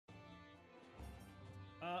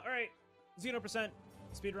All right, Xeno percent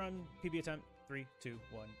speedrun PB attempt. 3, 2,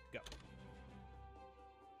 1, go.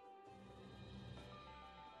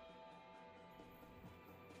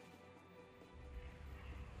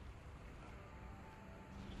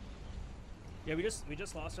 Yeah, we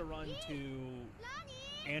just lost a run to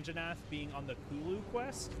Anjanath being on the Kulu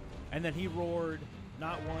quest, and then he roared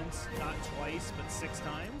not once, not twice, but 6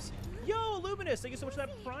 times. Yo, Luminous, thank you so much for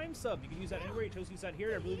that Prime sub. You can use that anywhere. You chose to use that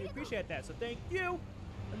here. I really do appreciate that. So thank you,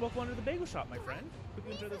 and welcome onto the bagel shop, my friend. Hope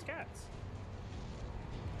you enjoy those cats.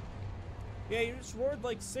 Yeah, you just roared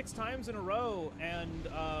like 6 times in a row and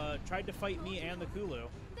tried to fight me and the Kulu,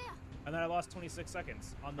 and then I lost 26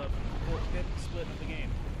 seconds on the 5th split of the game.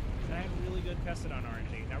 And I had really good Kestodon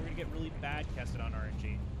RNG. Now we're gonna get really bad Kestodon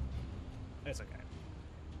RNG. It's okay.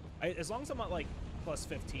 As long as I'm not like plus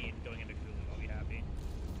 15 going into Kulu, I'll be happy.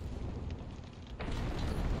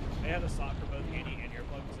 I have a slot for both handy and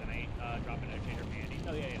earplugs, and I ain't dropping a changer for handy.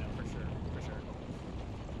 Oh yeah, for sure.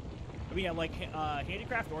 I mean, yeah, like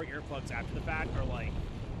handicraft or earplugs after the fact are like,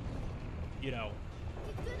 you know,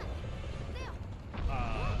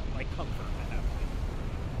 like comfort at that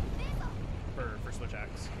point for Switch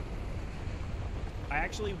X. I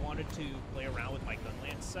actually wanted to play around with my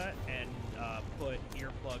Gunlance set and put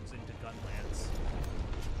earplugs into Gunlance,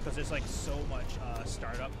 because there's like so much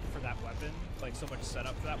startup for that weapon, like so much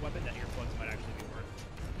setup for that weapon, that earplugs might actually be worth.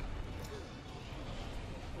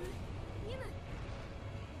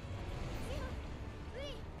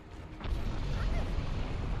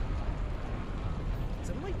 Has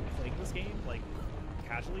anyone like playing this game like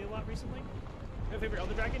casually a lot recently? My favorite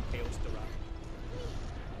Elder Dragon? Chaos Dora.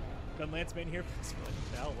 Gunlance main here, plus 1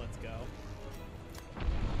 Bell, let's go.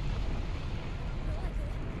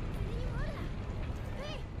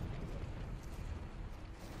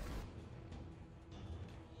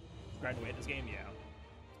 Graduate this game, yeah.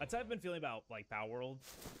 That's how I've been feeling about like Power World,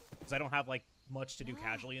 because I don't have like much to do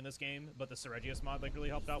casually in this game, but the Seregios mod like really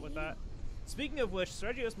helped out with that. Speaking of which,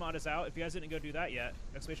 Seregios mod is out. If you guys didn't go do that yet,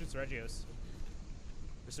 exclamation Seregios.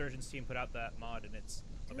 Resurgence team put out that mod, and it's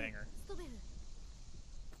a banger.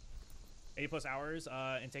 80+ hours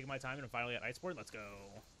and taking my time, and I'm finally at Iceport. Let's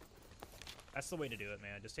go. That's the way to do it,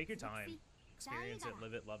 man. Just take your time. Experience it,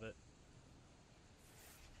 live it, love it.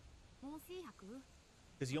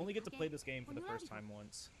 Because you only get to play this game for the first time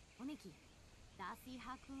once.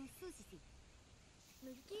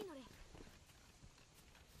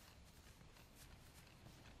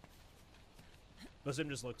 Most of them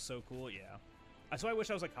just look so cool, yeah. That's why I wish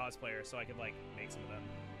I was a cosplayer, so I could, like, make some of them.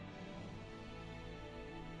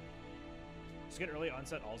 Just get early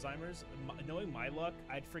onset Alzheimer's. Knowing my luck,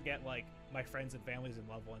 I'd forget, like, my friends and families and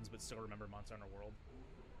loved ones, but still remember Monster Hunter World.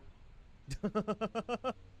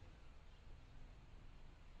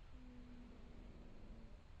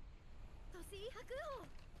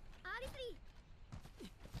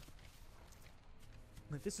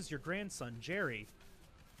 This is your grandson, Jerry.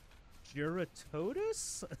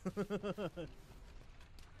 Juratotus?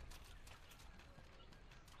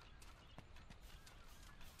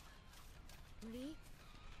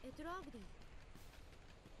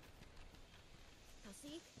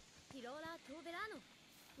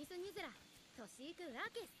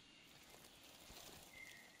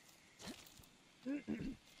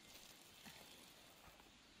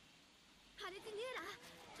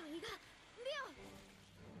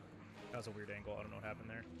 That was a weird angle. I don't know what happened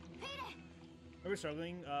there. We're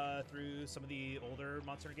struggling through some of the older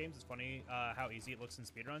Monster Hunter games. It's funny how easy it looks in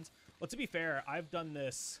speedruns. Well, to be fair, I've done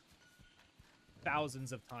this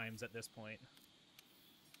thousands of times at this point.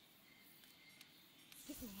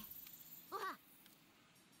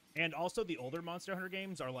 And also, the older Monster Hunter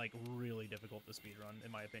games are, like, really difficult to speedrun,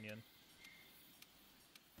 in my opinion.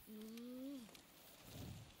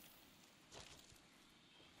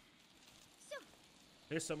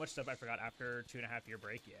 There's so much stuff I forgot after 2.5-year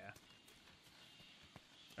break, yeah.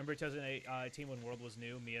 Remember 2018 when World was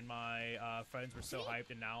new, me and my friends were so hyped,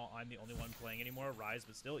 and now I'm the only one playing anymore. Rise,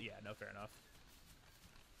 but still, yeah, no, fair enough.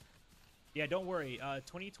 Yeah, don't worry.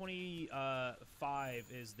 2025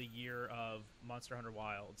 is the year of Monster Hunter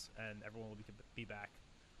Wilds, and everyone will be back.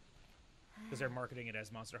 Because they're marketing it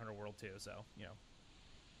as Monster Hunter World 2, so, you know.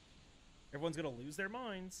 Everyone's going to lose their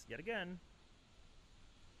minds, yet again.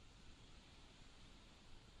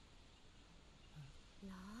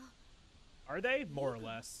 Are they? More or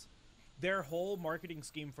less. Their whole marketing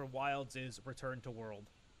scheme for Wilds is return to World.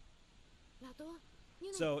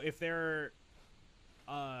 So if they're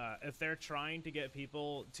trying to get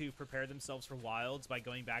people to prepare themselves for Wilds by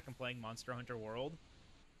going back and playing Monster Hunter World,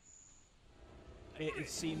 it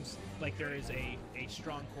seems like there is a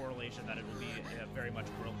strong correlation that it will be very much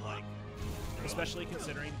world-like, especially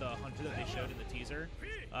considering the hunter that they showed in the teaser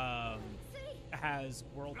has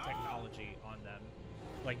world technology on them,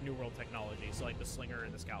 like new world technology. So like the slinger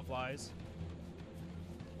and the scout flies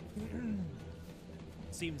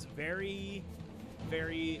seems very,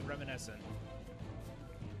 very reminiscent.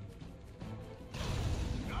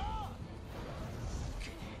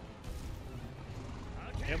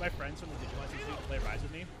 You know, my friends from the Digimon Institute play Rise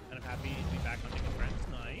with me, and I'm happy to be back hunting with friends.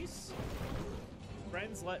 Nice.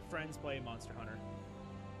 Friends let friends play Monster Hunter.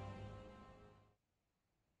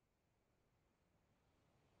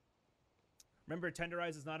 Remember,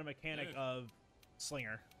 Tenderize is not a mechanic of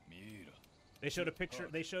Slinger. They showed a picture.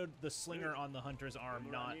 They showed the Slinger on the hunter's arm,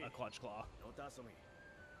 not a Clutch Claw.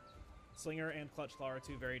 Slinger and Clutch Claw are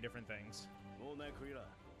two very different things.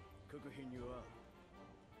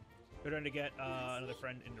 We're trying to get another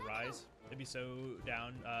friend into Rise. They'd be so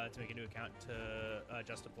down to make a new account to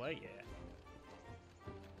just to play. Yeah.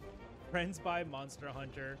 Friends buy Monster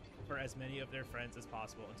Hunter for as many of their friends as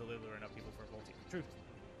possible until they lure enough people for a full team. Truth.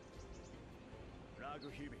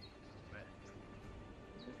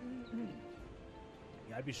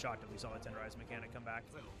 Yeah, I'd be shocked if we saw the Tenderize mechanic come back.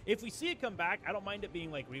 If we see it come back, I don't mind it being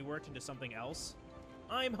like reworked into something else.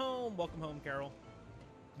 I'm home. Welcome home, Carol.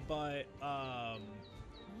 But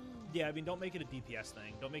yeah, I mean, don't make it a DPS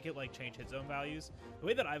thing. Don't make it like change hit zone values. The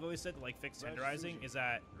way that I've always said to like fix tenderizing is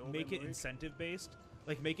that make it incentive based.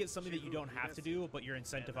 Like make it something that you don't have to do, but you're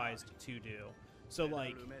incentivized to do. So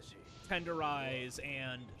like tenderize,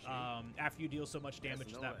 and after you deal so much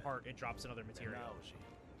damage to that part, it drops another material.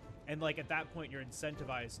 And like at that point, you're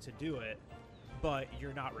incentivized to do it, but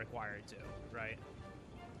you're not required to, right?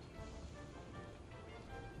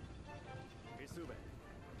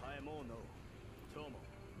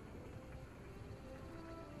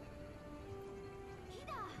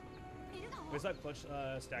 We thought Clutch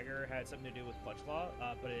Stagger had something to do with Clutch Claw,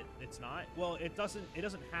 but it's not. Well, it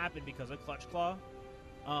doesn't happen because of Clutch Claw.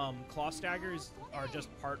 Claw Staggers are just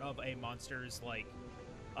part of a monster's like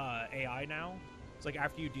AI now. It's like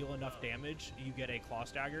after you deal enough damage, you get a Claw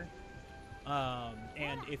Stagger.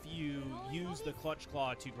 And if you use the Clutch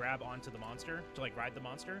Claw to grab onto the monster, to like ride the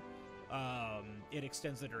monster, it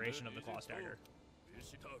extends the duration of the Claw Stagger.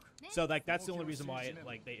 So like that's the only reason why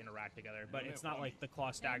like they interact together, but it's not like the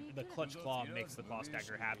Clutch Claw makes the Claw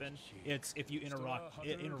Stagger happen. It's if you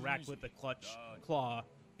interact with the Clutch Claw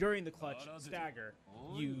during the Clutch Stagger,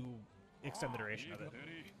 you extend the duration of it.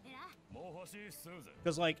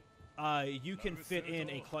 Because like you can fit in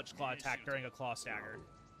a Clutch Claw attack during a Claw Stagger.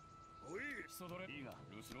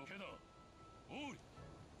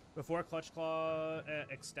 Before Clutch Claw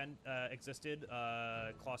existed,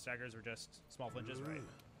 Claw Staggers were just small flinches, right?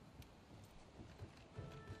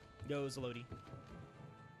 Yo, Zalodi.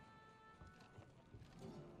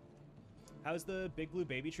 How's the Big Blue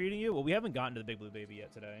Baby treating you? Well, we haven't gotten to the Big Blue Baby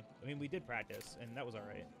yet today. I mean, we did practice, and that was all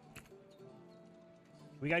right.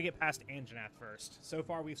 We gotta get past Anjanath first. So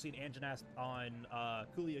far, we've seen Anjanath on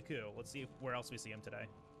Kuliaku. Let's see where else we see him today.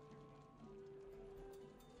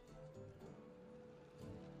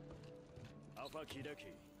 Alpha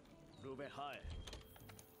Kidaki, Ruben High.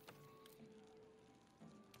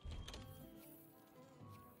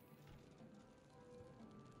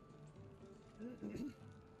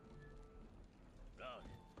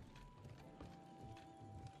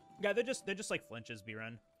 Yeah, they're just like flinches,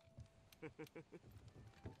 B-Run.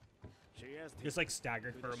 Just like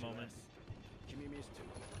staggered for a moment.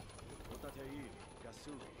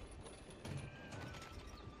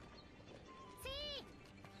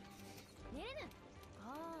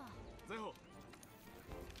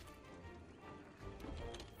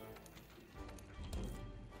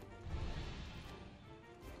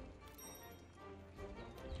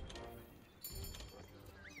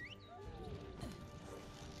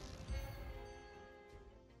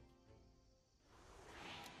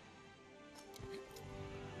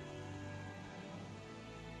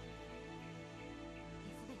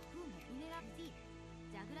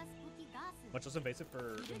 Much less invasive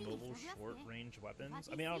for immobile short-range weapons.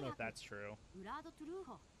 I mean, I don't know if that's true.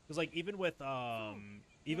 Because like even with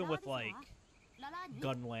like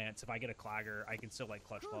gun lance, if I get a clagger, I can still like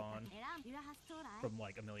clutch claw on from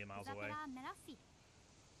like a million miles away.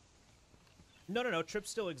 No,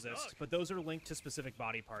 trips still exist, but those are linked to specific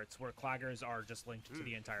body parts, where claggers are just linked to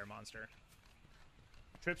the entire monster.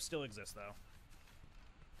 Trips still exist though.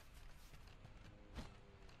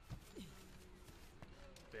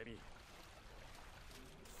 Baby.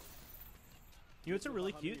 It's a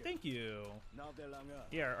really cute. Thank you.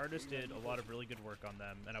 Yeah, our artist did a lot of really good work on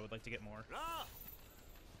them, and I would like to get more.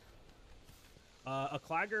 A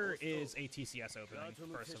Clagger is a TCS opening,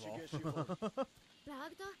 first of all.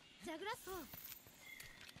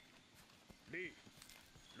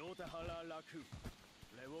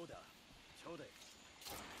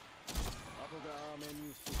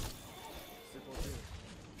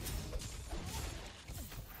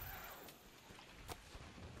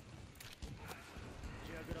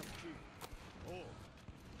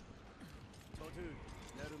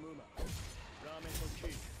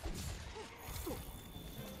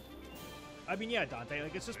 I mean, yeah, Dante,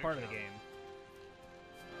 like, it's just part of the game.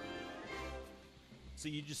 So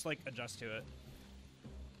you just, like, adjust to it.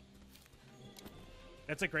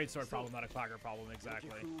 That's a great sword problem, not a Clagger problem,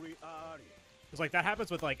 exactly. Because, like, that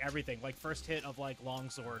happens with, like, everything. Like, first hit of, like,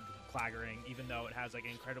 longsword Claggering, even though it has, like,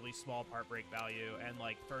 incredibly small part break value, and,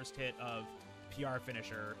 like, first hit of PR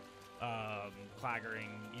finisher Claggering,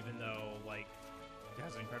 even though, like, it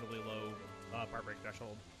has an incredibly low part break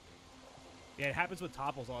threshold. Yeah, it happens with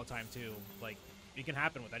topples all the time, too. Like, it can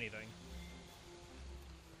happen with anything.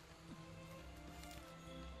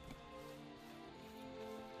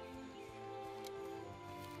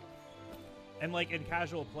 And, like, in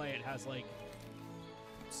casual play, it has, like,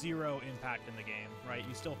 0 impact in the game, right?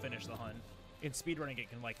 You still finish the hunt. In speedrunning, it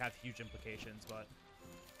can, like, have huge implications, but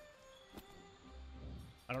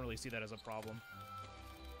I don't really see that as a problem.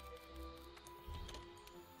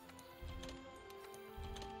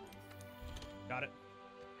 Got it,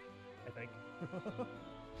 I think.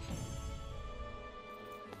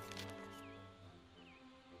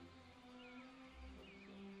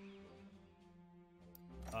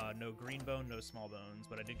 No green bone, no small bones,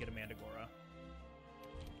 but I did get a Mandagora.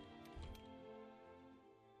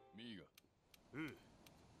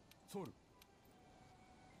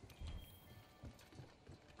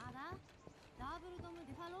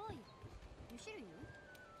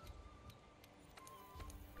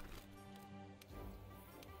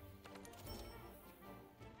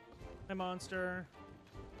 Hi, monster.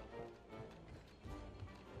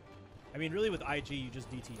 I mean, really, with IG, you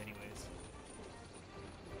just DT anyways.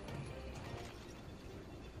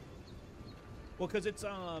 Well, because it's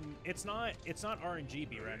not RNG,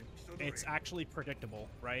 Biren. It's actually predictable,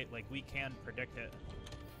 right? Like, we can predict it.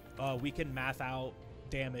 We can math out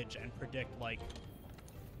damage and predict, like,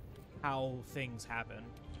 how things happen.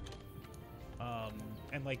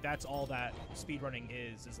 And, like, that's all that speedrunning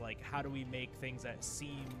is, like, how do we make things that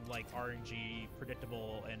seem like RNG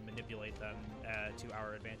predictable and manipulate them to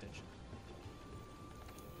our advantage?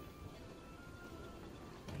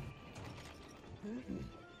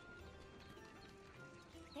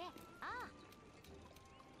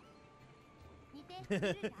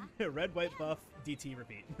 Red, white, buff, DT,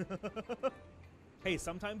 repeat. Hey,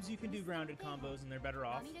 sometimes you can do grounded combos and they're better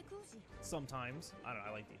off. Sometimes. I don't know,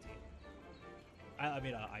 I like DT. I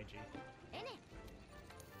mean, IG.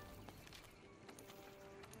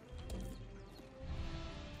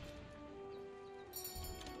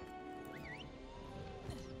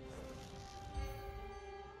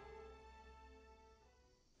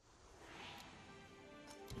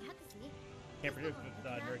 Can't predict the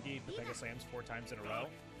Nergi Pega slams 4 times in a row.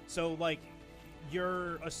 So, like,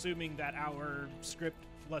 you're assuming that our script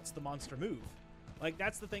lets the monster move. Like,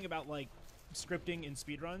 that's the thing about, like, scripting in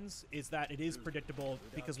speedruns, is that it is predictable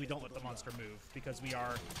because we don't let the monster move, because we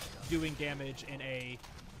are doing damage in a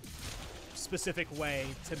specific way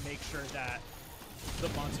to make sure that the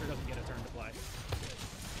monster doesn't get a turn to play.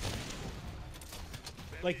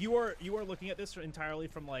 Like, you are looking at this entirely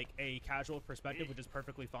from, like, a casual perspective, which is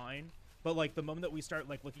perfectly fine. But, like, the moment that we start,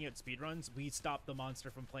 like, looking at speedruns, we stop the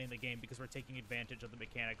monster from playing the game because we're taking advantage of the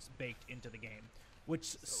mechanics baked into the game,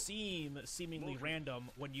 which seem seemingly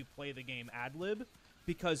random when you play the game ad-lib,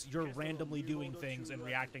 because you're randomly doing things and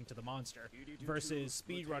reacting to the monster, versus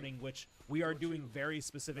speedrunning, which we are doing very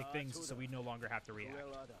specific things so we no longer have to react.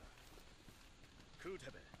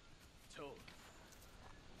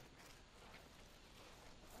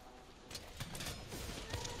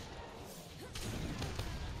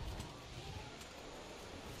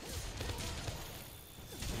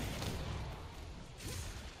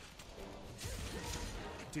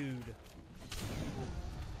 Dude.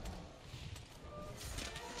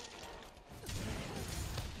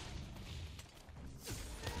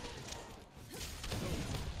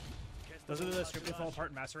 Doesn't the scripting fall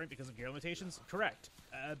apart in Master Rank because of gear limitations? Correct.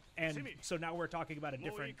 And so now we're talking about a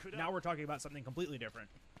different, now we're talking about something completely different.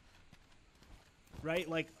 Right?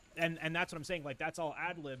 Like, and that's what I'm saying, like, that's all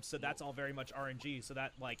ad-lib, so that's all very much RNG, so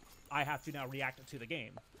that, like, I have to now react to the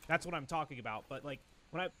game. That's what I'm talking about, but, like,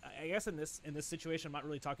 when I guess in this situation, I'm not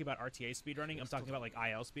really talking about RTA speedrunning. I'm talking about, like,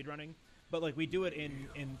 IL speedrunning. But, like, we do it in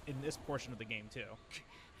this portion of the game, too.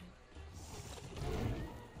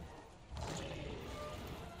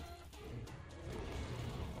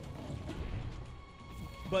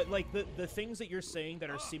 But like the things that you're saying that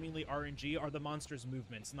are seemingly RNG are the monster's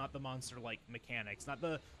movements, not the monster like mechanics, not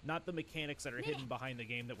the mechanics that are hidden behind the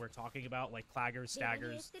game that we're talking about, like claggers,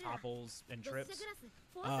 staggers, topples, and trips.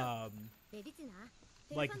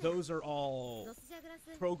 Like those are all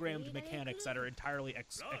programmed mechanics that are entirely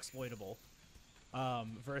exploitable.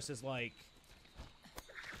 Versus like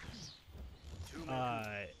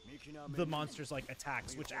the monster's like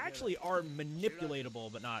attacks, which actually are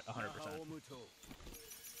manipulatable, but not 100%.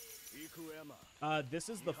 This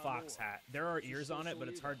is the fox hat. There are ears on it, but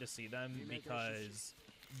it's hard to see them because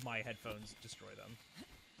my headphones destroy them.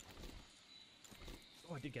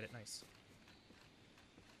 Oh, I did get it. Nice.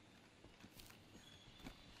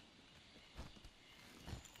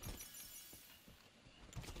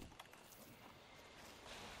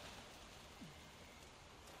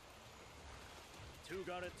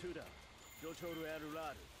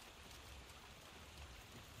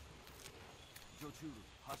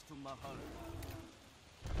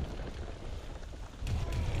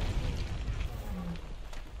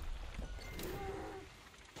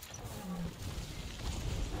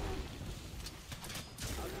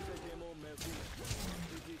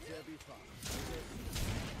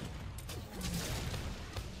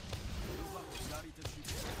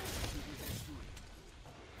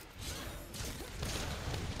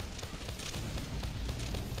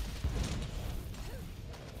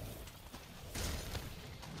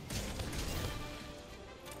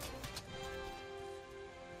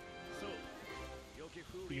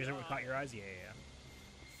 You use it what caught your eyes? Yeah.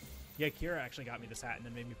 Yeah, Kira actually got me this hat and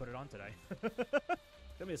then made me put it on today.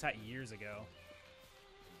 Got me this hat years ago.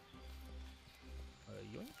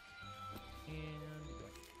 Yoink. And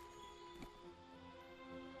yoink.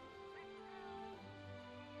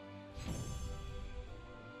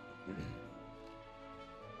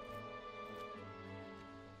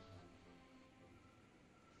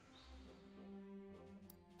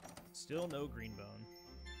 Still no green bone.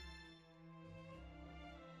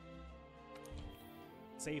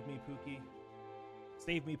 Save me, Pookie.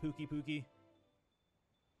 Save me, Pookie Pookie.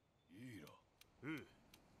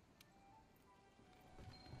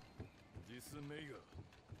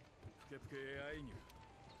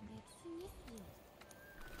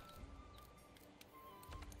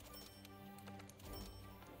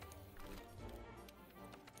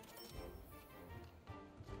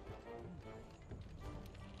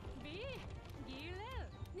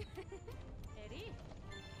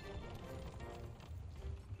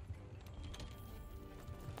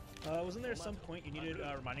 Wasn't there some point you needed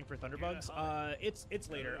reminding for Thunderbugs? It's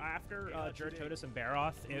later. After Juratotus and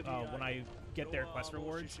Baroth, when I get their quest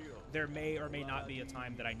rewards, there may or may not be a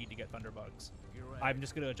time that I need to get Thunderbugs. I'm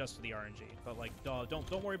just gonna adjust to the RNG. But like,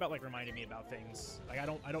 don't worry about like reminding me about things. Like I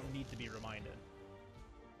don't need to be reminded.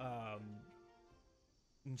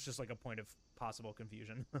 It's just like a point of possible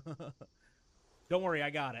confusion. Don't worry, I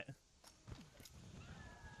got it.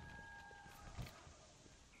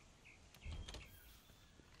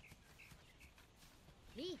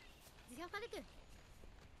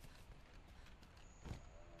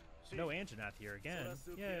 No Anjanath here again.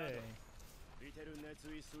 Yay.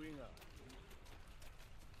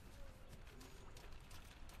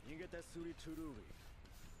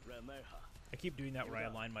 I keep doing that where I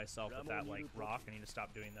align myself with that like rock. I need to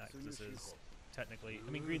stop doing that because this is technically... I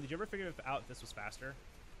mean, Green, did you ever figure out if this was faster?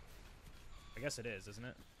 I guess it is, isn't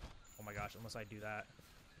it? Oh my gosh, unless I do that.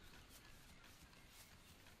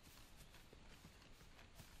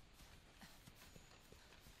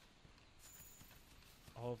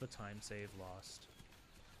 All of the time save lost.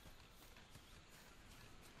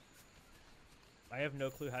 I have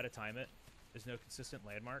no clue how to time it. There's no consistent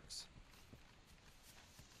landmarks.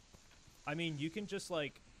 I mean, you can just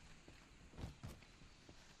like...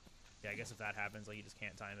 Yeah, I guess if that happens, like, you just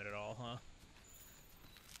can't time it at all, huh?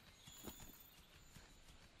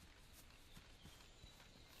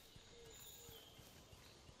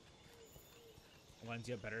 Lines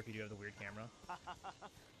you up better if you do have the weird camera.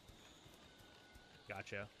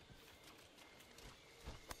 Gotcha.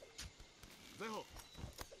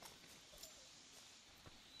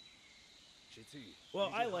 Well,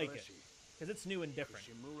 I like it because it's new and different.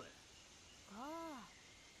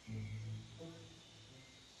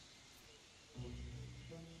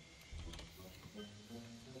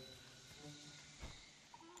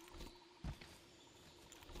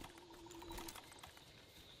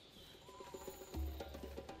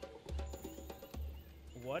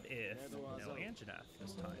 What if no Anjanath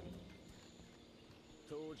this time?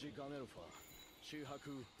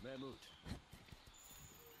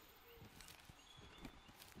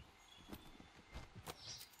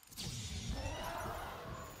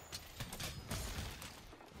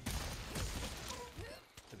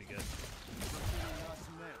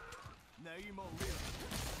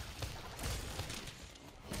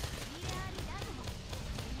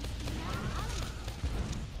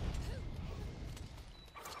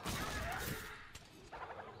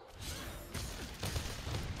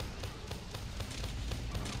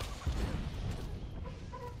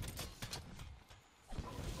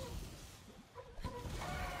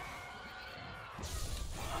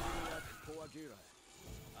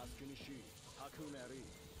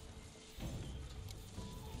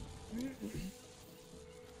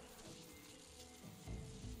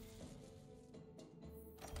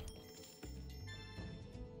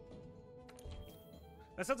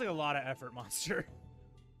 That sounds like a lot of effort, Monster.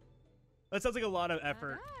 That sounds like a lot of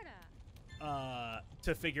effort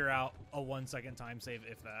to figure out a 1-second time save,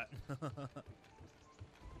 if that.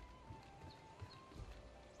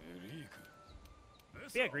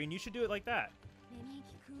 Yeah, Green, you should do it like that.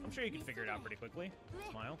 I'm sure you can figure it out pretty quickly.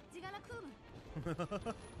 Smile.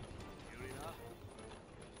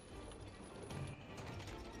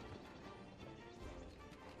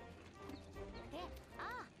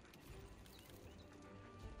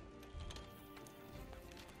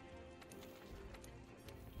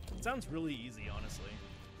 It sounds really easy, honestly.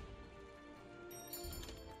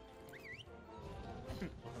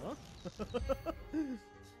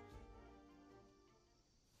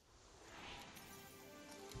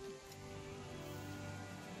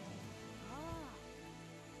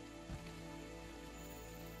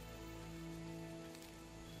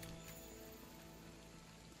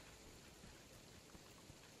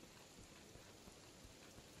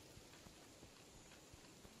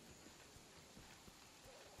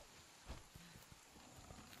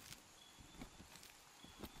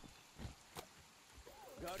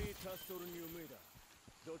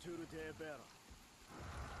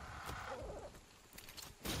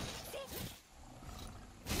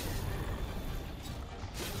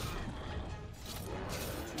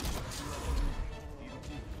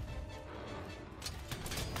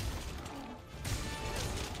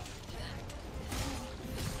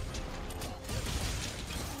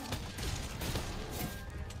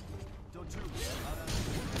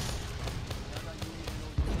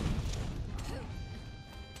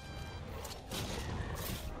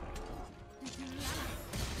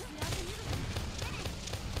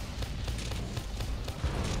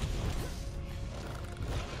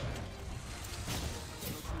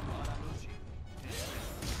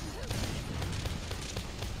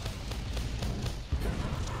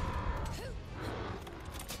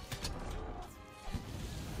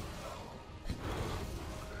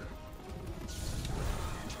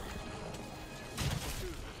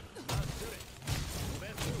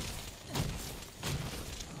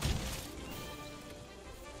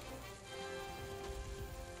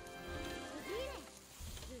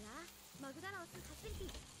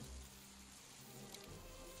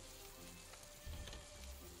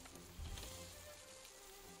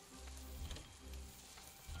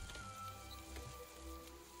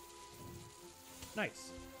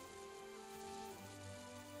 Nice.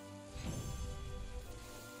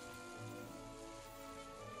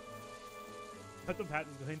 Cut the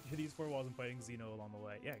patents behind these 4 walls and fighting Xeno along the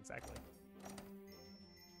way. Yeah, exactly.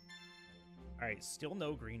 Alright, still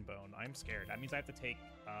no green bone. I'm scared. That means I have to take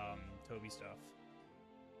Toby stuff.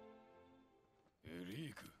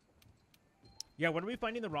 Yeah, when are we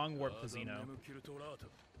finding the wrong warp to Xeno?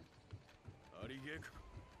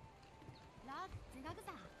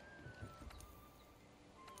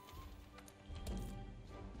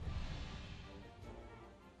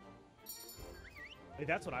 Like,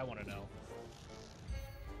 that's what I want to know.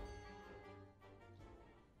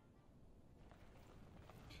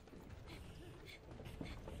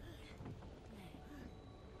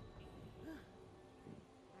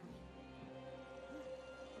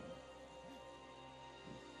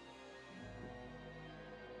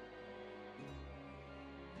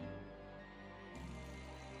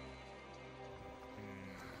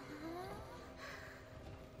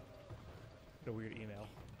 A weird email.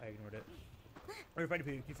 I ignored it. We're fighting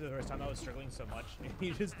PvP for the first time. I was struggling so much.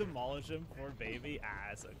 You just demolish him, poor baby.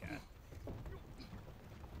 It's okay.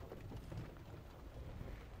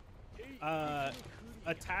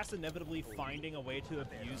 A task inevitably finding a way to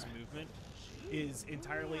abuse movement is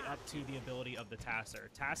entirely up to the ability of the tasser.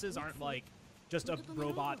 Tassers aren't like just a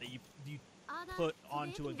robot that you put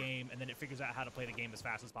onto a game and then it figures out how to play the game as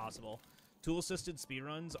fast as possible. Tool-assisted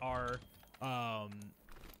speedruns are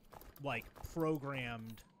like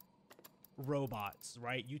programmed robots,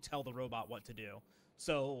 right? You tell the robot what to do.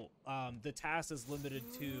 So the task is limited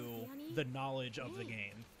to the knowledge of the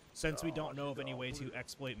game. Since we don't know of any way to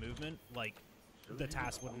exploit movement, like, the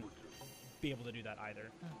task wouldn't be able to do that either.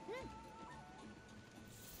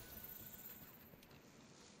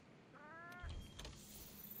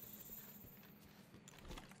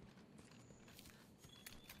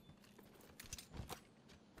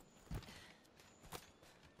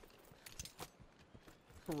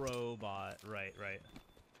 Robot, right.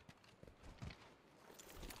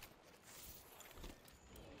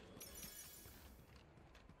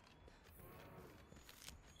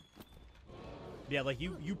 Yeah, like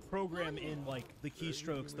you program in like the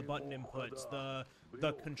keystrokes, the button inputs,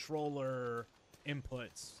 the controller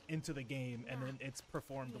inputs into the game, and then it's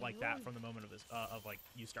performed like that from the moment of like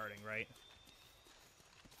you starting, right?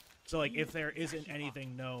 So like if there isn't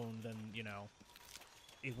anything known, then you know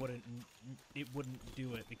it wouldn't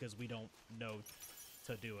do it because we don't know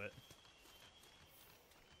to do it.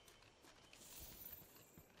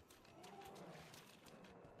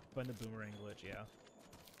 Find the boomerang glitch, yeah.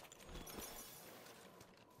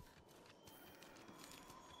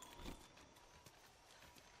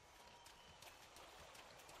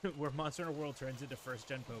 Where Monster Hunter World turns into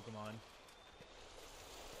first-gen Pokemon.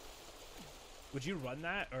 Would you run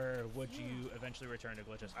that, or would you eventually return to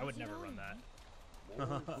glitches? I would never run that.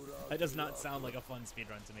 That does not sound like a fun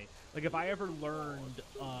speedrun to me. Like, if I ever learned,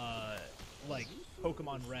 like,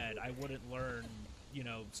 Pokemon Red, I wouldn't learn, you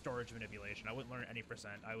know, storage manipulation. I wouldn't learn any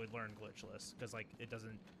percent. I would learn glitchless, because, like, it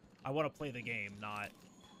doesn't... I want to play the game, not,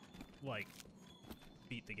 like,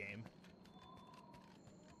 beat the game.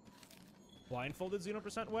 Blindfolded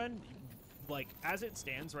 0% when? Like, as it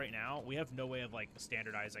stands right now, we have no way of, like,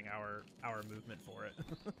 standardizing our movement for it.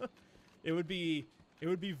 It would be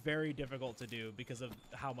very difficult to do because of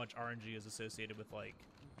how much RNG is associated with, like,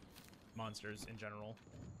 monsters in general.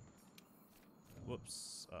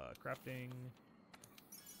 Whoops. Crafting,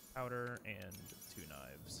 powder, and 2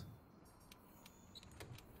 knives.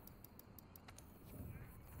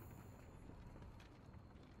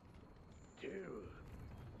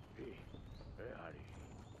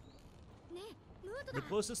 The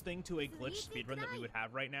closest thing to a glitch speedrun that we would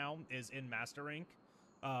have right now is in Master Rank,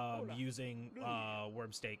 using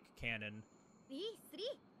Wormstake Cannon,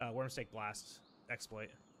 Wormstake Blast exploit.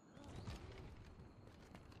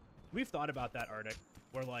 We've thought about that, Arctic,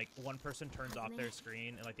 where like one person turns off their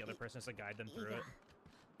screen and like the other person has to guide them through it.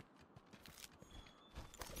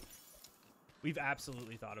 We've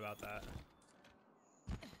absolutely thought about that.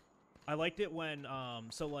 I liked it when,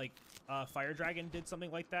 so like, Fire Dragon did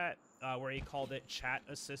something like that, where he called it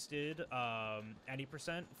chat-assisted, any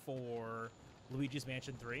 % for Luigi's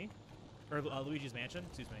Mansion 3, or Luigi's Mansion,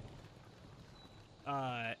 excuse me.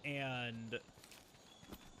 And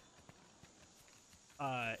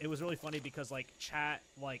it was really funny because, like, chat,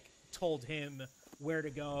 like, told him where to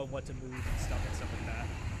go and what to move and stuff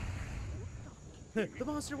like that. The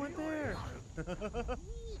monster went there!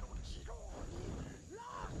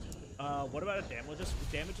 What about a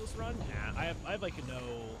damageless run? Nah, I have like no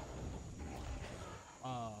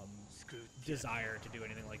desire to do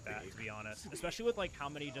anything like that, to be honest. Especially with like how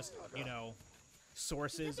many just, you know,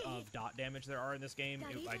 sources of dot damage there are in this game.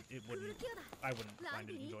 I wouldn't find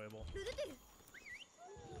it enjoyable.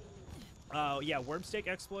 Yeah, Wormstake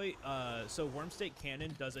exploit. So Wormstake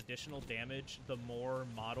Cannon does additional damage the more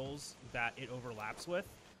models that it overlaps with.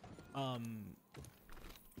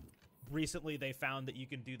 Recently, they found that you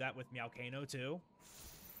can do that with Meowcano too,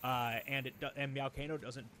 and Meowcano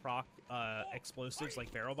doesn't proc explosives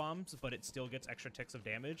like barrel bombs, but it still gets extra ticks of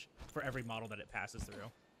damage for every model that it passes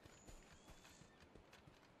through.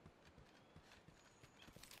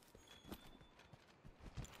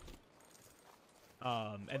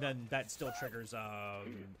 And then that still triggers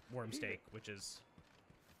Wormstake, which is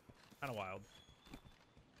kind of wild.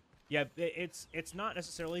 Yeah, it's not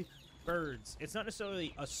necessarily birds. It's not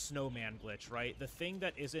necessarily a snowman glitch, right? The thing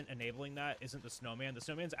that isn't enabling that isn't the snowman. The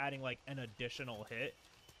snowman's adding like an additional hit.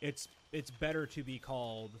 It's better to be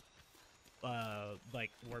called like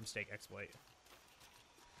Wormstake exploit.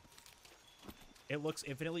 It looks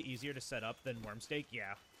infinitely easier to set up than Wormstake.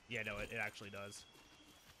 Yeah, no, it actually does.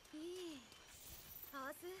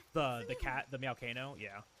 The cat, the Meowcano,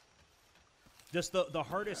 yeah. Just the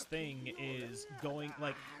hardest thing is going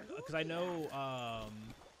like, because I know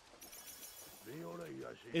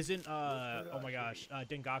isn't oh my gosh,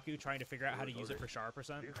 Dengaku trying to figure out how to use it for shower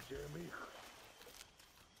percent?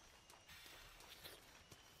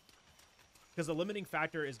 Because the limiting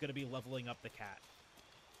factor is going to be leveling up the cat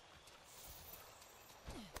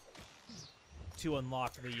to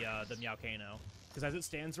unlock the Meowcano. Because as it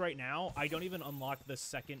stands right now, I don't even unlock the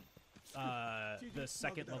second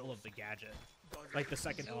level of the gadget, like the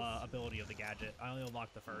second ability of the gadget. I only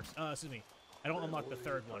unlock the first. Excuse me, I don't unlock the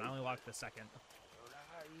third one. I only unlock the second.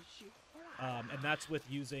 And that's with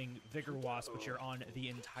using Vigor Wasp, which you're on the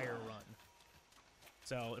entire run.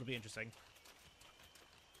 So it'll be interesting.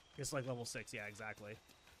 It's like level 6, yeah, exactly.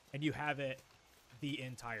 And you have it the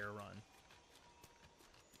entire run.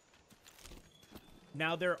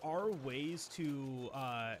 Now there are ways to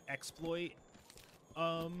exploit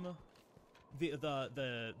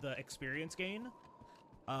the experience gain,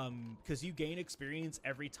 because you gain experience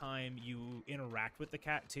every time you interact with the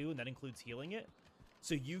cat too, and that includes healing it.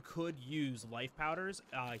 So you could use life powders,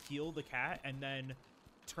 heal the cat, and then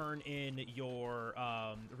turn in your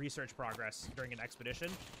research progress during an expedition,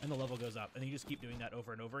 and the level goes up. And then you just keep doing that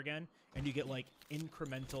over and over again, and you get like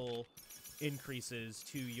incremental increases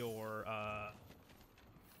to your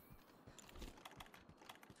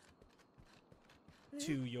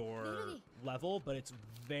level, but it's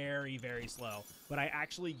very, very slow. But I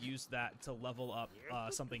actually used that to level up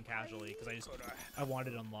something casually because I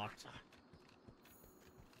wanted it unlocked.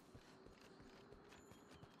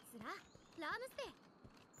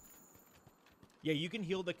 Yeah, you can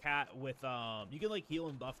heal the cat with you can like heal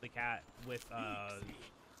and buff the cat with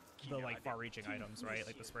the like far-reaching items, right?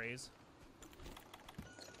 Like the sprays.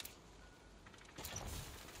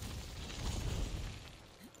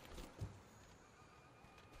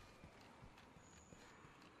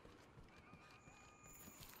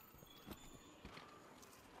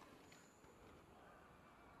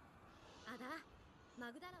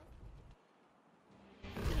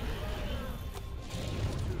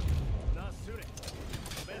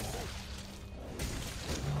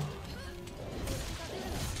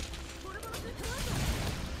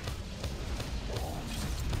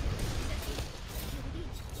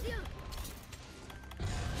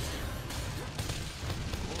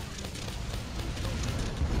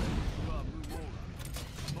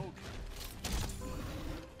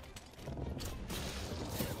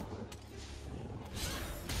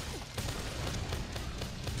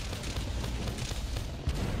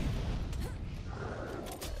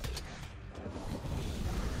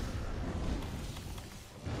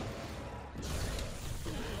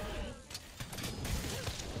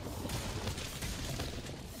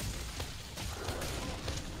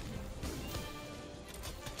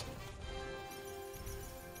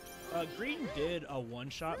 Green did a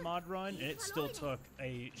one-shot mod run, and it still took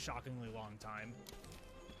a shockingly long time.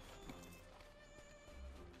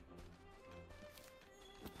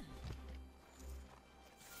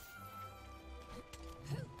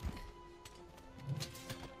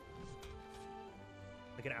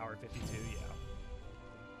 Like an hour 52, yeah.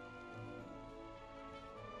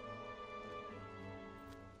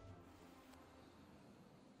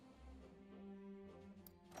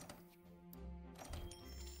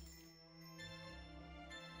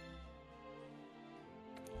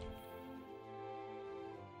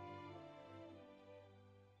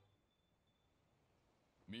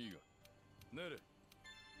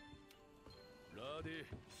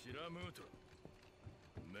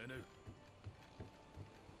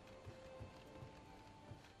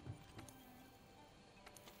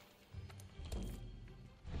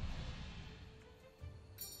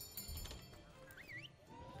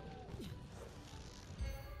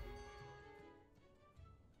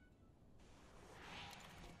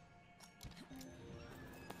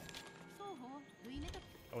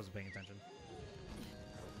 I wasn't paying attention.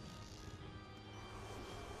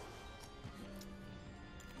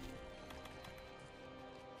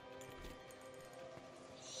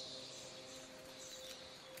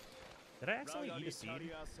 Did I accidentally eat a seed?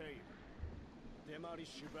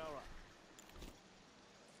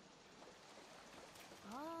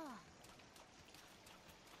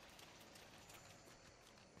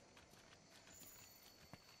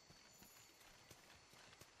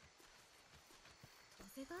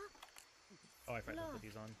 Oh, I forgot to put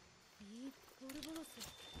these on.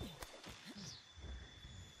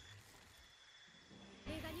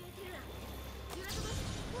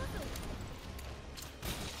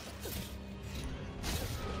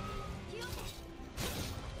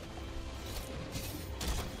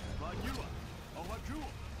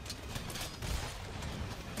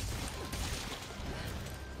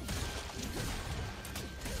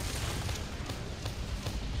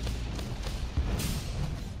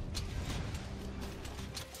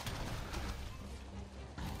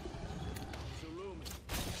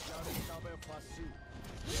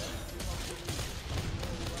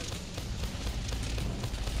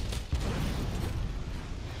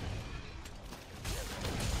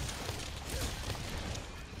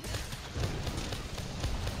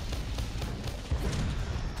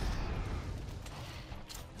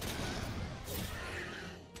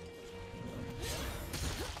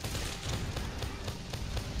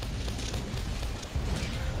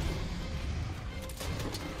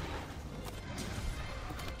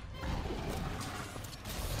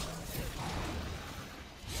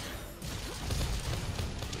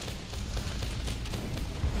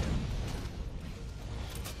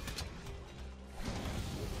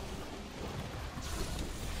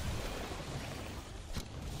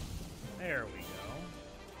 There we go.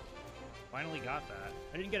 Finally got that.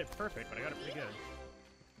 I didn't get it perfect, but I got it pretty good.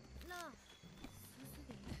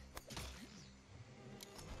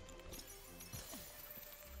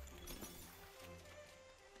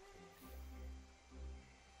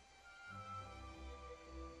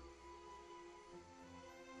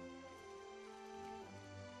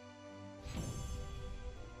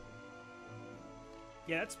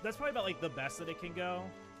 Yeah, that's probably about like the best that it can go.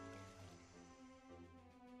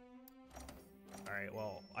 All right,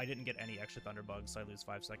 well, I didn't get any extra thunderbugs, so I lose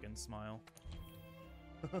 5 seconds. Smile.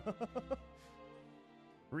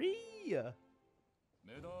 Ree!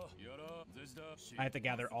 I have to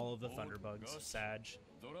gather all of the thunderbugs. Sag.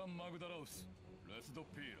 Zorah Magdaros.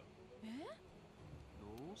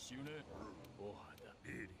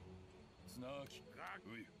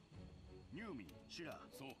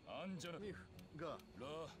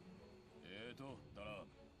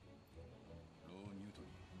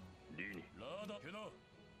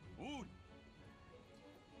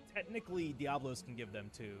 Technically, Diablos can give them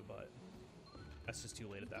too, but that's just too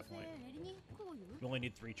late at that point. You only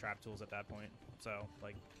need 3 trap tools at that point, so,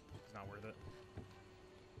 like, it's not worth it.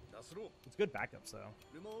 It's good backups, though,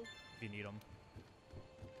 if you need them.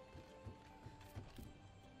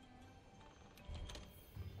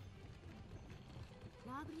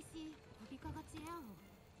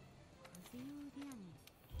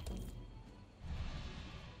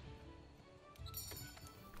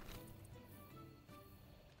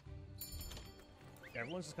 Yeah,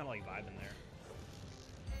 everyone's just kind of like vibing there.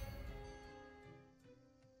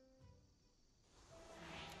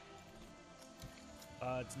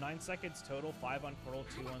 It's 9 seconds total, 5 on Coral,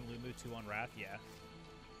 2 on Lumu, 2 on Wrath, yeah.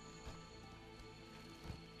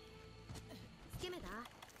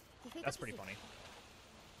 That's pretty funny.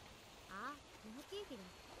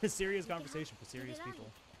 Serious conversation for serious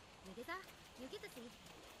people.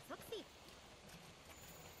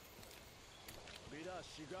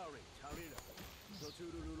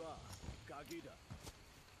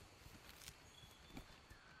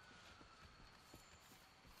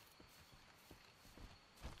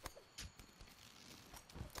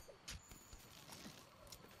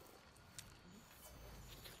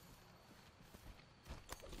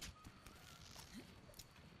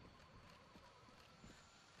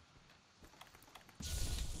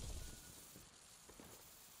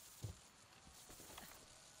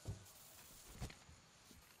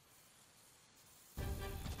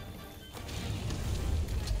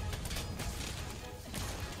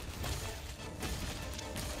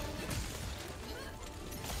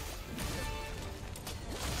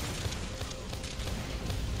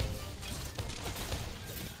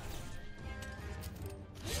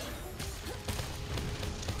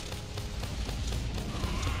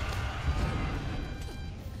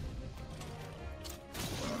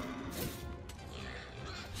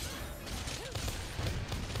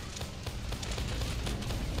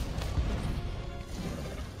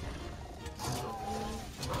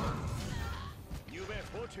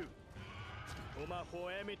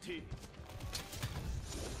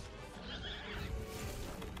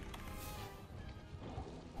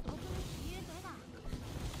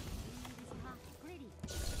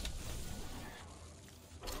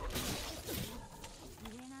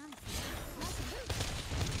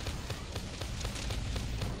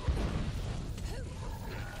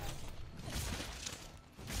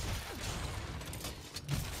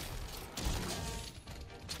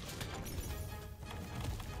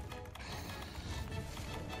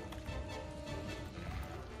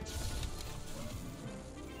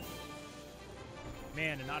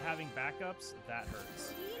 Man, and not having backups, that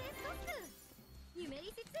hurts.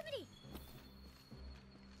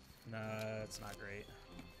 Nah, it's not great.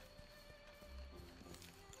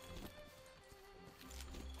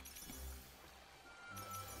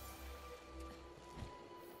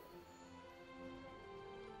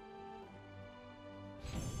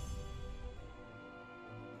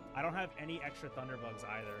 I don't have any extra thunderbugs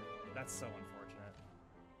either. That's so unfortunate.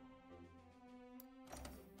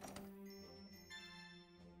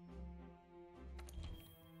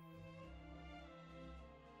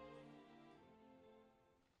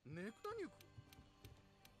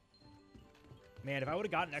 Man, if I would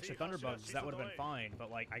have gotten extra thunderbugs, that would have been fine, but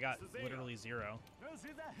like I got literally 0.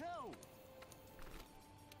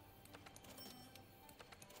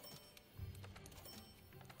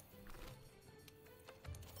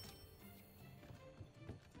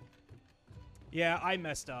 Yeah, I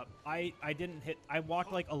messed up. I didn't hit. I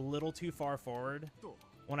walked like a little too far forward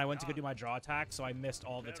when I went to go do my draw attack, so I missed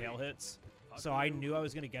all the tail hits. So I knew I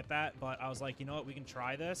was going to get that, but I was like, you know what, we can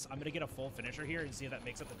try this. I'm going to get a full finisher here and see if that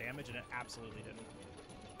makes up the damage, and it absolutely didn't.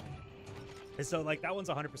 And so, like, that one's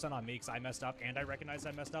 100% on me because I messed up, and I recognized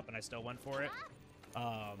I messed up, and I still went for it.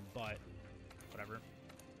 But whatever.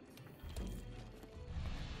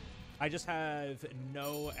 I just have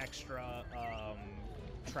no extra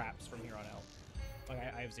traps from here on out. Like,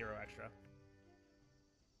 I have 0 extra.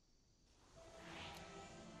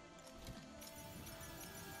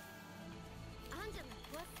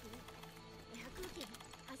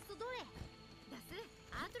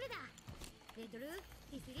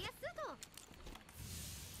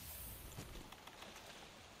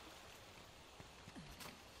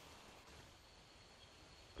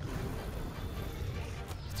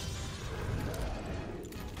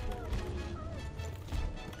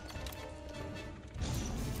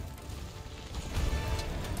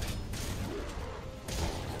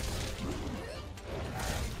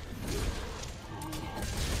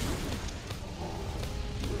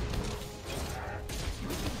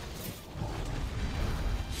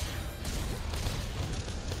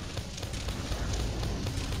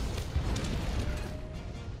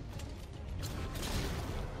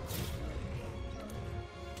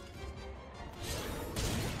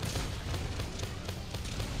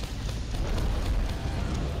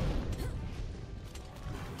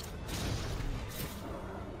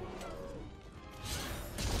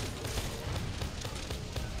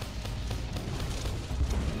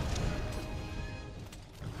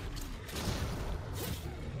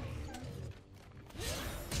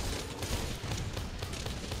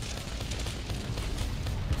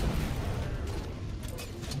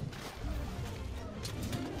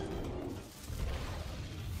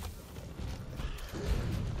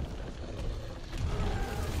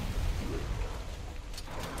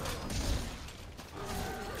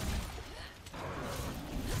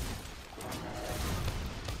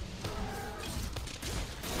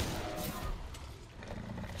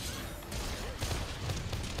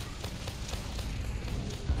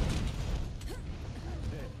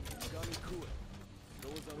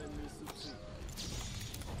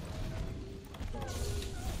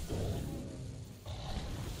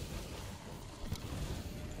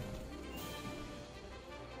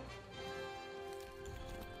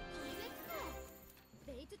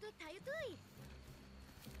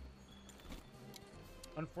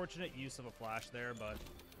 Unfortunate use of a flash there, but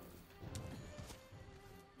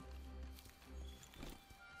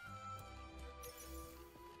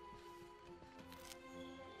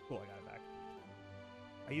cool, I got it back.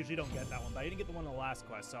 I usually don't get that one, but I didn't get the one in the last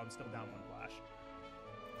quest, so I'm still down one flash.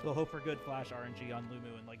 We'll hope for good flash RNG on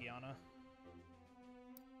Lumu and Legiana.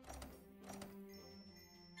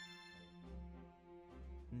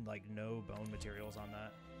 Like, no bone materials on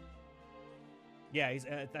that. Yeah, he's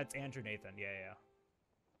that's Andrew Nathan. Yeah, yeah.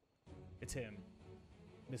 It's him.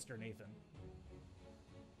 Mr. Nathan.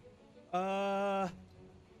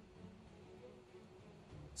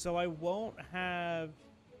 So I won't have...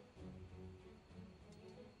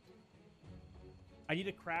 I need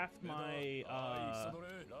to craft my,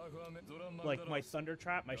 like, my Thunder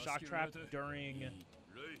Trap, my Shock Trap during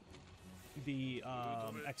the,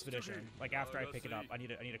 expedition. Like, after I pick it up, I need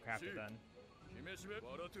to craft it then.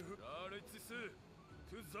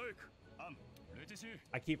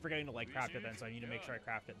 I keep forgetting to, like, craft it then, so I need to make sure I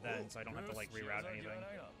craft it then, so I don't have to, like, reroute anything.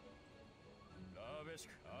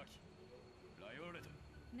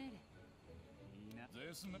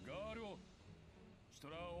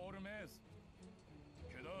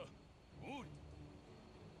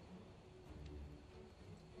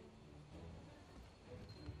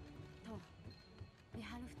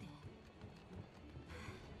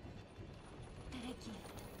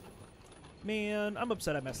 Man, I'm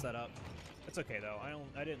upset I messed that up. It's okay though.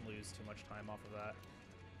 I didn't lose too much time off of that.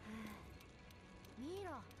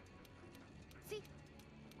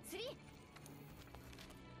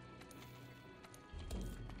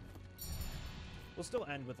 We'll still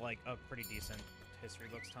end with like a pretty decent history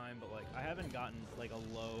books time, but like I haven't gotten like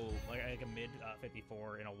a low, like a mid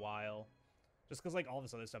 54 in a while. Just because like all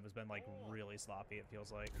this other stuff has been like really sloppy, it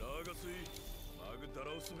feels like.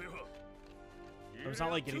 I'm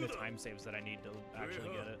not like getting the time saves that I need to actually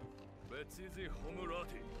get it.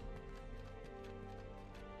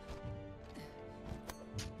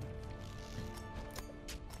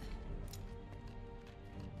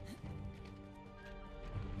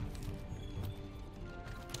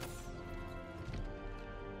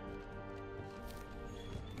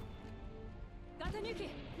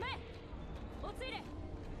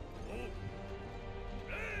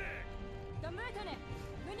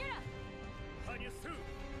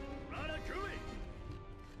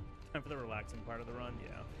 Time for the relaxing part of the run,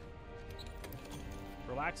 yeah.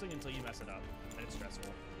 Relaxing until you mess it up, and it's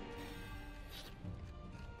stressful.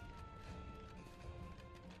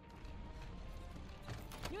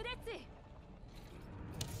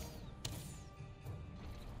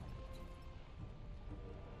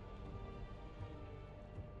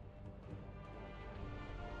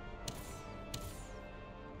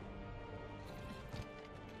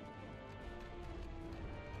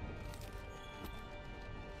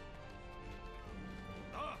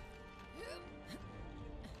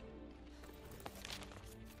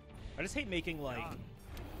 I just hate making, like,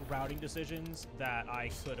 routing decisions that I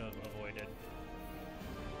could have avoided.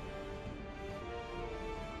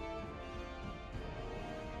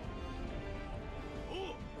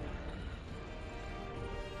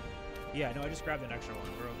 Yeah, no, I just grabbed an extra one.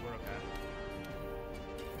 We're okay.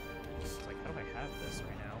 It's like, how do I have this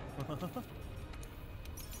right now?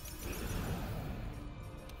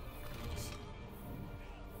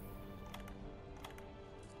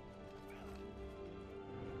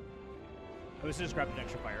 I was just grabbing an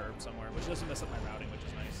extra fire herb somewhere, which doesn't mess up my routing, which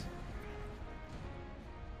is nice.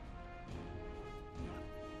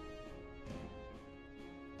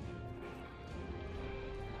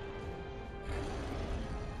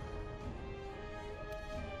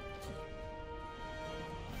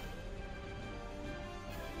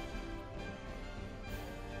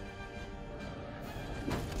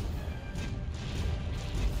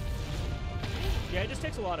 Yeah, it just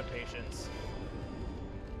takes a lot of patience.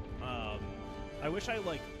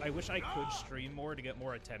 I wish I could stream more to get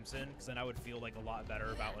more attempts in, because then I would feel like a lot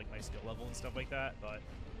better about like my skill level and stuff like that. But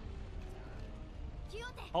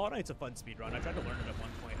Hollow Knight's a fun speedrun. I tried to learn it at one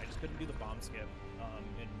point. I just couldn't do the bomb skip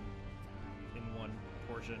in one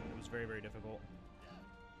portion. It was very, very difficult.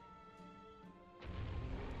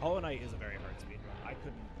 Hollow Knight is a very hard speedrun. I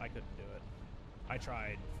couldn't do it. I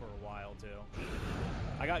tried for a while too.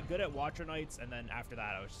 I got good at Watcher Knights, and then after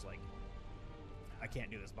that I was just like, I can't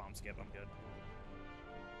do this bomb skip. I'm good.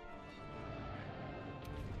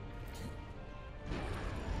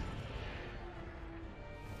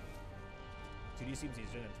 Two D seems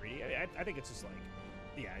easier than 3D. I think it's just like,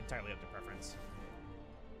 yeah, entirely up to preference.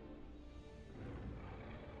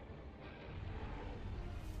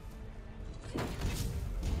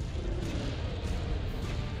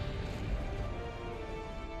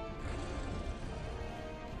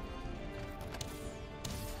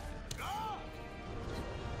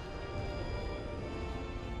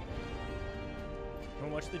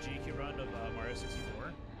 Watch the GQ run of Mario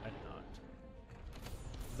 64? I did not.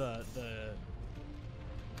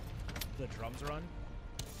 The drums run?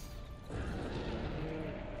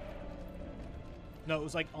 No, it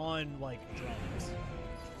was like on like drums.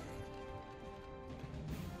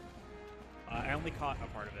 I only caught a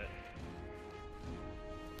part of it.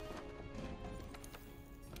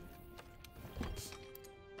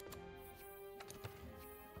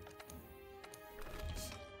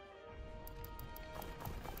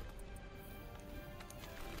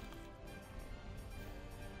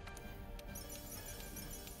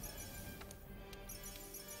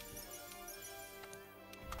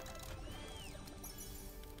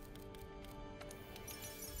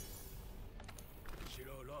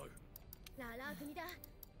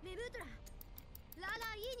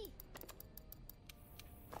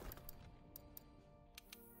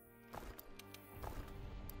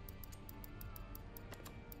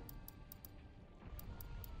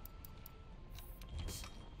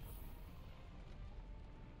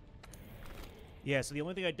 Yeah, so the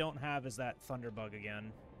only thing I don't have is that Thunderbug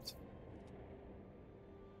again.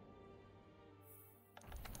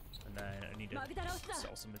 And then I need to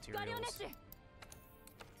sell some materials.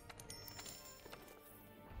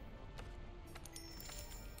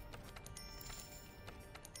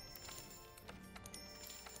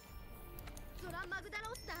 Zorah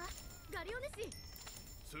Magdaros da Galionesi.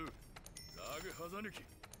 Su, Lag Hazanuki.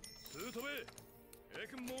 Su Tobe.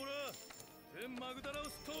 Ek Mora. Ten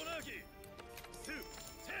Magdaros Toraki. Su,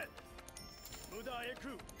 Ten. Muda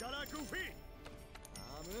Eku, Galagufi.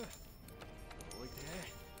 Amu. Oite.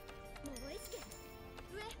 Moesuke.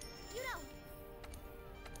 Ue, Yurao.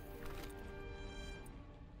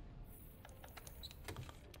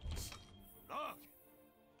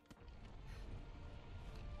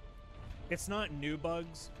 It's not new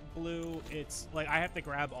bugs, Blue. It's like I have to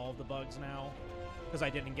grab all of the bugs now because I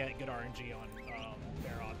didn't get good RNG on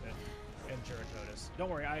Barroth and Juratotus. Don't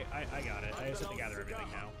worry, I got it. I just have to gather everything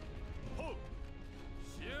now.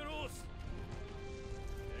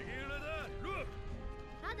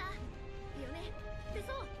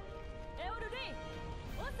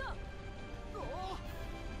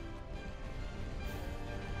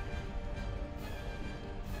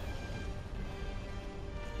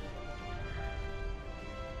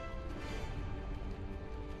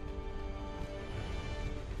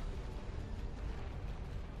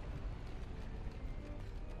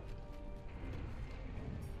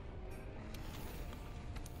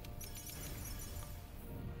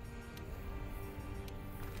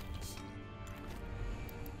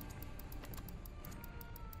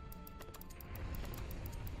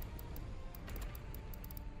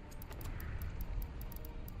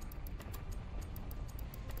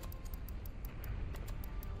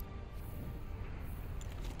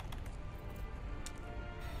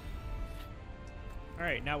 All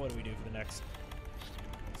right, now what do we do for the next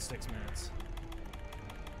 6 minutes?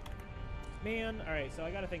 Man, all right, so I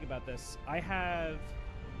got to think about this. I have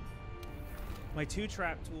my 2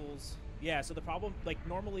 trap tools. Yeah, so the problem, like,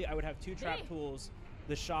 normally I would have 2 trap tools,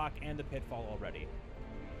 the shock, and the pitfall already.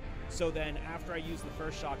 So then after I use the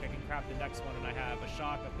first shock, I can craft the next one, and I have a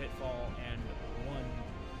shock, a pitfall, and one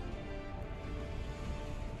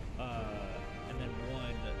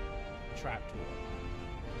trap tool.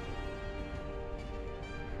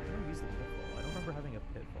 I don't use the pitfall. I don't remember having a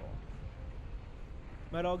pitfall.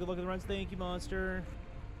 Mad Dog, good luck with the runs. Thank you, Monster.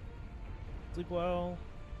 Sleep well.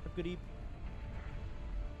 Have good eat.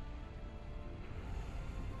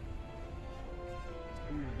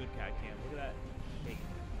 Ooh, good cat cam. Look at that. Hey.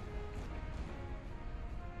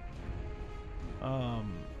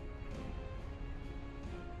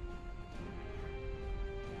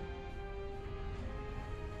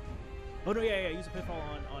 Oh no, yeah, use a pitfall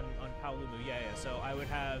on Paolumu. Yeah. So I would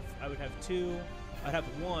have 2. I'd have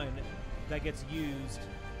 1 that gets used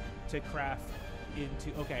to craft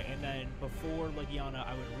into, okay, and then before Legiana,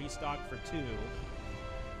 I would restock for 2.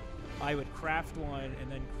 I would craft 1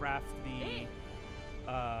 and then craft the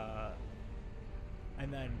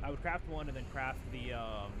and then I would craft 1 and then craft the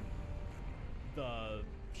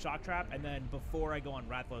shock trap, and then before I go on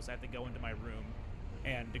Rathalos, I have to go into my room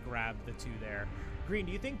and to grab the 2 there. Green,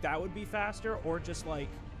 do you think that would be faster, or just like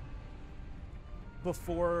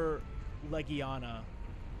before Legiana,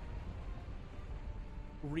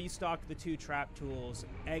 restock the 2 trap tools,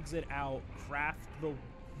 exit out, craft the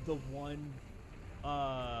 1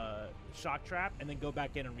 shock trap, and then go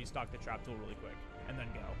back in and restock the trap tool really quick, and then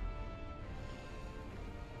go?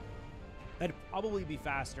 That'd probably be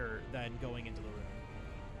faster than going into the room.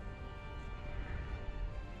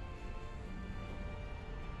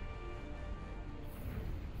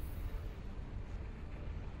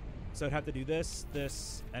 So I'd have to do this,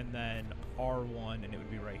 and then R1, and it would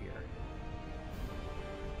be right here.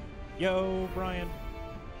 Yo, Brian.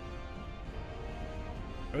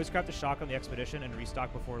 I always craft the shock on the expedition and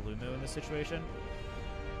restock before Lumu in this situation.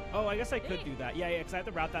 Oh, I guess I could do that. Yeah, because I have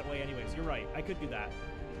to route that way anyways. You're right. I could do that.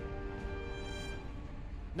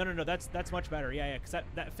 No, that's much better. Yeah, because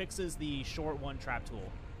that fixes the short 1 trap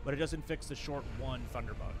tool, but it doesn't fix the short 1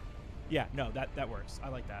 Thunderbug. Yeah, no, that works. I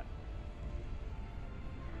like that.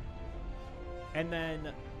 And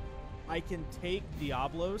then I can take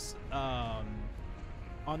Diablos on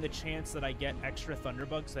the chance that I get extra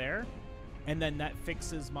Thunderbugs there, and then that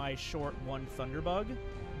fixes my short 1 Thunderbug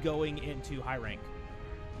going into high rank.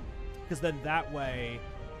 Because then that way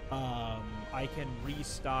I can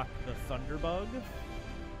restock the Thunderbug.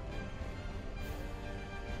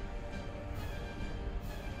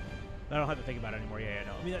 I don't have to think about it anymore. Yeah,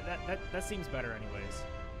 no. I mean, that seems better anyways.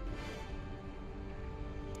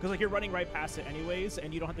 Because, like, you're running right past it anyways,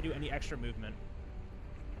 and you don't have to do any extra movement.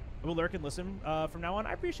 I will lurk and listen from now on.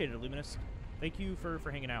 I appreciate it, Luminous. Thank you for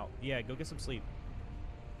hanging out. Yeah, go get some sleep.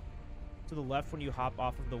 To the left when you hop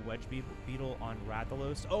off of the Wedge Beetle on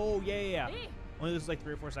Rathalos. Oh, yeah. Only this is like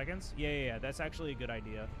 3 or 4 seconds? Yeah. That's actually a good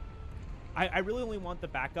idea. I really only want the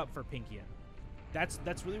backup for Pinkian.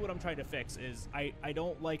 That's really what I'm trying to fix, is I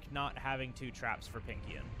don't like not having 2 traps for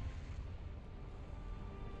Pinkian.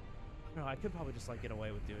 No, I could probably just, like, get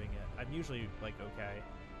away with doing it. I'm usually, like, okay.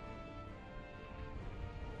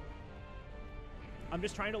 I'm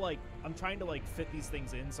just trying to, like, fit these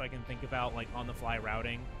things in so I can think about, like, on-the-fly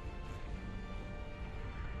routing.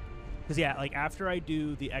 Because, yeah, like, after I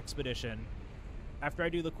do the expedition, after I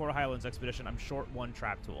do the Coral Highlands expedition, I'm short 1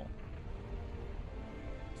 trap tool.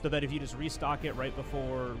 So that if you just restock it right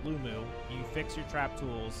before Lumu, you fix your trap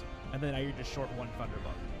tools, and then now you're just short 1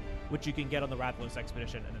 Thunderbug, which you can get on the Rathalos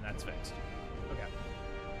expedition, and then that's fixed. Okay.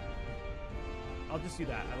 I'll just do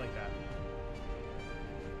that. I like that.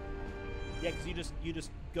 Yeah, because you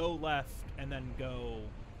just go left and then go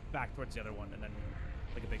back towards the other one, and then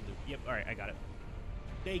like a big loop. Yep. All right, I got it.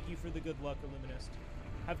 Thank you for the good luck, Illuminist.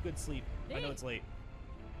 Have good sleep. I know it's late.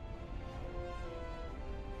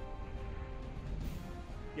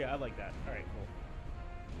 Yeah, I like that. All right, cool.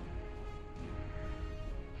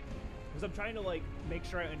 Because I'm trying to, like, make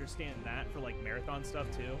sure I understand that for, like, marathon stuff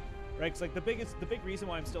too, right? Because, like, the big reason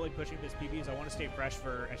why I'm still, like, pushing this PB is I want to stay fresh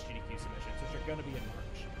for SGDQ submissions, which are going to be in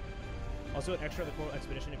March. Also, an extra of the Coral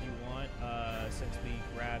Expedition if you want, since we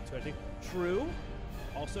grabbed 2. True.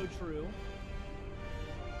 Also true.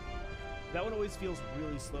 That one always feels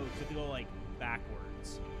really slow because you have to go, like,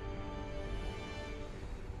 backwards.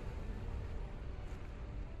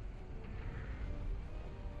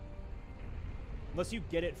 Unless you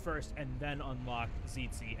get it first and then unlock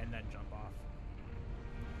Zitzi and then jump off.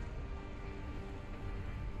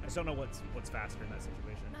 just don't know what's faster in that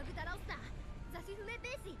situation.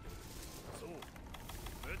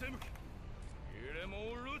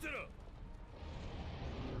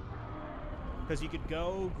 Because you could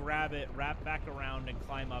go, grab it, wrap back around, and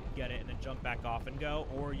climb up, get it, and then jump back off and go,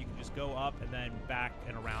 or you can just go up and then back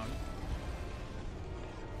and around.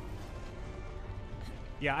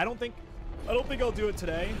 Yeah, I don't think I'll do it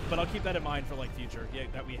today, but I'll keep that in mind for like future. Yeah,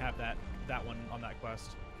 that we have that one on that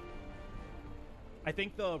quest. I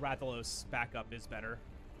think the Rathalos backup is better.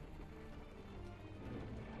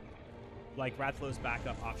 Like Rathalos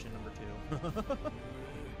backup option number 2.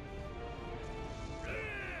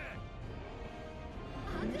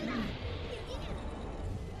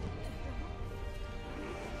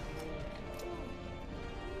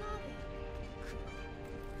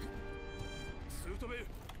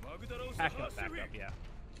 Backup, yeah.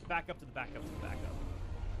 Backup to the backup to the backup.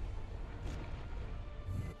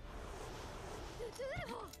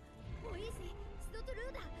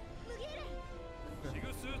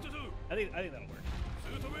 I think that'll work.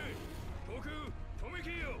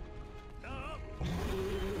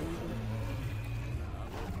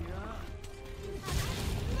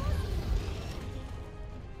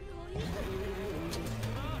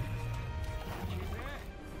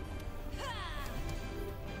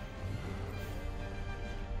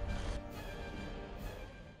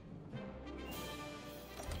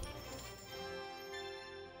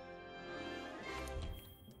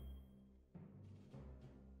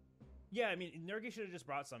 Yeah, I mean, Nergi should have just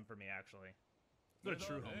brought some for me, actually. What a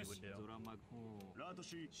true homie would do.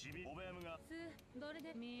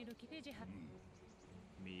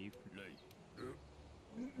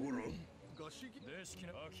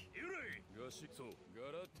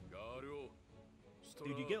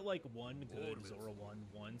 Dude, you get like one good Zorah 1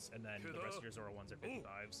 once, and then the rest of your Zorah 1s are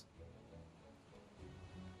 55s.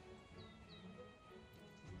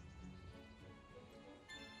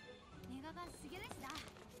 I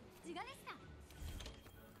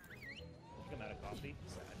think I'm out of coffee.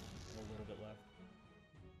 Sad. A little bit left.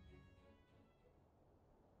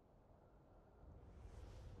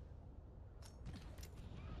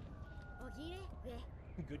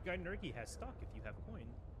 Good guy Nergi has stock if you have coin.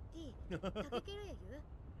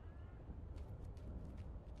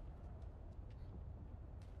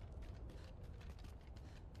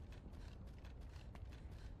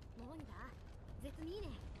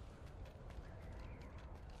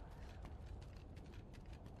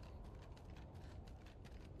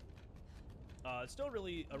 It's still a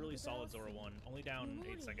really solid Zorah 1. Only down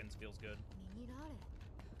 8 seconds feels good.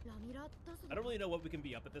 I don't really know what we can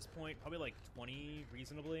be up at this point. Probably like 20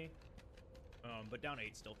 reasonably. But down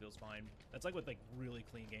 8 still feels fine. That's like with like really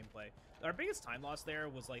clean gameplay. Our biggest time loss there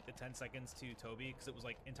was like the 10 seconds to Toby because it was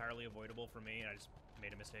like entirely avoidable for me and I just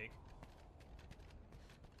made a mistake.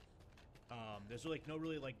 There's like no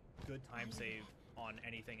really like good time save on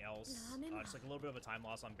anything else. Just like a little bit of a time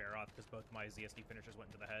loss on Baroth because both my ZSD finishers went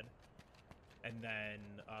into the head. And then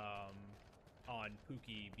on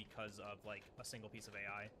Pookie because of like a single piece of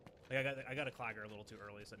AI. Like I got a Clagger a little too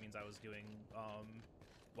early, so that means I was doing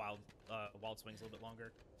wild swings a little bit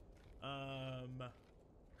longer. And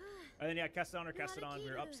then yeah, Kestodon or Kestodon.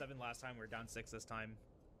 We were up 7 last time. We were down 6 this time.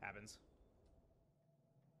 Happens.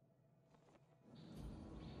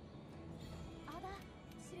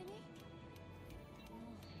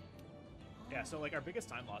 Yeah, so like our biggest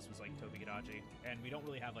time loss was like Toby Gadachi, and we don't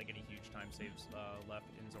really have like any huge time saves left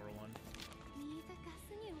in Zorah 1.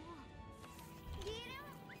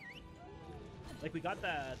 Like we got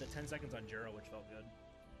the 10 seconds on Juro, which felt good.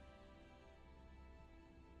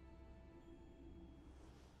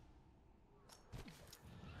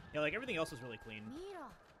 Yeah, like everything else was really clean.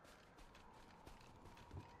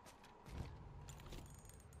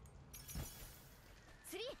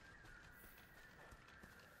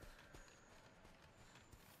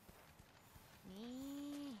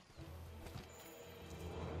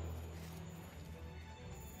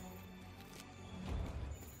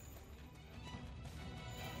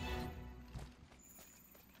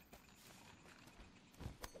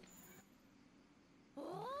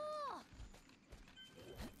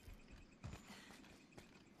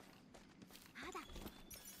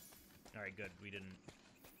 Alright, good. We didn't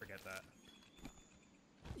forget that.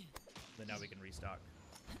 Then now we can restock.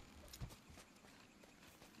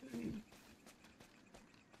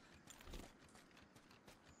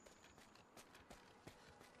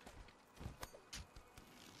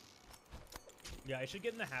 Yeah, I should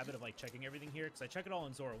get in the habit of like checking everything here, because I check it all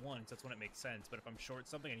in Zorah 1, because that's when it makes sense, but if I'm short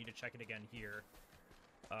something, I need to check it again here,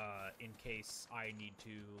 in case I need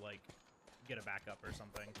to, like, get a backup or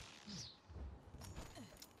something.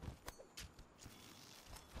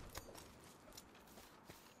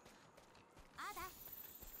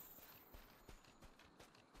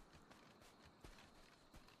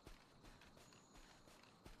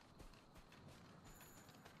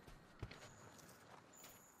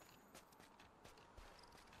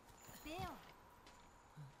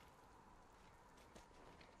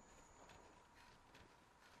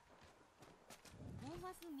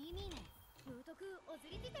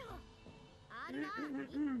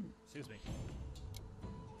 Excuse me.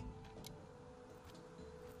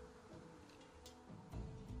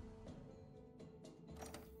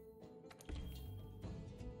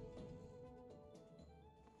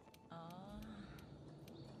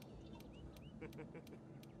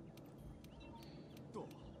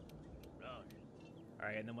 All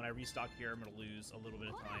right, and then when I restock here, I'm gonna lose a little bit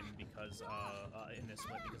of time because in this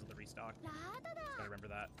split because of the restock. Just gotta remember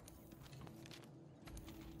that.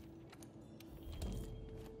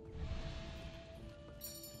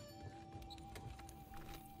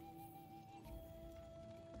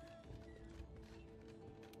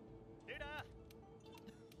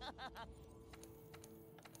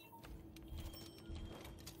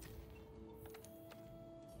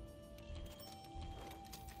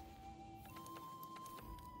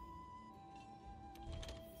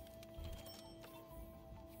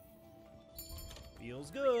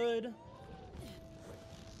 Feels good.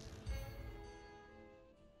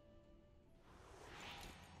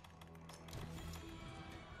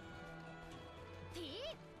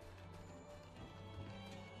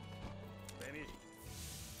 Baby.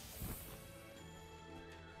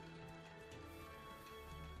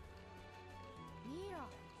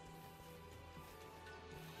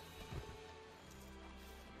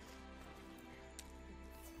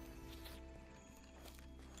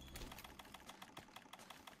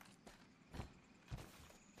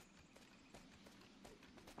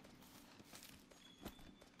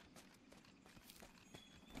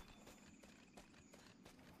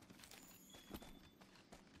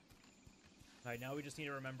 All right, now we just need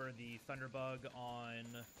to remember the Thunderbug on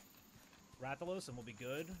Rathalos, and we'll be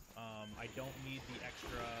good. I don't need the extra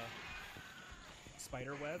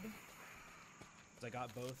spider web, because I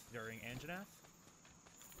got both during Anjanath.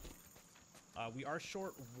 We are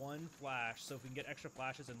short one flash, so if we can get extra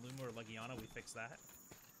flashes in Luma or Legiana, we fix that.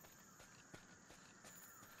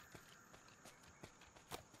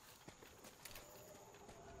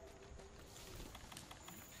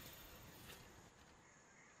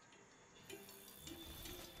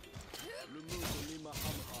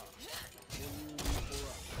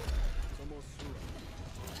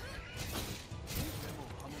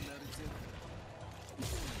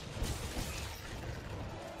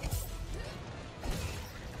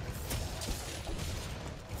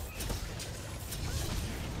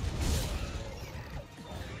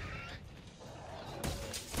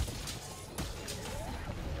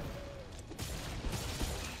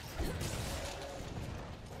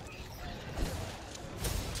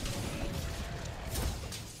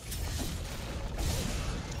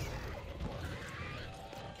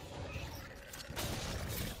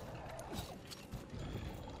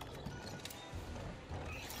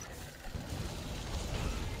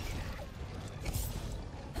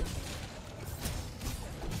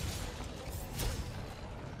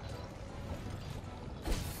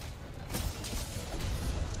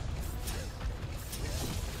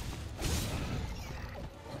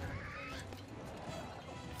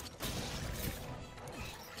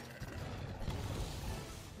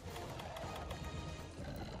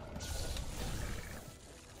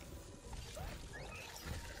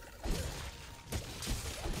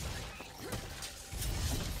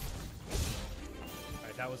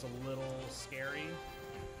 That was a little scary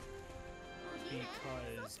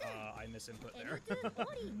because I misinput there.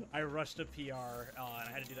 I rushed a PR and I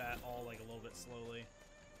had to do that all like a little bit slowly.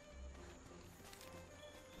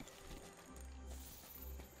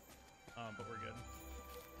 But we're good.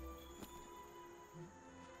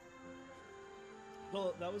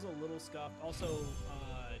 Well, that was a little scuffed. Also,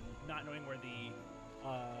 not knowing where the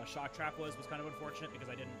shock trap was kind of unfortunate because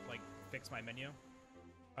I didn't like fix my menu.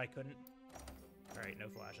 I couldn't. All right, no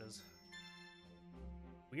flashes.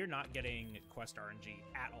 We are not getting quest RNG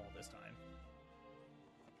at all this time.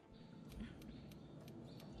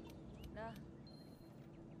 All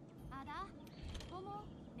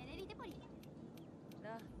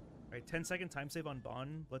right, 10-second time save on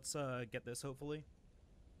Bon. Let's get this hopefully.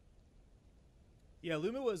 Yeah,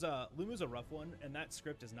 Luma's a rough one, and that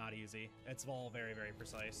script is not easy. It's all very, very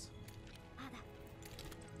precise.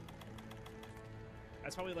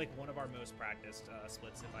 That's probably like one of our most practiced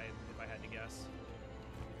splits, if I had to guess.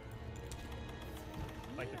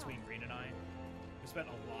 Like between Green and I, we spent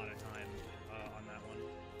a lot of time on that one.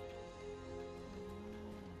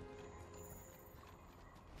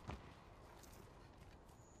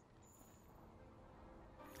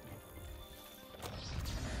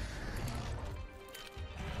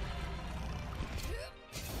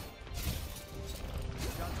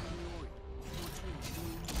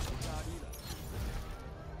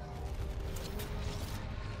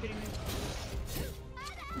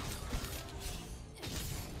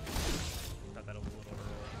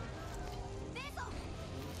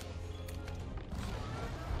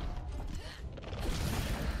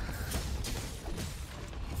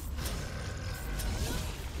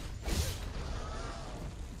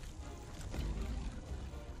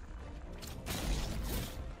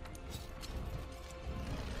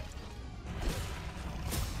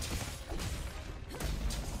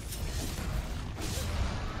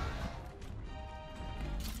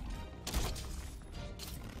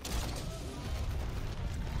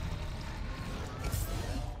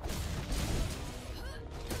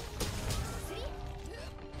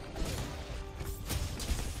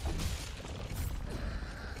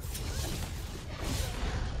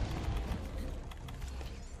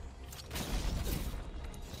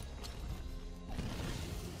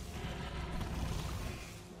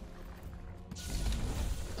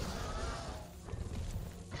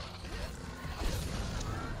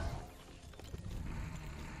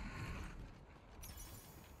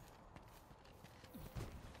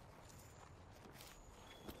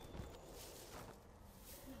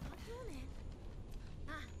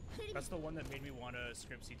 That's the one that made me want to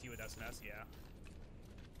script CT with SNS, yeah.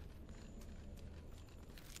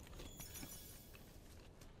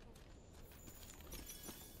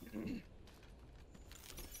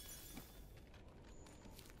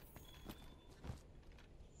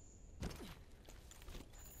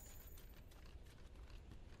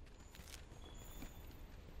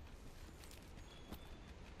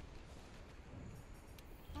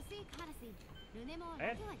 I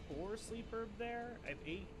had 4 sleep herb there. I have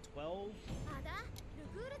 8, 12.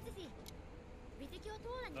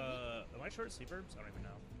 Am I short sleep herbs? I don't even know.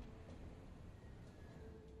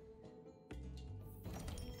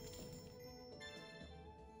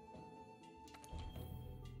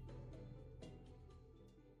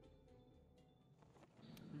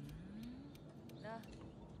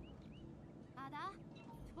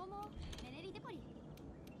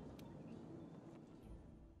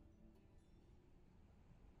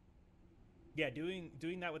 Yeah,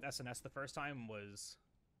 doing that with SNS the first time was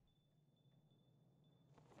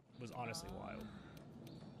honestly wild.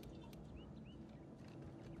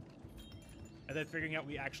 And then figuring out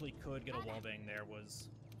we actually could get a wallbang there was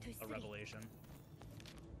a revelation.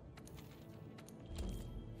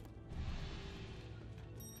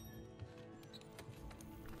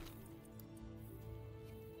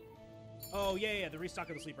 Oh, yeah, the restock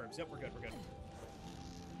of the sleep herbs. Yep, we're good, we're good.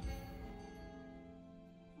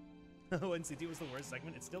 When CT was the worst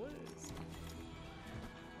segment, it still is.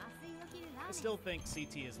 I still think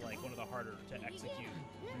CT is like one of the harder to execute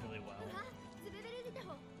really well.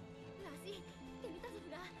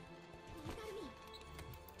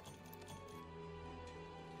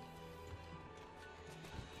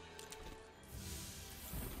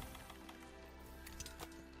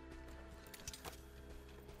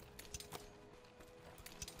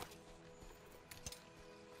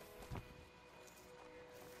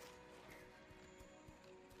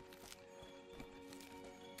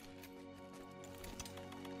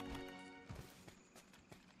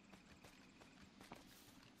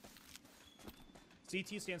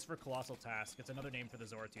 CT stands for Colossal Task. It's another name for the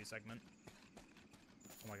Zorah 2 segment.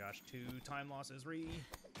 Oh my gosh, 2 time losses,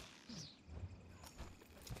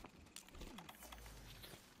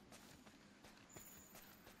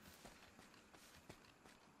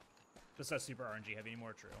 This says super RNG heavy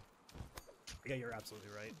anymore, true. Yeah, you're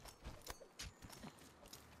absolutely right.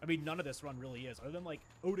 I mean, none of this run really is. Other than, like,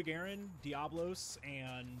 Odegarin, Diablos,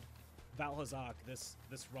 and Valhazak, this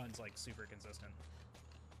run's, like, super consistent.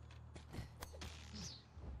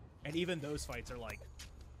 And even those fights are, like,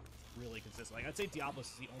 really consistent. Like, I'd say Diablos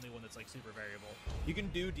is the only one that's, like, super variable. You can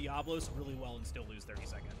do Diablos really well and still lose 30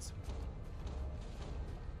 seconds.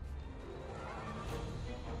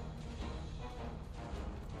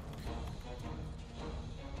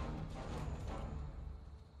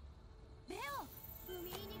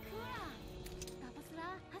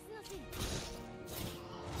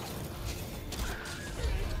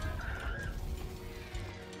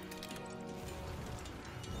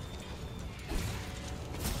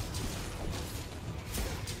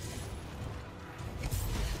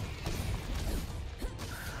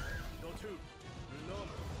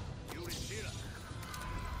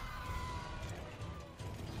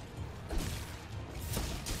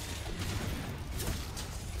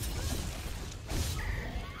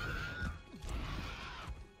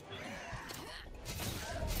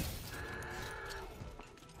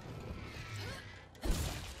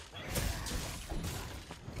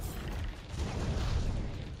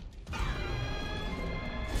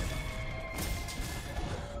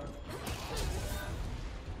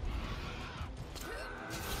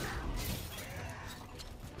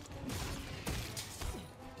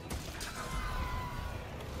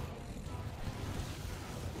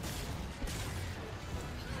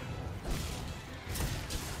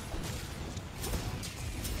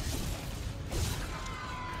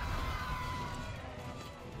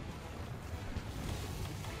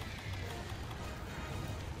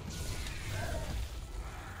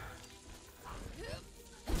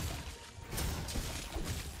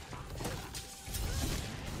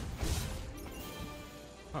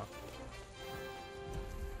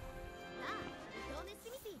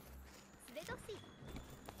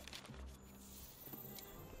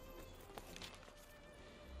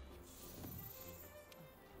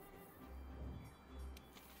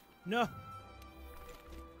 No! I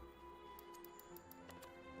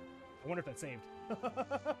wonder if that's saved.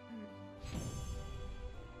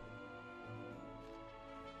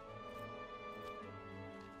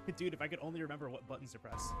 Dude, if I could only remember what buttons to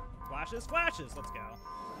press. Flashes? Flashes! Let's go.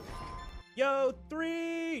 Yo,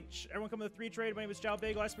 Threech! Everyone come to the 3 trade. My name is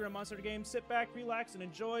JalBagel. I speedrun Monster Game. Sit back, relax, and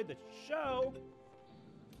enjoy the show.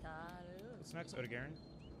 What's next? Odegarin.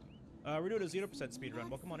 We're doing a 0% speedrun.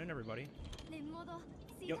 Welcome on in, everybody.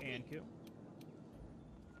 Yo, Anku.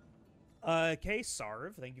 K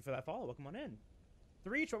Sarv, thank you for that follow. Welcome on in.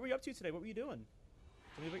 Threech, what were you up to today? What were you doing?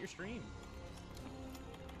 Tell me about your stream.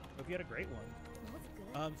 Hope you had a great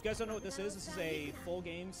one. If you guys don't know what this is a full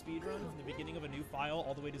game speedrun from the beginning of a new file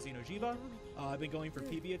all the way to Xeno jiiva. I've been going for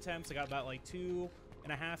PB attempts. I got about like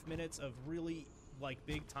 2.5 minutes of really like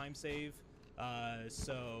big time save.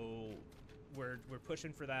 So we're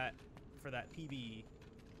pushing for that PB.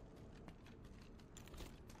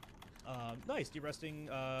 Nice, de-resting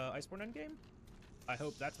Iceborne endgame. I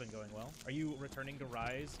hope that's been going well. Are you returning to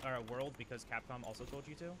Rise or World because Capcom also told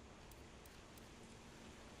you to?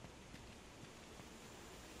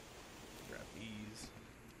 Grab these.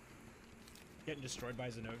 Getting destroyed by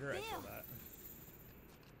Xenogre, I feel that.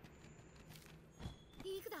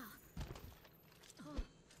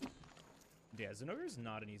 Yeah, Xenogre is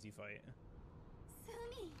not an easy fight.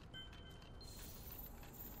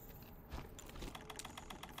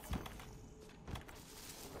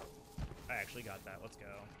 I actually got that. Let's go.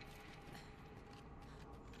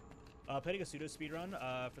 Playing a pseudo speedrun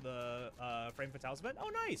for the Frame Fatales event. Oh,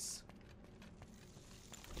 nice!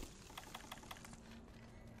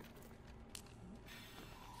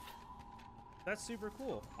 That's super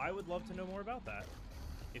cool. I would love to know more about that.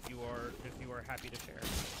 If you are happy to share.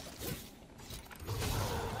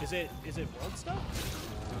 Is it world stuff?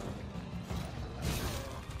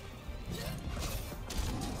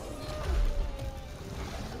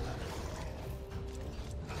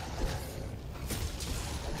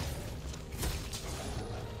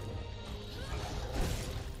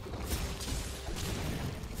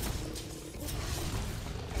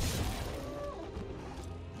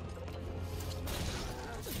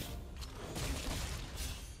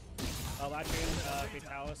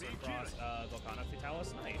 Fatalis across Volcano Fatalis.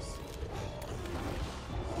 Nice.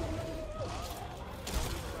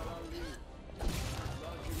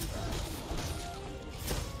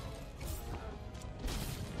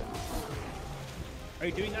 Are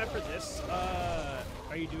you doing that for this?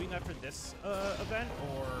 Are you doing that for this event,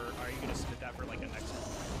 or are you gonna submit that for like a next one?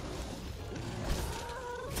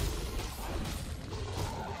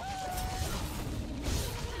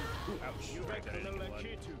 Ooh, ouch. Right, that didn't get blood.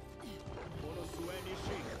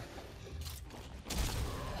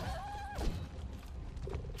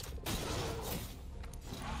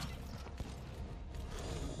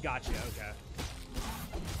 Gotcha, okay.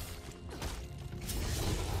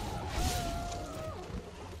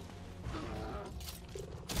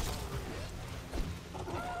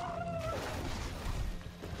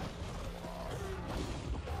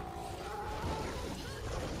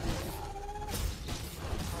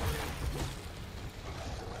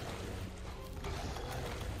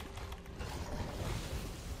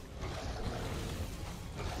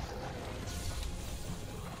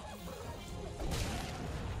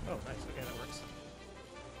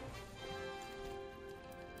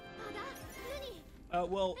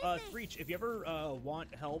 Well, Threech, if you ever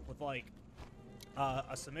want help with like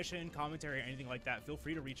a submission, commentary, or anything like that, feel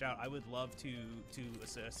free to reach out. I would love to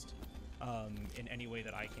assist in any way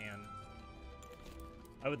that I can.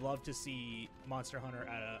 I would love to see Monster Hunter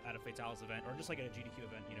at a Fatalis event, or just like at a GDQ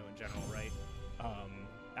event, you know, in general, right?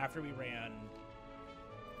 After we ran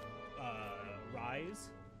Rise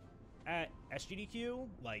at SGDQ,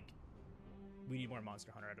 like we need more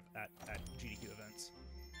Monster Hunter at GDQ events.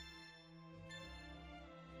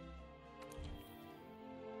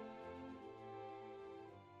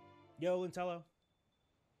 Yo, Lintello.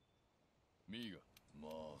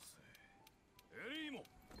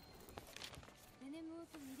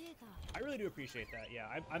 I really do appreciate that. Yeah,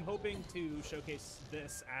 I'm hoping to showcase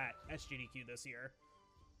this at SGDQ this year.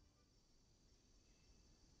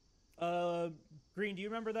 Green, do you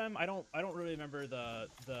remember them? I don't really remember the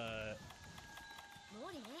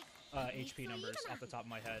HP numbers off the top of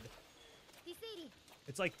my head.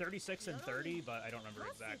 It's like 36 and 30, but I don't remember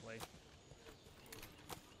exactly.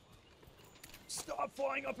 Stop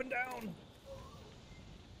flying up and down!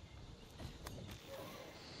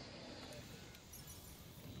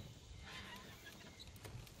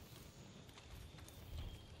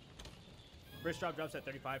 Burst drop drops at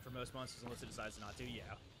 35 for most monsters unless it decides not to, yeah.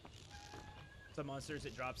 Some monsters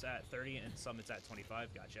it drops at 30 and some it's at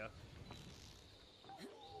 25, gotcha.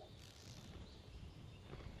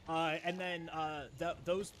 And then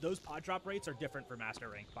those pod drop rates are different for Master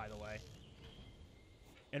Rank, by the way.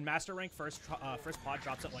 In Master Rank, first pod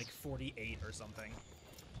drops at like 48 or something.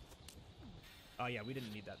 Oh yeah, we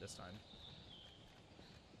didn't need that this time.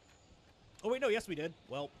 Oh wait, no, yes we did.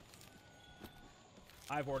 Well,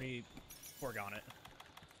 I've already foregone it.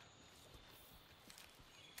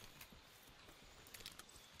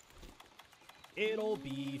 It'll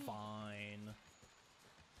be fine.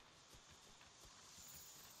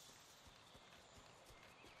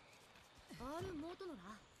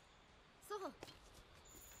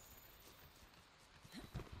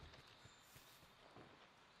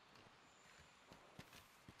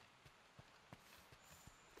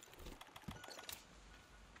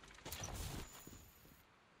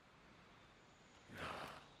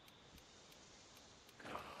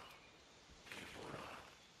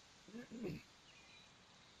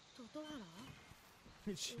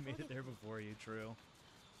 She made it there before you, true.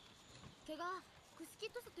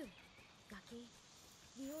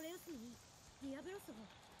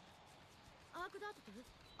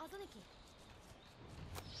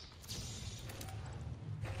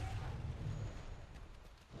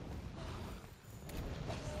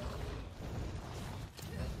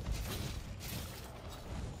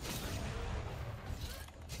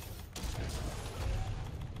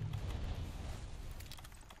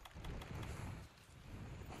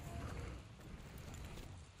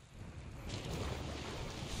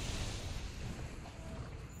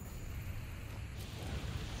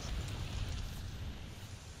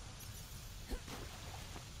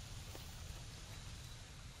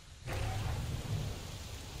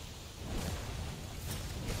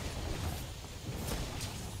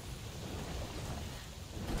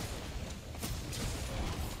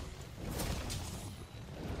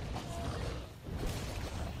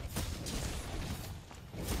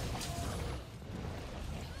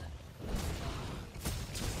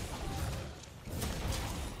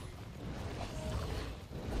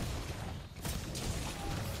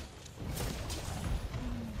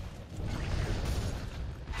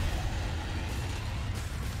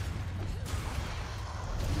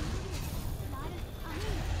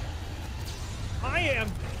 I am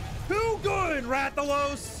too good,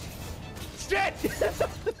 Rathalos! Shit!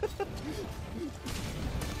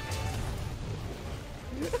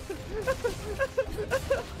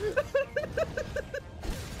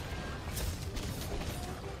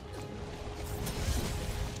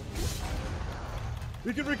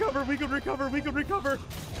 We can recover, we can recover, we can recover!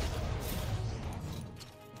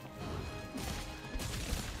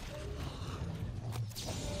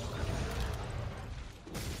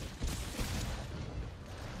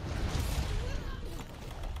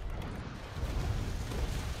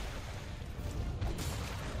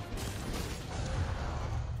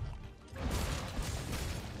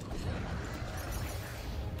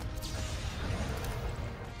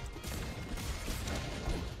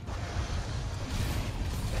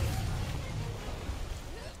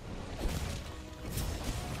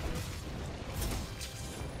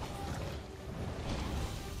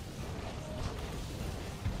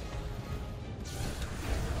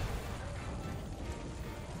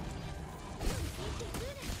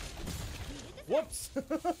 Whoops!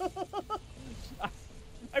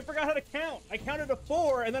 I forgot how to count. I counted to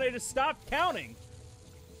 4 and then I just stopped counting.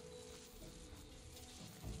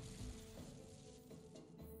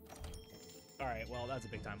 All right, well, that's a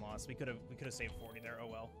big time loss. We could have saved 40 there. Oh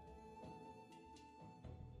well.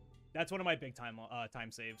 That's one of my big time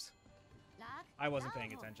saves. I wasn't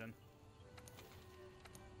paying attention.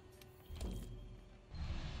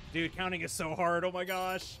 Dude, counting is so hard. Oh my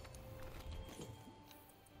gosh.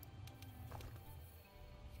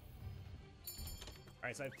 All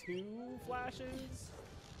right, so I have 2 flashes.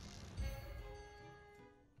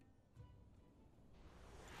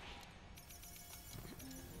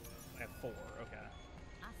 I have 4, okay.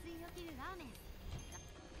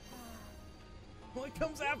 Well, it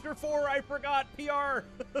comes after 4, I forgot, PR!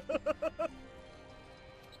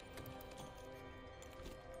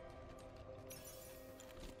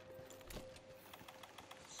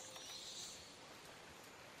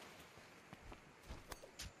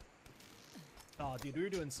 Oh, dude, we were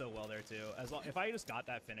doing so well there, too. As long, if I just got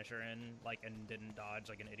that finisher in, like, and didn't dodge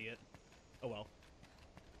like an idiot. Oh, well.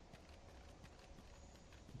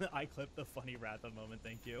 I clipped the funny Ratha moment,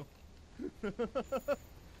 thank you.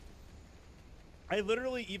 I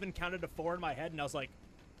literally even counted to 4 in my head, and I was like,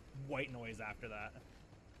 white noise after that.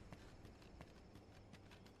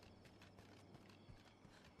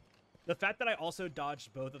 The fact that I also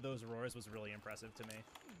dodged both of those roars was really impressive to me.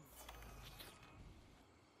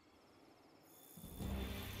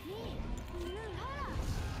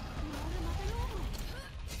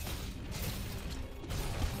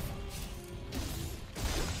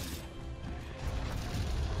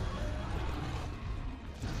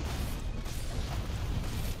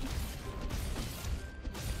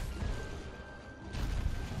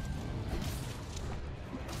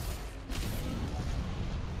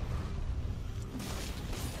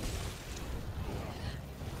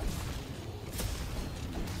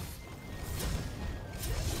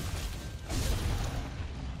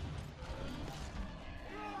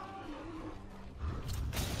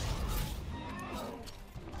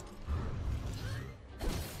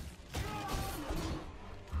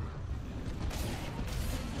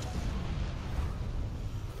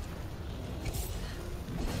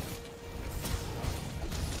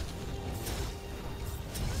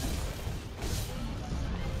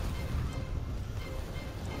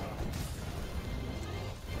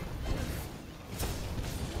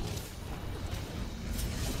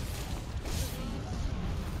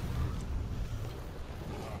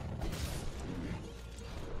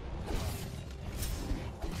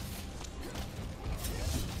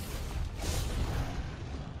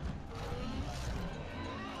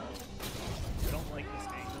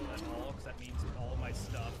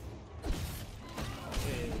 stuff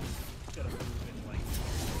is gonna move and like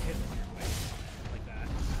hit the your way like that.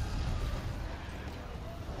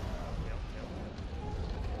 Yep.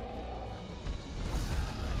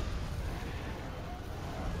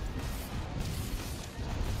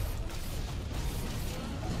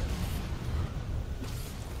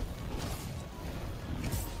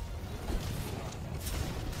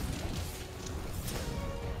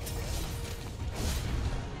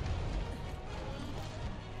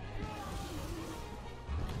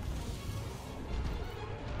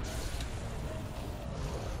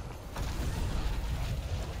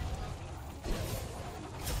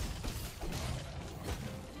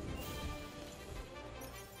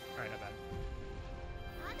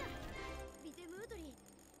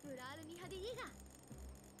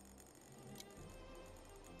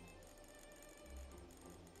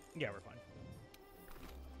 Yeah, we're fine.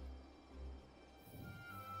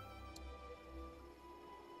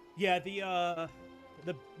 Yeah, the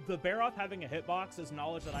Baroth having a hitbox is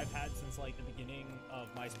knowledge that I've had since like the beginning of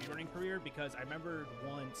my speedrunning career, because I remember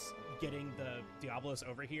once getting the Diablos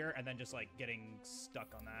over here and then just like getting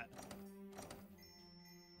stuck on that.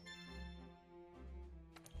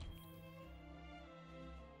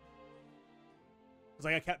 It's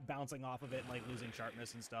like I kept bouncing off of it and like losing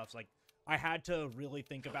sharpness and stuff. So, like, I had to really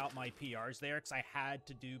think about my PRs there, because I had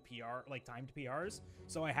to do PR, like timed PRs,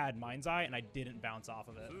 so I had Mind's Eye and I didn't bounce off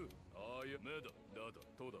of it.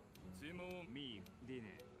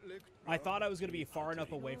 I thought I was going to be far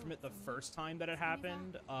enough away from it the first time that it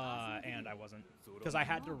happened, and I wasn't, because I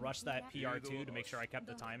had to rush that PR2 to make sure I kept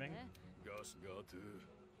the timing.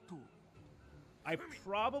 I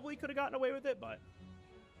probably could have gotten away with it, but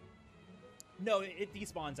no, it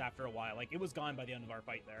despawns after a while. Like, it was gone by the end of our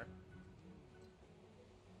fight there.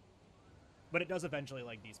 But it does eventually,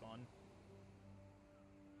 like, despawn.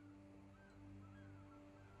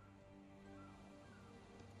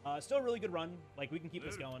 Still a really good run. Like, we can keep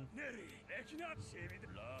this going.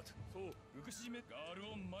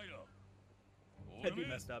 That'd be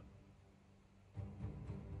messed up.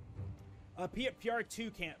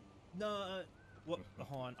 PR2 can't... No, what?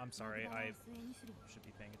 Hold on, I'm sorry. I should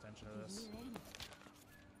be paying attention to this.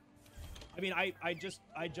 I mean, I just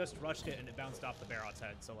rushed it and it bounced off the Baroth's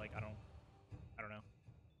head, so, like, I don't know.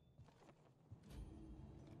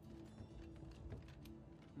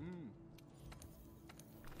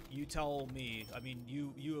 You tell me. I mean,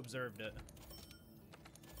 you observed it.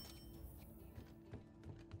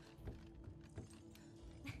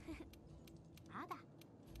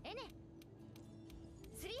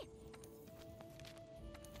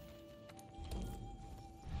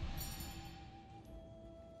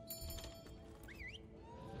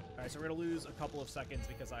 Alright, so we're gonna lose a couple of seconds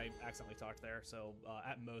because I accidentally talked there, so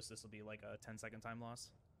at most this will be like a 10-second time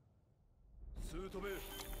loss.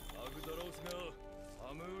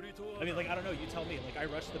 I mean, like, I don't know, you tell me. Like, I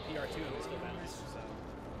rushed the PR2 and it still bounced, so...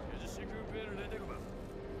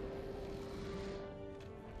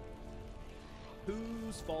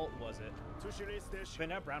 Whose fault was it?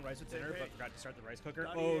 Did I have brown rice with dinner, but forgot to start the rice cooker?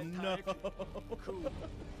 Oh, no!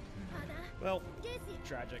 Well,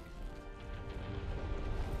 tragic.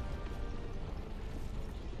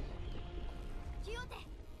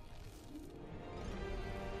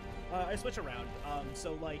 I switch around.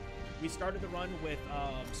 So, like, we started the run with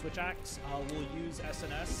Switch Axe. We'll use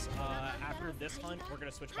SNS. After this hunt, we're going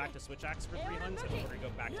to switch back to Switch Axe for 3 hunts, and we're going to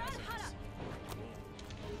go back to SNS.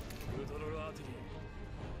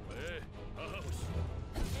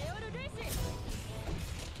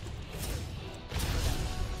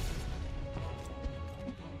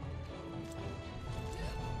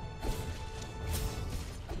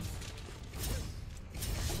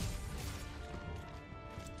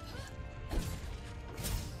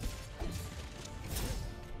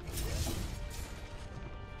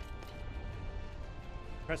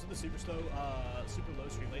 Press with the super low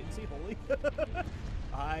stream latency, holy.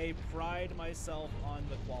 I pride myself on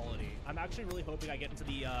the quality. I'm actually really hoping I get into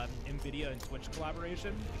the NVIDIA and Twitch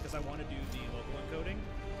collaboration, because I want to do the local encoding,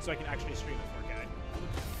 so I can actually stream it 4K.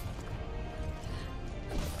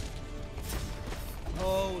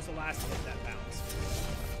 Oh, it was the last hit that bounced.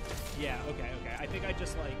 Yeah, okay. I think I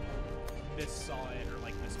just, like, missaw it, or,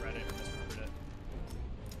 like, misread it, or misremembered it.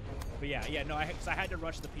 But yeah, no, I had to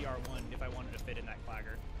rush the PR1 if I wanted to fit in that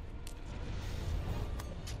clagger.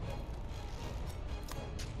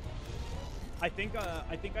 I think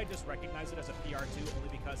I just recognized it as a PR2 only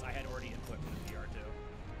because I had already input for the PR2.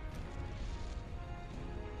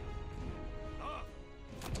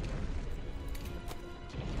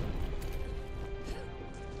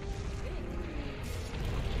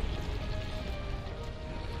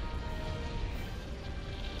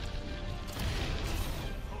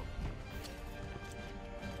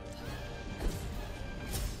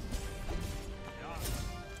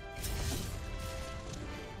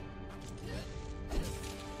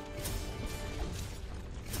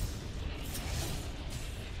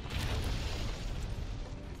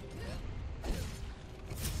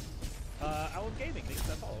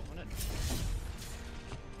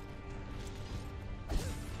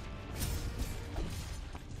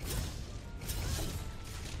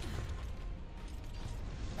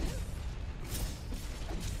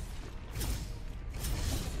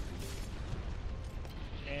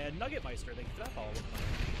 And Nugget Meister, thank you for that follow.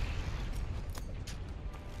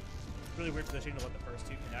 Really weird position to let the first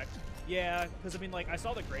two connect. Yeah, because I mean, like, I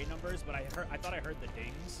saw the gray numbers, but I thought I heard the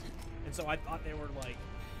dings, and so I thought they were like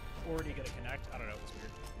already gonna connect. I don't know, it was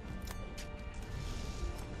weird.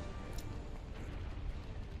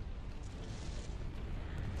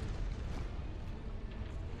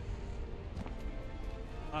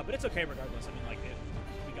 But it's okay regardless. I mean, like,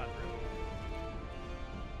 we got through.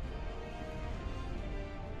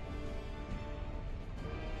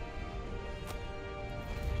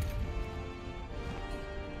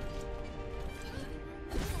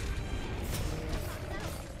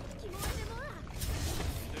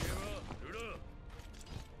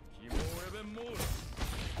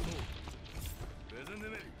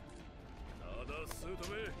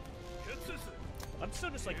 I'm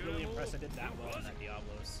still just like really impressed I did that well in that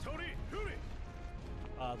Diablos.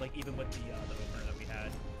 Like even with the opener that we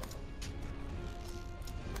had.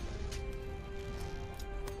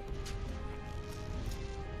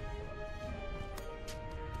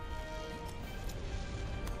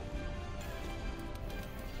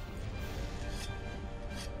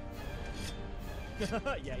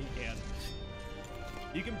 Yeah, you can.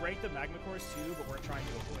 You can break the magma cores too, but we're trying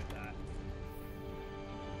to avoid that.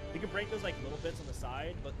 You can break those like little bits on the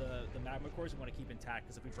side, but the magma cores we want to keep intact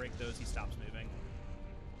because if we break those, he stops moving.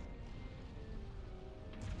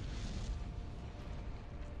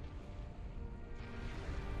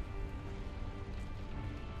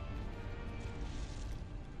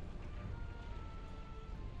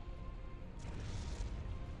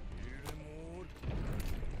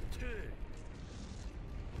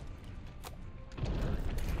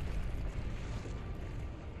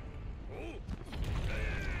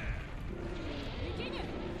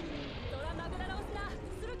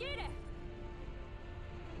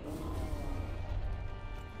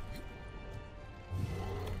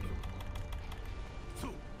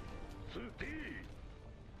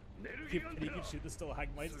 You can shoot the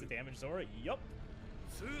stalagmites to damage Zorah? Yup.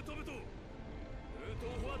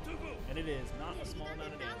 And it is not a small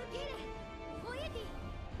amount of damage.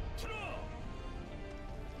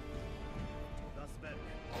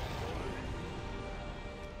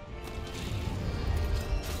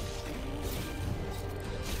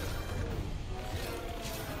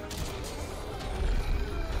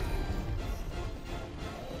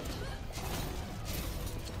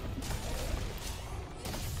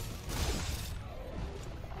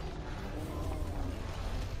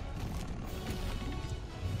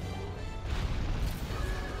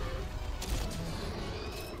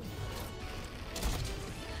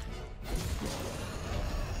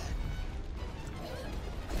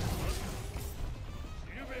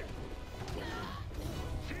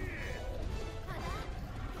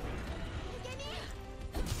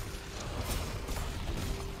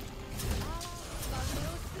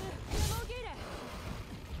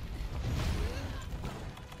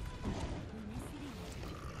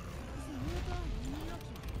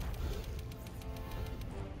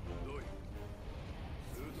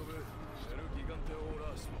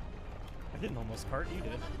 I didn't almost cart, you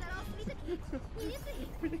did.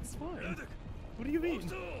 Everything's fine. What do you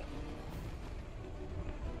mean?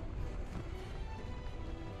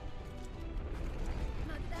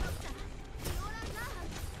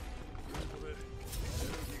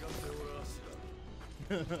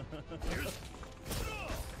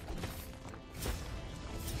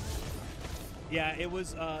 Yeah, it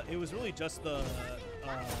was really just the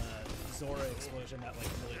Zorah explosion that like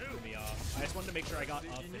really threw me off. I just wanted to make sure I got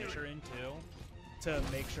a finisher in too, to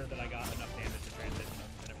make sure that I got enough damage to transit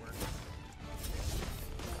and it worked.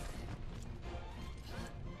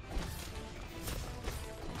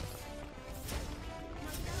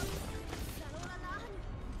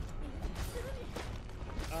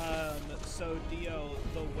 So Dio,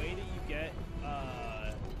 the way that you get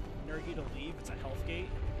Nergi to leave, it's a health gate.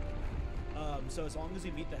 So as long as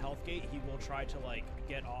you meet the health gate, he will try to like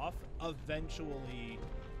get off. Eventually,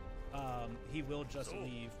 he will just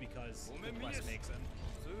leave because the quest makes him.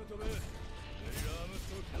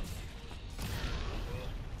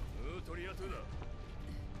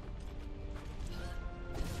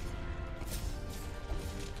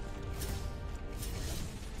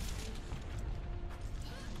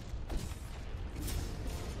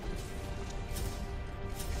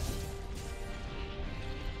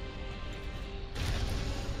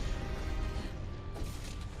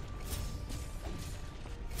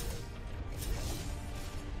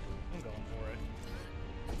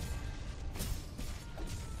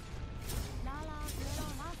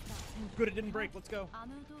 Good, it didn't break. Let's go.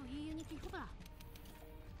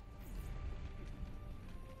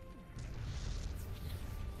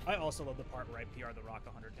 I also love the part where I PR the rock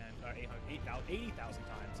 80,000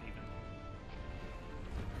 times even.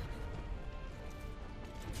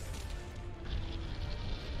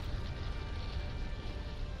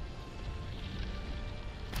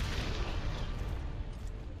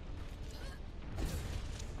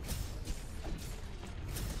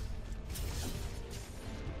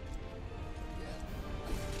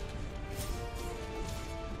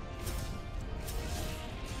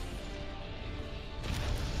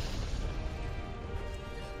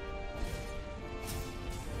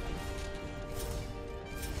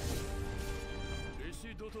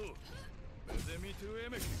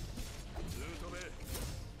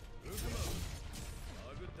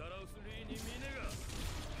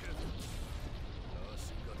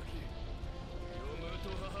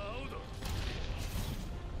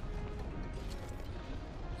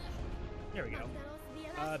 There we go.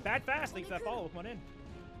 Bad fast. Thanks for that follow. Come on in.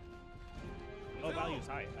 Oh, value is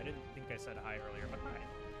high. I didn't think I said high earlier, but high.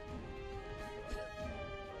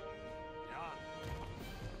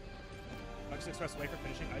 Bucks Express away for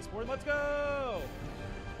finishing Iceboard. Let's go!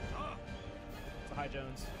 It's a high,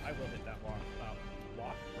 Jones. I will hit that rock.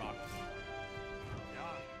 Rock.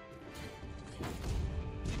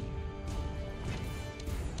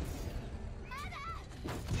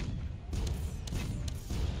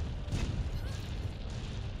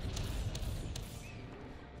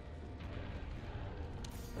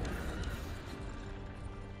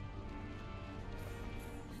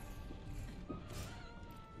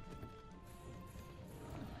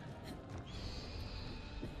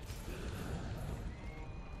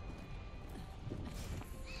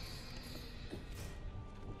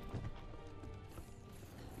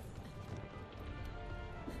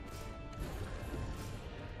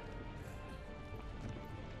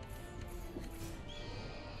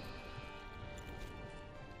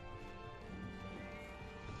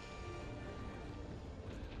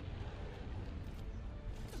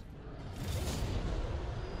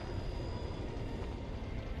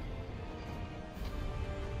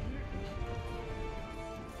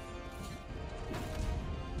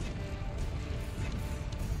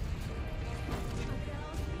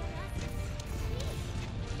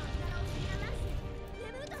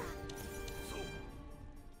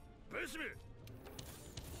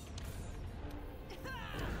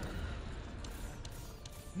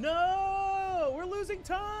 No! We're losing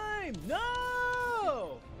time!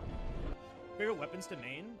 No! Favorite weapons to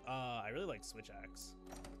main? I really like Switch Axe.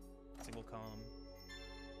 Single com.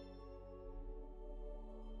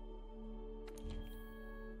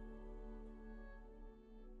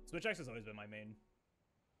 Switch Axe has always been my main.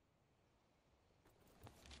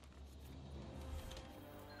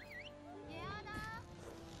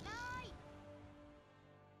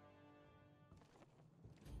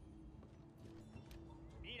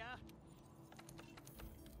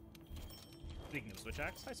 Speaking of Switch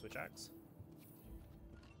Axe, hi Switch Axe.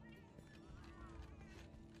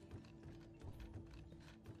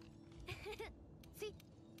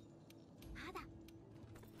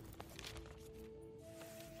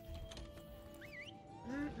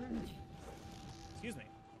 Excuse me.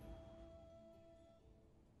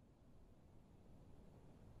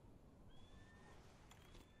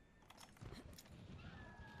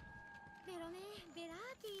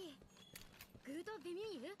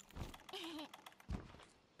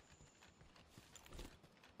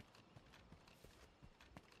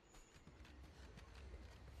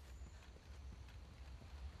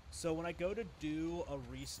 So when I go to do a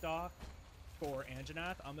restock for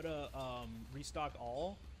Anjanath, I'm gonna restock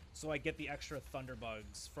all, so I get the extra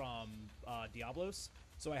Thunderbugs from Diablos.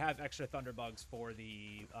 So I have extra Thunderbugs for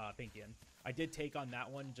the Pinkian. I did take on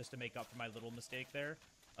that one just to make up for my little mistake there.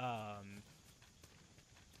 So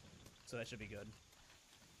that should be good.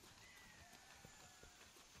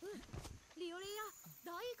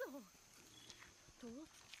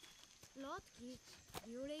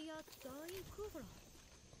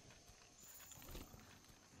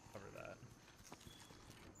 Cover that.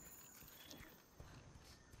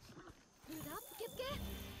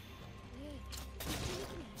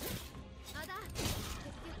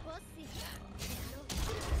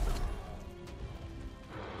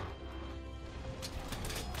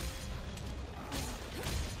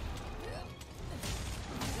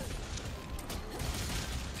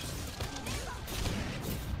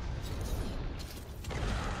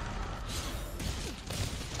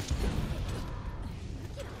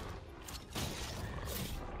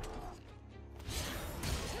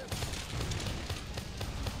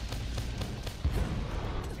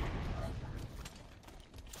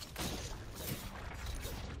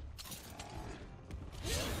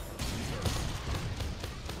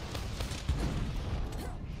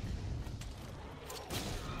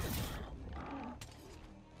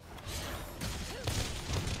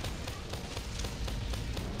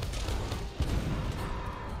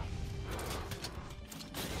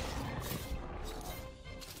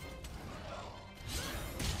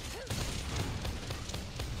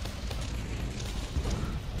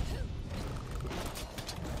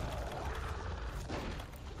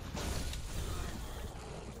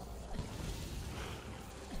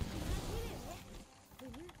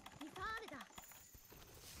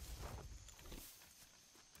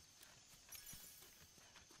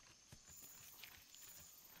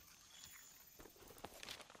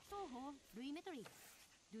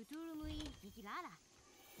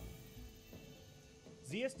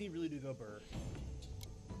 ZSD really do go burr.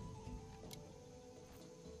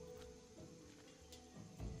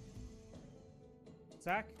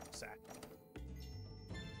 Sack? Sack.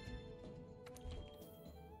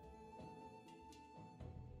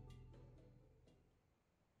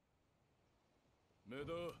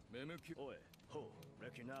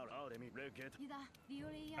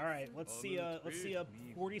 Alright, let's see a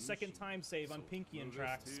 40-second time save on Pinky and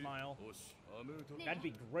Tracks, Smile. That'd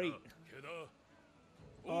be great.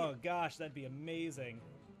 Oh gosh, that'd be amazing.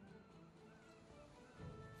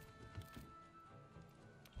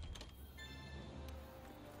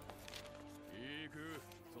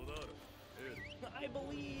 I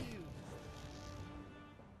believe!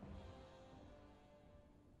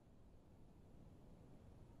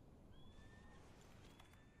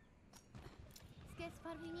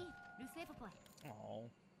 Oh,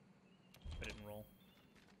 I didn't roll.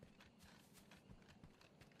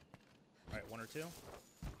 Alright, 1 or 2.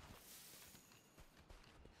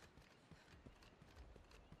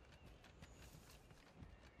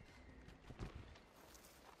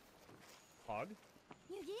 Hog.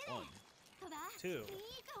 1, 2,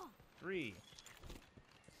 3,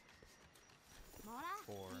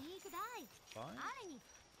 4, 5,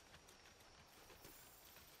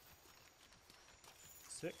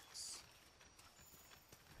 6,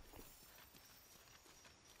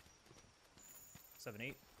 7,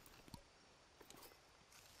 8.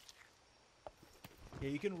 Yeah,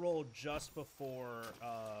 you can roll just before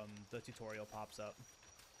the tutorial pops up.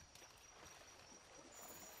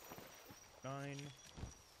 9.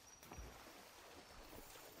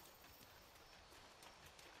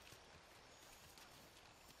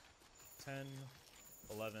 10,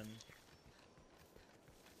 11,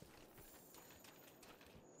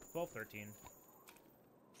 12, 13.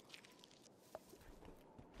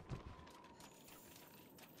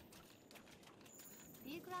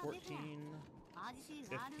 14,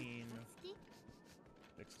 15,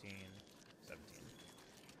 16, 17.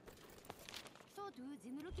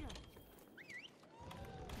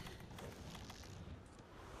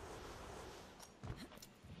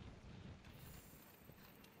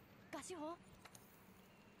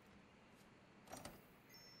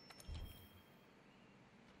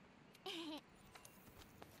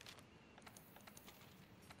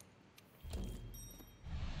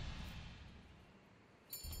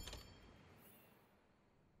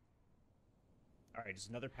 Alright, just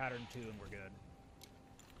another pattern 2 and we're good.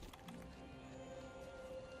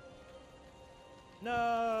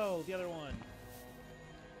 No! The other one!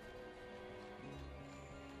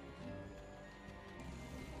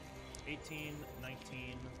 $18,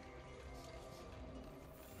 19.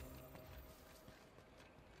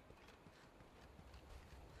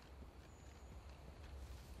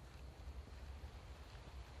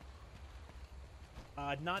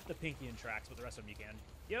 Not the Pinky and Tracks, but the rest of them you can.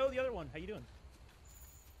 Yo, the other one, how you doing?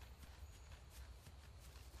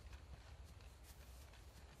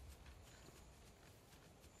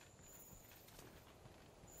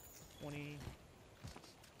 $20,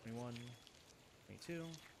 $21, $22,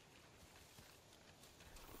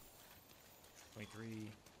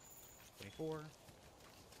 $23, $24,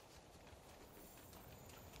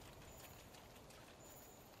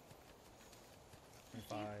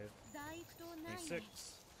 $25, $26,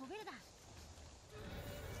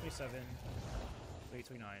 $27,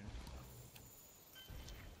 $29.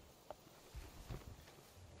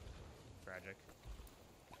 Tragic.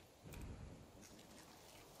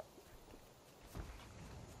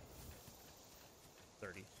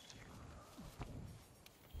 $30.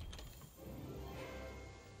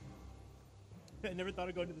 I never thought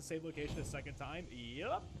of going to the same location a second time.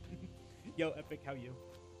 Yup. Yo, Epic, how you?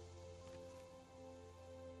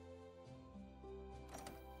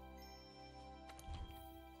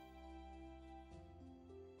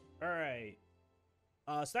 All right.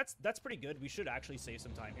 So that's pretty good. We should actually save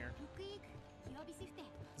some time here.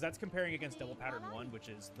 Because that's comparing against Double Pattern 1, which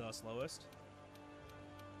is the slowest.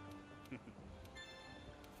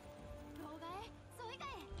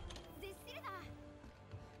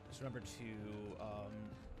 Just remember to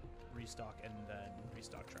restock and then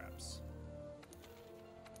restock traps.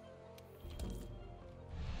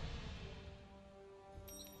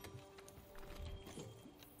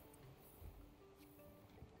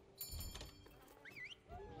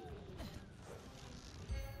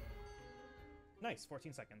 Nice,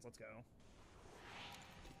 14 seconds, let's go.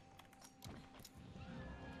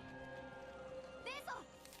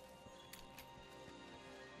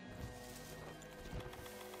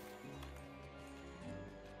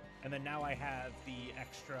 And then now I have the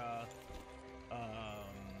extra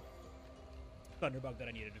Thunderbug that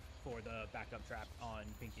I needed for the backup trap on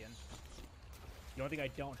Pinkian. The only thing I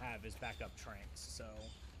don't have is backup Tranks, so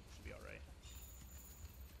should be alright.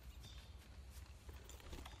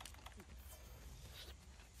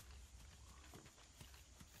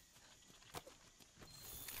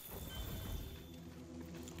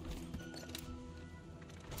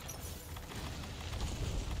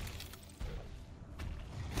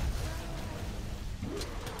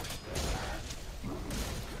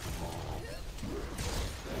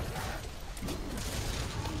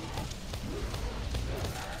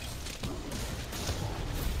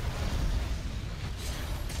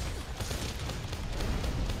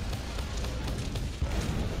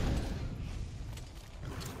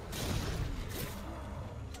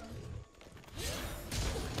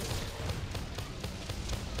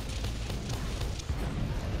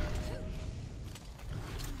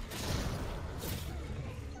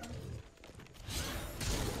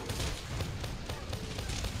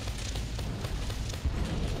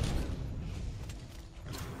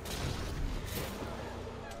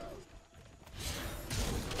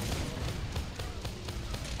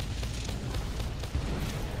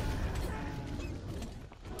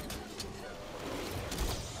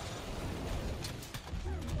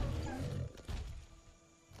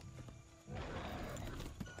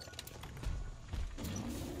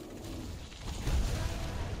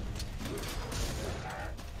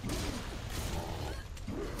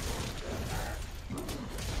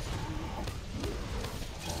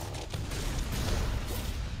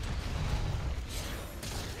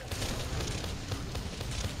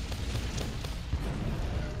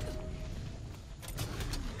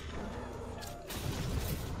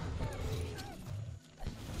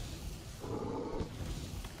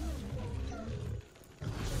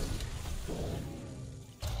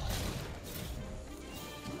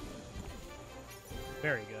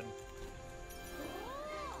 Very good.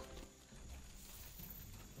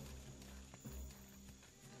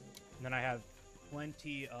 And then I have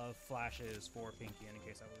plenty of flashes for Pinkian in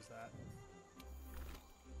case I lose that.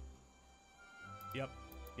 Yep.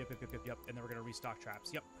 Yep. And then we're going to restock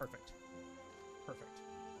traps. Yep, perfect. Perfect.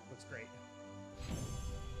 Looks great.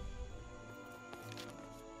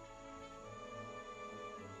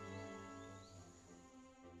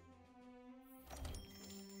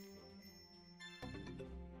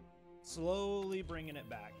 Slowly bringing it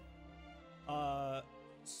back.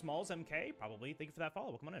 Smalls MK, probably. Thank you for that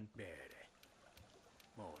follow. Come on in.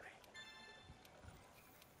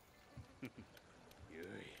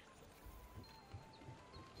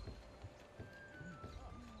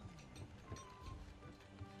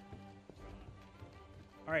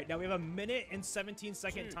 All right, now we have a minute and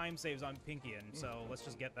 17-second time saves on Pinkian, so let's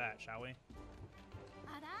just get that, shall we?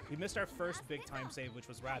 We missed our first big time save, which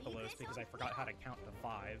was Rathalos, because I forgot how to count to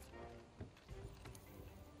 5.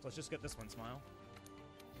 So let's just get this one, Smile.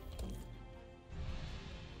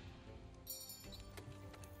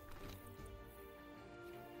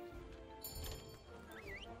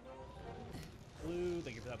 Blue,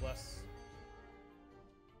 thank you for that, Bless.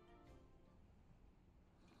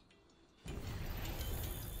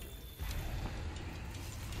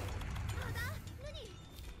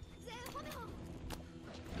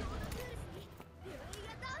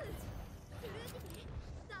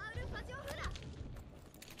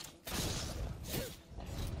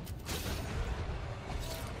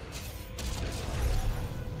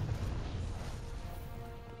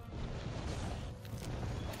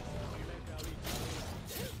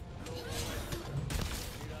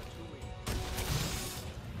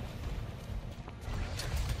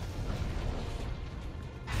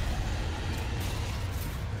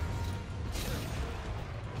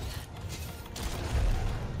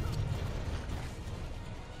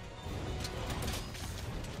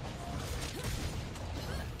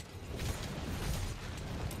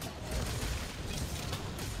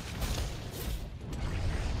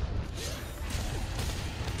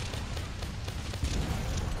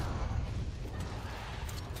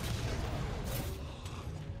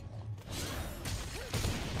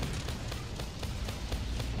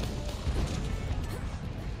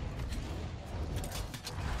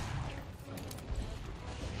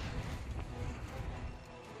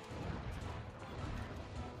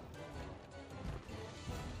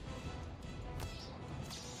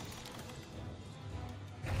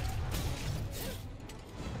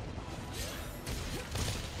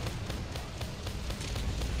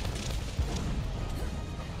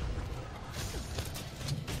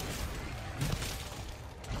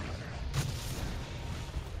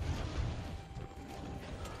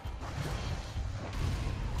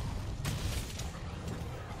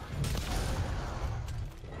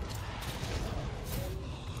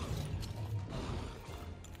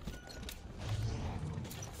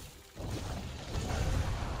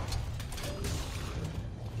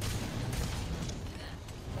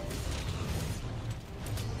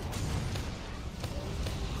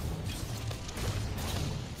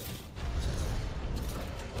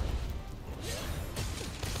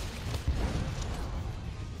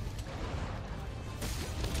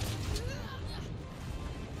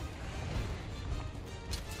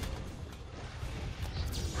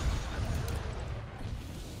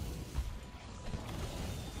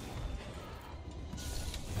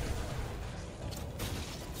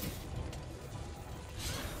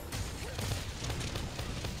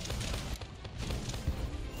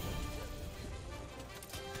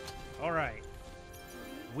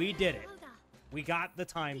 We did it. We got the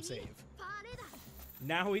time save.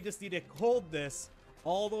 Now we just need to hold this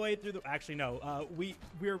all the way through the... Actually, no.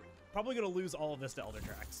 We're probably going to lose all of this to Elder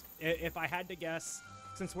Tracks. If I had to guess,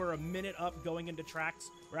 since we're a minute up going into tracks,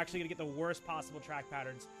 we're actually going to get the worst possible track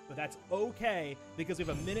patterns. But that's okay, because we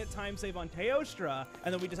have a minute time save on Teostra,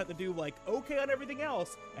 and then we just have to do, like, okay on everything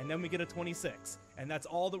else, and then we get a 26. And that's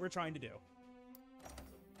all that we're trying to do.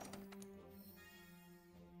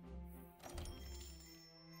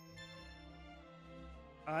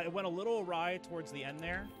 It went a little awry towards the end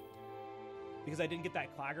there, because I didn't get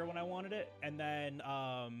that clagger when I wanted it, and then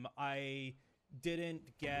I didn't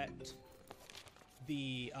get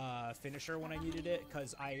the finisher when I needed it,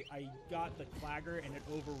 because I got the clagger and it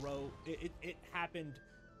overwrote. It happened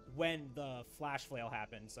when the flash flail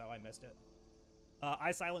happened, so I missed it.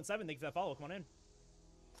 iSilent7, thank you for that follow. Come on in.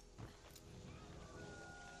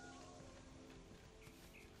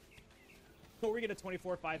 Will we get a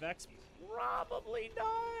 24.5x? Probably not.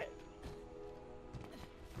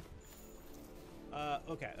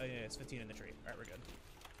 Okay. Oh, yeah, it's 15 in the tree. All right, we're good.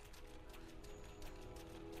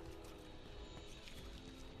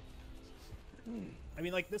 I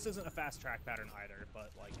mean, like, this isn't a fast track pattern either,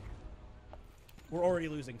 but, like, we're already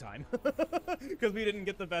losing time because we didn't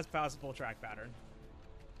get the best possible track pattern.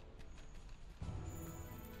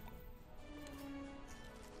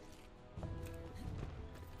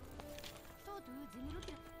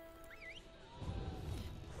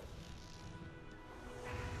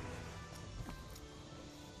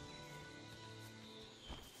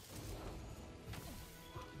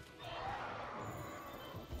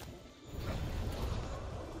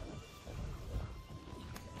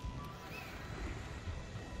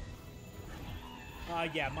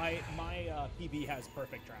 Yeah, my PB has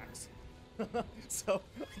perfect tracks. So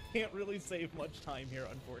I can't really save much time here,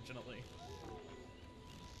 unfortunately.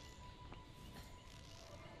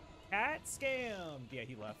 Cat scammed! Yeah,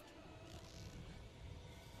 he left.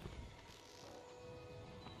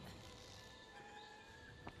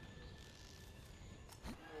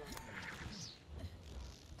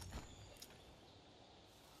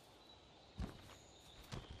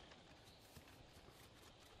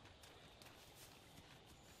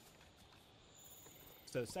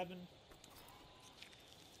 So 7.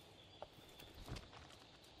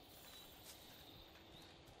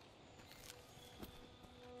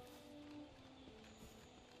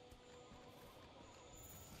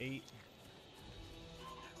 Eight.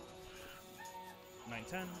 9,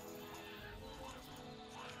 10.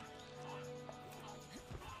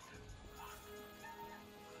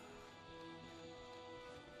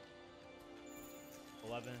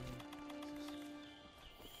 11.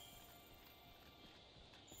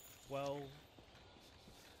 12.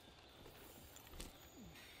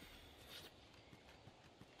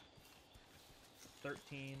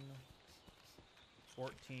 13.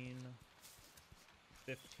 14.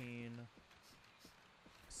 15.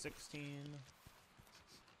 16.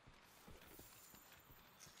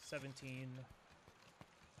 17.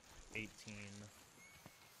 18.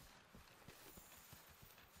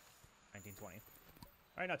 19, 20.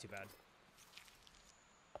 Alright, not too bad.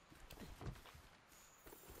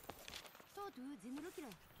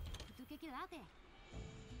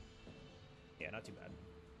 Yeah, not too bad.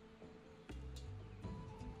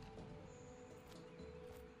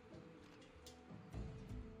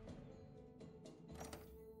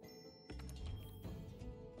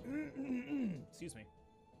 Excuse me.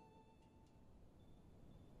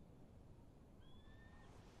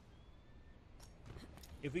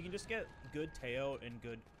 If we can just get good Teo and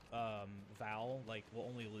good Val, like, we'll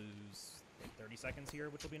only lose 30 seconds here,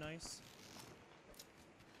 which will be nice.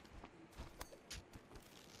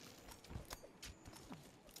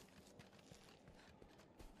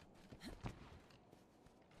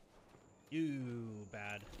 Ew,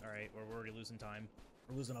 bad. Alright, we're already losing time.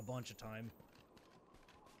 We're losing a bunch of time.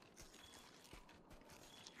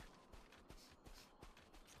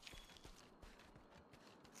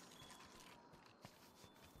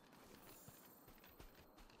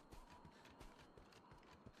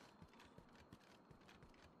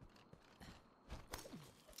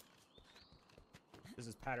 This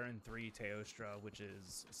is pattern 3 Teostra, which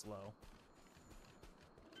is slow.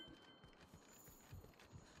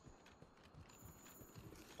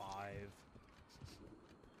 Five,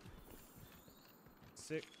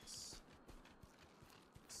 6,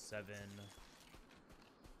 7,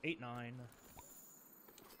 8, 9.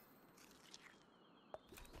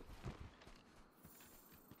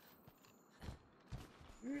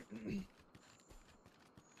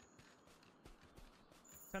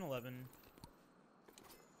 Ten, 11. 12,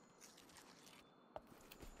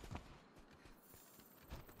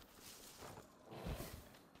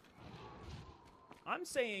 I'm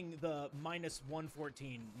saying the minus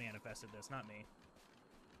 114 manifested this, not me.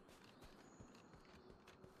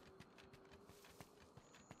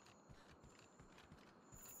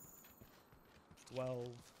 $12,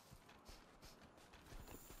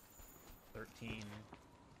 13,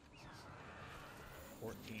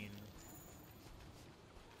 14,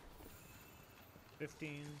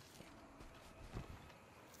 15,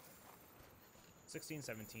 16,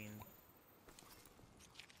 17,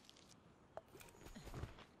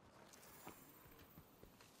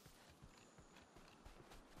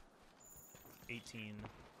 18,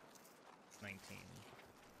 19,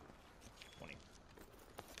 20.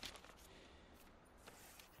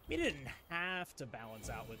 We didn't have to balance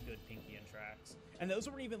out with good Pinky tracks. And those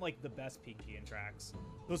weren't even like the best Pinky tracks.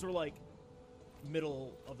 Those were like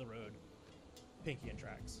middle of the road Pinky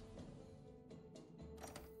tracks.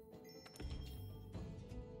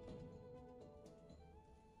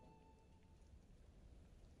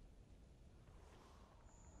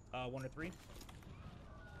 One or three?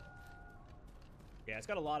 Yeah, it's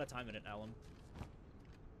got a lot of time in it, Ellum.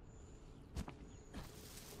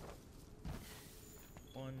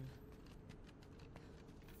 One,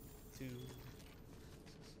 two,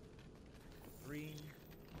 three.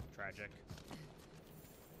 Tragic.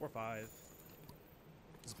 4, 5. This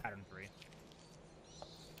is pattern 3.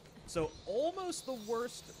 So almost the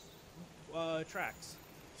worst tracks.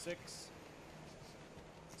 6,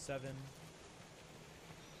 7,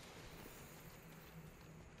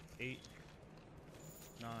 8,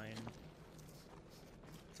 9,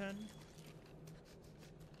 10.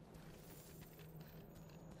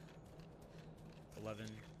 11,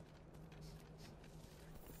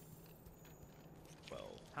 12.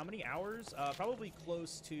 How many hours? Probably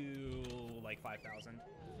close to like 5,000.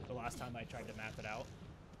 The last time I tried to map it out.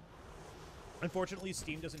 Unfortunately,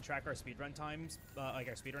 Steam doesn't track our speedrun times, like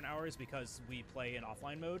our speedrun hours, because we play in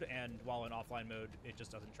offline mode, and while in offline mode, it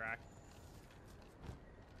just doesn't track.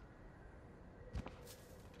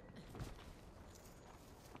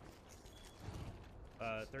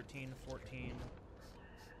 Uh, 13, 14,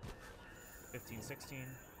 15, 16.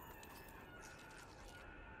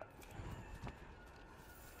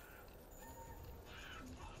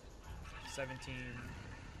 17,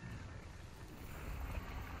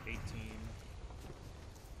 18,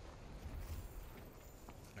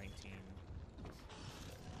 19.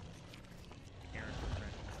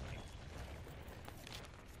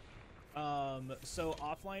 So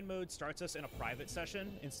offline mode starts us in a private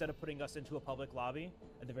session instead of putting us into a public lobby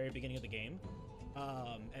at the very beginning of the game.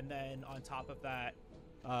 And then on top of that,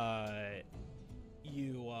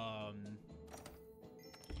 you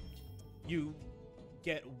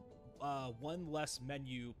get one less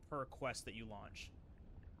menu per quest that you launch.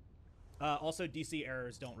 Also, DC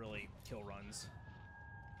errors don't really kill runs.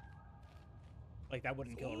 Like, that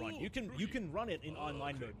wouldn't kill a run. You can run it in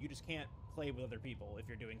online mode. You just can't play with other people if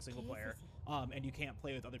you're doing single player. And you can't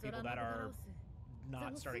play with other people that are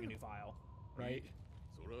not starting a new file, right?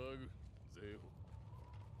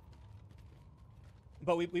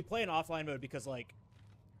 But we play in offline mode because, like,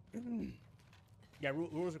 yeah,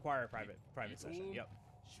 rules require a private session. Yep.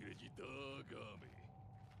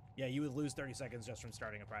 Yeah, you would lose 30 seconds just from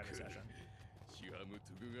starting a private session.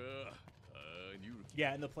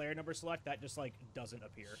 Yeah, and the player number select, that just, like, doesn't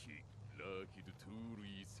appear.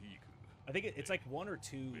 I think it's like 1 or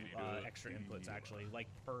 2 extra inputs, actually, like,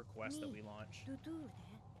 per quest that we launch.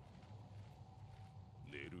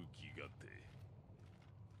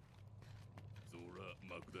 Zorah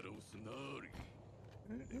Magdaros nari.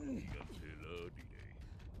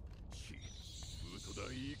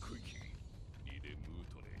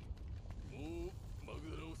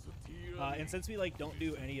 And since we, like, don't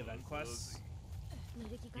do any event quests,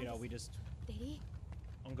 you know, we just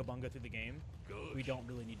unga bunga through the game, we don't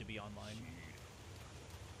really need to be online.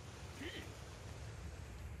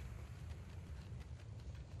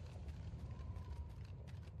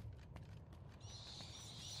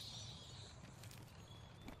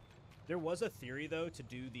 There was a theory, though, to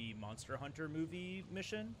do the Monster Hunter movie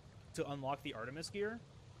mission to unlock the Artemis gear.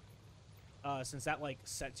 Since that, like,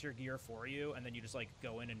 sets your gear for you, and then you just, like,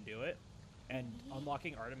 go in and do it. And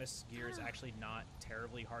unlocking Artemis gear is actually not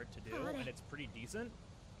terribly hard to do, and it's pretty decent.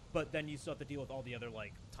 But then you still have to deal with all the other,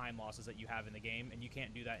 like, time losses that you have in the game, and you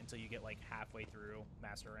can't do that until you get, like, halfway through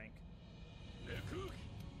Master Rank.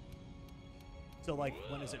 So, like,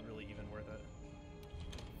 when is it really even worth it?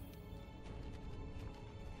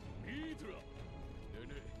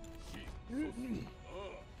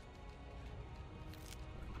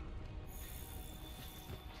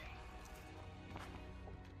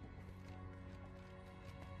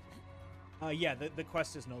 Yeah, the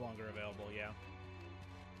quest is no longer available, yeah.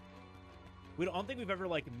 I don't think we've ever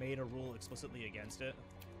like made a rule explicitly against it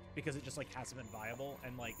because it just like hasn't been viable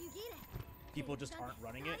and like people just aren't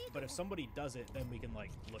running it. But if somebody does it, then we can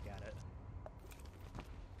like look at it.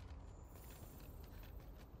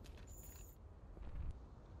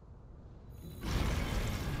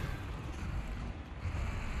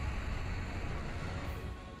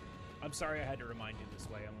 I'm sorry I had to remind you this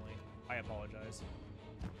way, Emily. I apologize.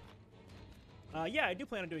 Yeah, I do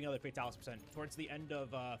plan on doing another Fatalis percent towards the end of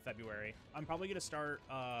February. I'm probably going to start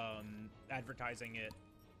advertising it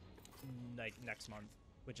like next month,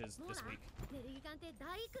 which is this week.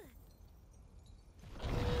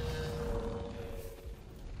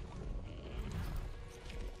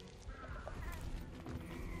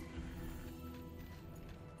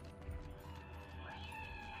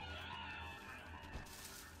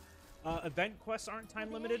 Event quests aren't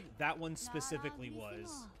time limited. That one specifically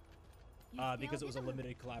was. Because it was a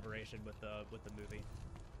limited collaboration with the movie.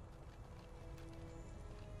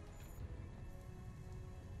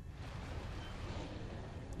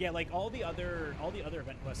 Yeah, like all the other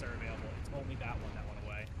event quests are available. It's only that one that went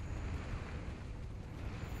away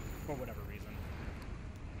for whatever reason.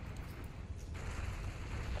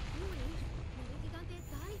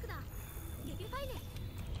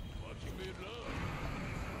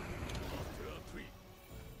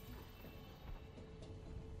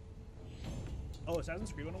 Oh,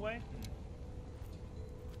 Assassin's Creed went away?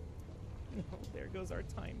 Oh, there goes our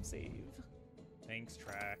time save. Thanks,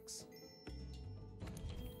 Trax.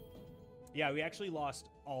 Yeah, we actually lost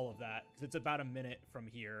all of that, because it's about a minute from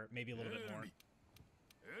here, maybe a little bit more.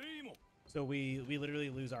 So we literally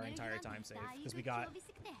lose our entire time save, because we got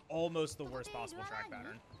almost the worst possible track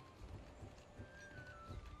pattern.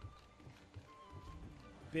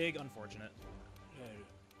 Big unfortunate.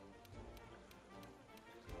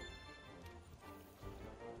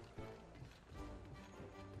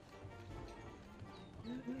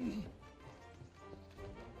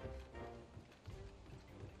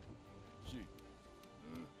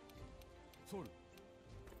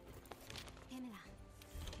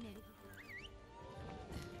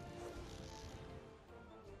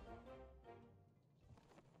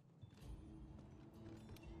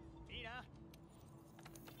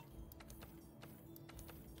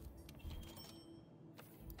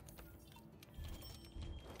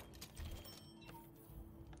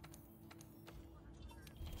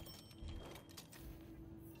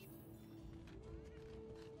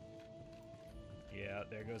 Yeah,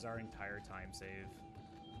 there goes our entire time save.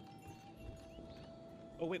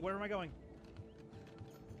 Oh wait, where am I going?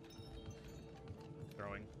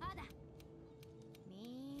 Throwing.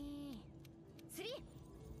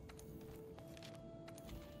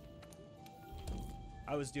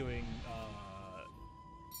 I was doing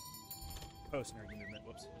post-energy movement,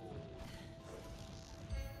 whoops.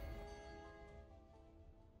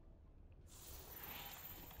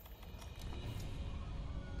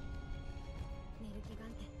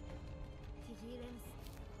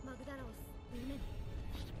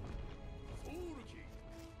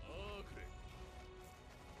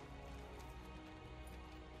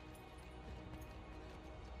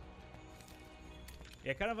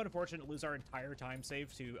 Yeah, kind of unfortunate to lose our entire time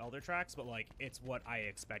save to Elder Tracks, but like, it's what I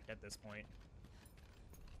expect at this point.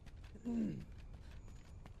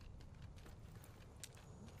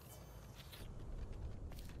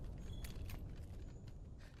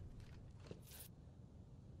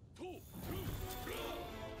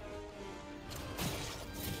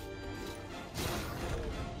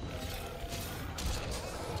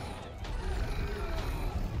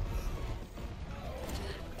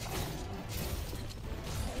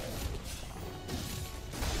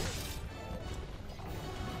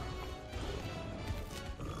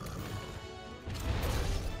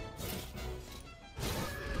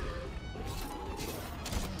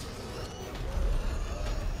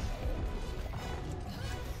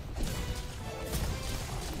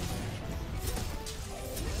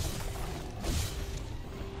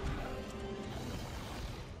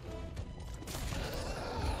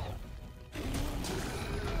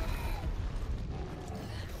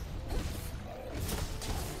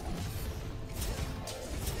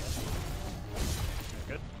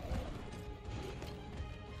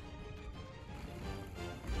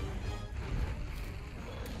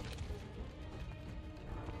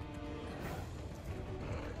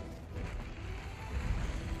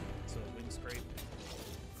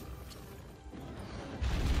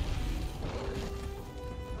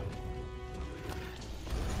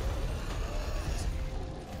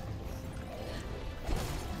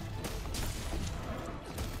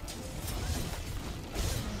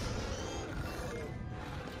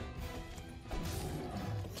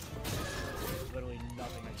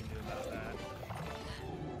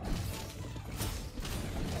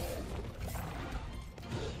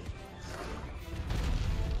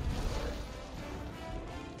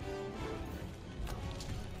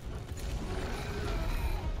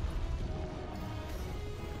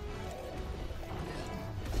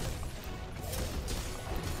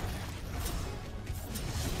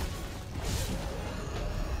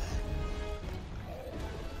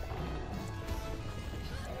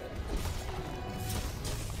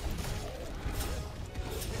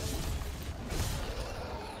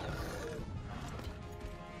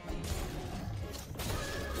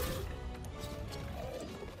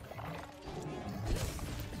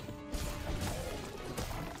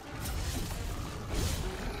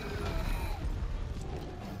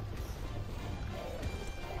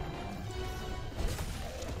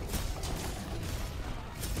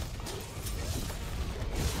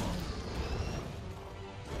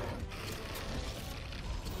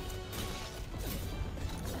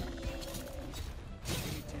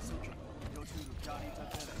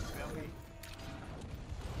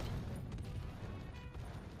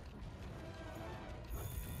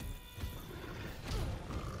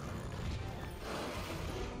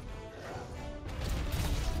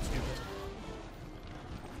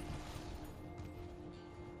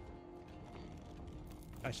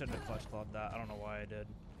 I shouldn't have clutch clawed that. I don't know why I did.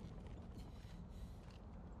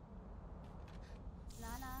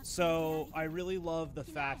 So I really love the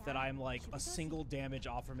fact that I'm like a single damage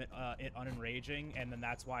off from it unenraging, and then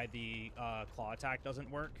that's why the claw attack doesn't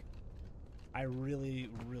work. I really,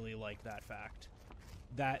 really like that fact.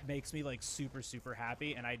 That makes me like super, super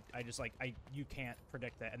happy, and I just like you can't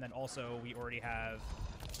predict that. And then also we already have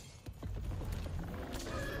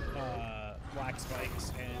black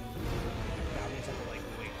spikes, and now we just have to like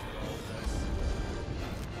wait through all of this.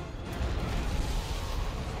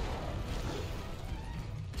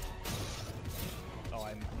 Oh,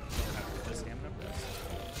 I'm gonna have to just stamina press.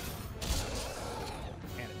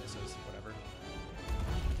 And it misses, whatever.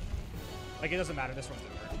 Like, it doesn't matter, this one's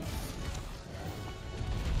over.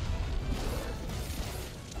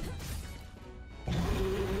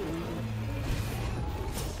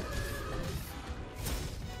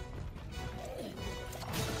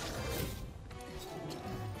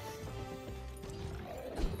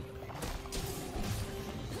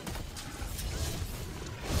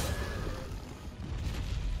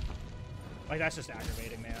 Like, that's just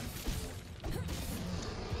aggravating, man.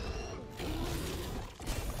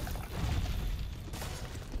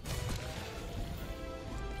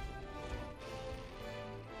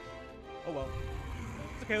 Oh well.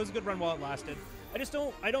 It's okay, it was a good run while it lasted.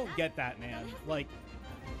 I don't get that, man. Like,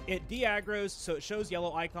 it de-aggroes, so it shows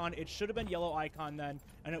yellow icon. It should have been yellow icon then,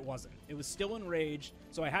 and it wasn't. It was still in rage,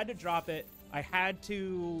 so I had to drop it. I had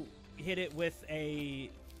to hit it with a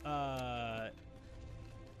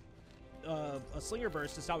slinger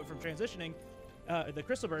burst to stop it from transitioning, the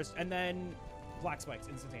crystal burst, and then black spikes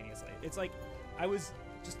instantaneously. It's like I was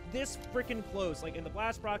just this freaking close, like in the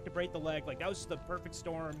blast proc to break the leg. Like that was just the perfect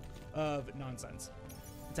storm of nonsense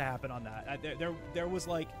to happen on that. There was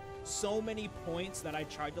like so many points that I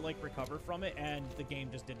tried to like recover from it, and the game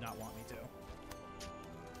just did not want me to.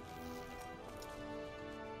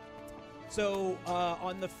 So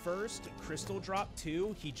on the first crystal drop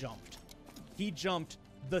too, he jumped. He jumped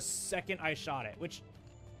the second I shot it, which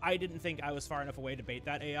I didn't think I was far enough away to bait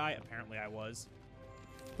that AI. Apparently I was.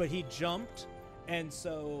 But he jumped, and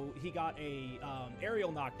so he got a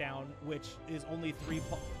aerial knockdown, which is only 3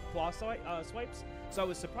 claw swipes. So I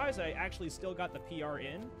was surprised I actually still got the PR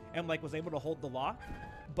in and like was able to hold the lock.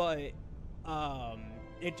 But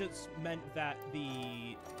it just meant that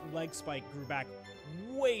the leg spike grew back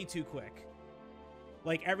way too quick.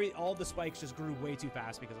 Like all the spikes just grew way too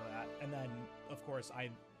fast because of that. And then of course I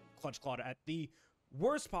clutch clawed at the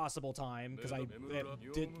worst possible time because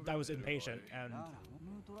I was impatient and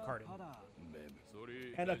carted.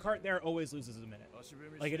 And a cart there always loses a minute.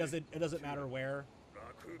 Like it doesn't matter where.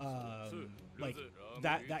 Like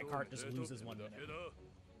that cart just loses 1 minute.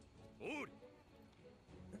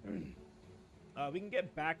 We can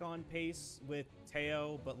get back on pace with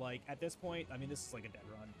Teo, but like at this point, I mean, this is like a dead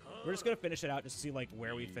run. We're just gonna finish it out just to see like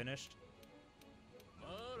where we finished.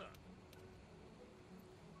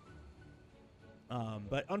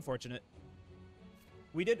 But unfortunate.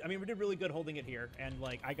 We did really good holding it here, and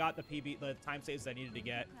like I got the time saves I needed to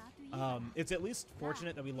get. It's at least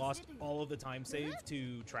fortunate that we lost all of the time save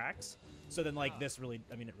to tracks. So then like this really,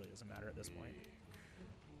 I mean, it really doesn't matter at this point.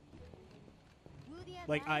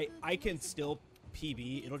 Like I can still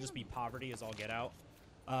PB, it'll just be poverty as all get out.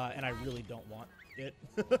 And I really don't want it.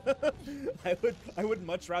 I would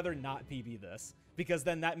much rather not PB this, because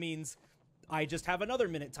then that means I just have another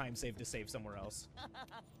minute time save to save somewhere else.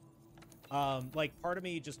 Like part of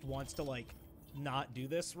me just wants to like not do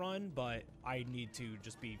this run, but I need to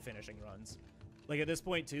just be finishing runs. Like at this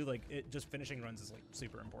point too, like just finishing runs is like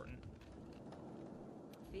super important.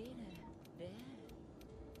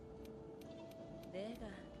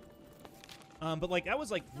 But like that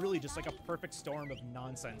was like really just like a perfect storm of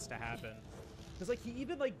nonsense to happen, because like he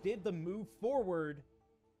even like did the move forward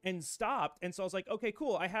and stopped, and so I was like, okay,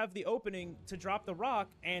 cool, I have the opening to drop the rock,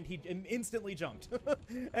 and he instantly jumped.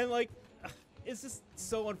 And like it's just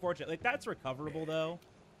so unfortunate. Like that's recoverable though.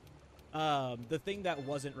 The thing that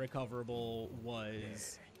wasn't recoverable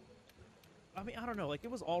was, I mean, I don't know, like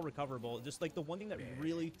it was all recoverable. Just like the one thing that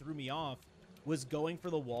really threw me off was going for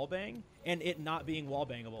the wall bang and it not being wall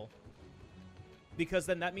bangable. Because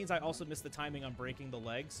then that means I also missed the timing on breaking the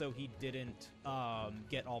leg, so he didn't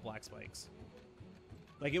get all black spikes.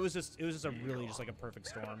 Like it was just a really just like a perfect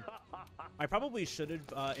storm. I probably should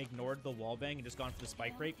have ignored the wall bang and just gone for the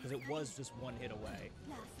spike rate, because it was just one hit away,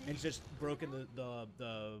 and just broken the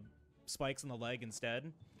spikes on the leg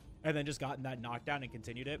instead, and then just gotten that knockdown and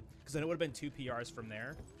continued it, because then it would have been 2 PRs from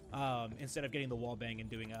there, instead of getting the wall bang and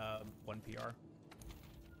doing 1 PR.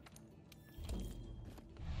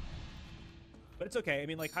 But it's okay. I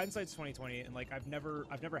mean, like, hindsight's 20/20, and like I've never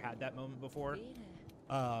had that moment before.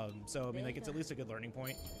 So I mean, like, it's at least a good learning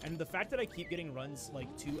point. And the fact that I keep getting runs like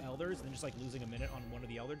 2 elders and then just like losing a minute on one of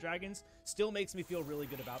the elder dragons still makes me feel really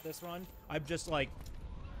good about this run. I'm just like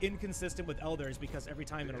inconsistent with elders because every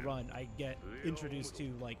time in a run I get introduced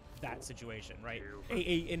to like that situation, right?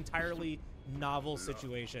 A entirely novel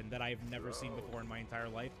situation that I've never seen before in my entire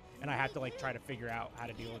life, and I have to like try to figure out how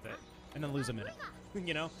to deal with it and then lose a minute.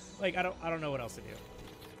 You know, like I don't know what else to do.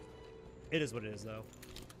 It is what it is, though.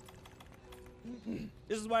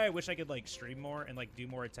 This is why I wish I could like stream more and like do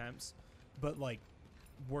more attempts, but like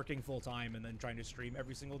working full time and then trying to stream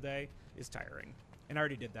every single day is tiring. And I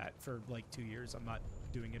already did that for like 2 years. I'm not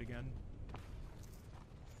doing it again.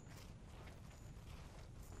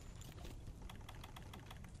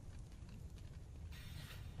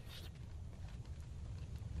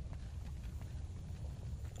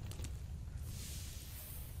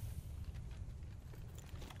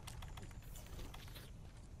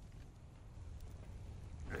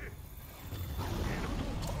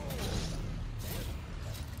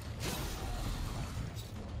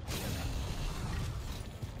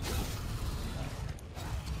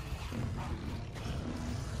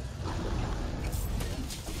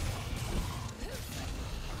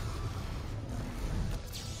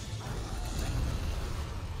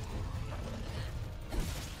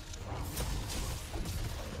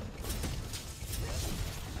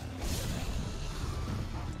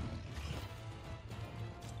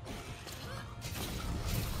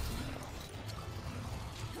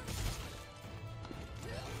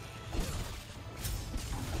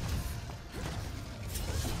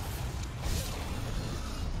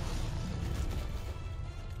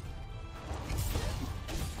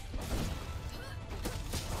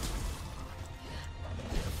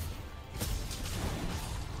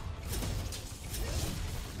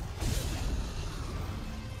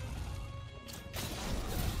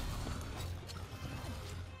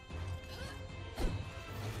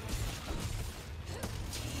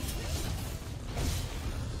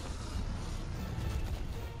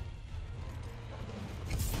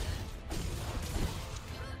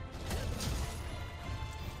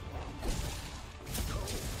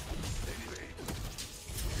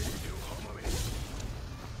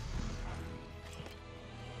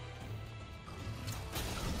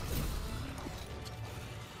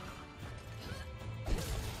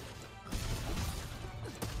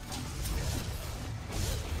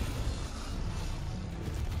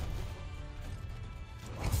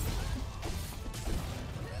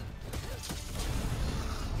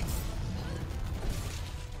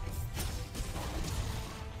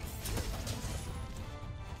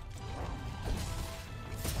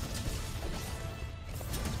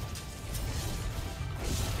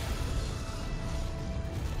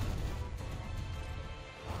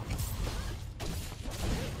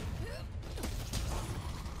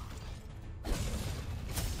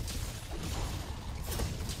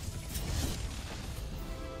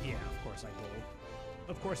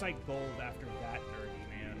 Of course I gold after that nerdy,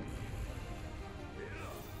 man.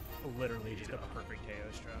 Literally just a perfect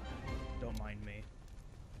KO strap. Don't mind me.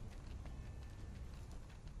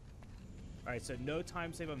 Alright, so no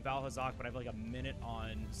time save on Valhazak, but I have like a minute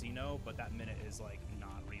on Xeno, but that minute is like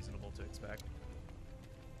not reasonable to expect.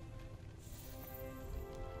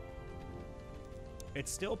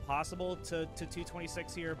 It's still possible to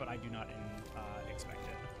 226 here, but I do not expect it.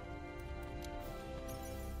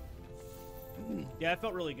 Yeah, it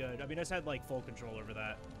felt really good. I mean, I just had like full control over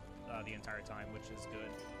that the entire time, which is good.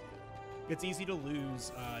 It's easy to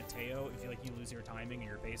lose Teo if you lose your timing and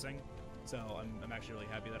your pacing. So I'm actually really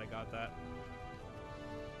happy that I got that.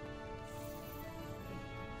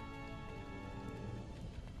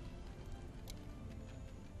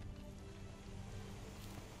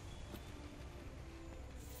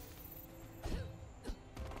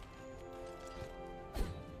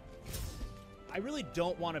 I really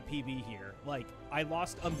don't want a PB here. Like, I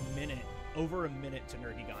lost a minute, over a minute to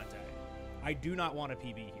Nergigante. I do not want a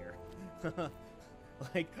PB here.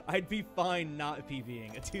 Like, I'd be fine not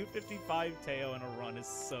PBing. A 255 Teo in a run is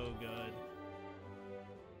so good.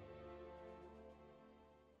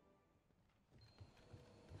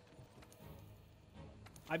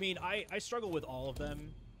 I mean, I struggle with all of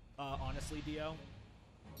them, honestly, Dio.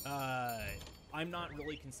 I'm not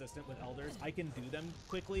really consistent with elders. I can do them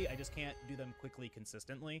quickly, I just can't do them quickly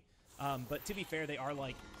consistently. But to be fair, they are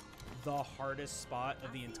like the hardest spot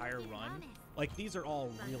of the entire run. Like, these are all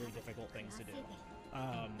really difficult things to do.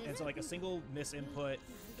 And so like a single misinput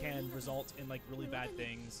can result in like really bad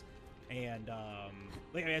things. And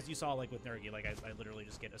like as you saw like with Nergi, like I literally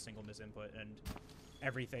just get a single misinput and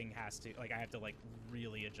everything has to, like, I have to, like,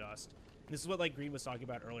 really adjust. And this is what, like, Green was talking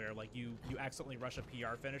about earlier. Like, you accidentally rush a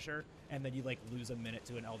PR finisher, and then you, like, lose a minute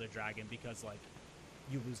to an Elder Dragon because, like,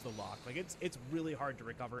 you lose the lock. Like, it's really hard to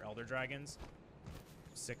recover Elder Dragons.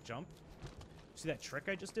 Sick jump. See that trick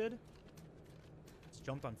I just did? Just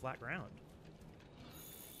jumped on flat ground.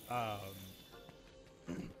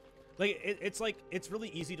 Like, it's really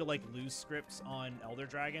easy to, like, lose scripts on Elder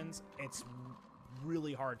Dragons. It's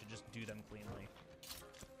really hard to just do them cleanly.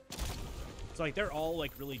 So, like, they're all,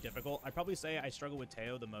 like, really difficult. I'd probably say I struggle with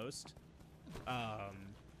Teo the most.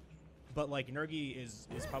 But, like, Nergi is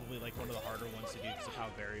probably, like, one of the harder ones to do because of how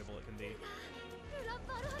variable it can be.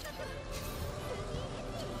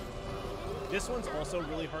 This one's also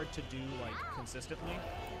really hard to do, like, consistently.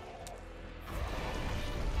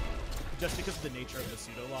 Just because of the nature of the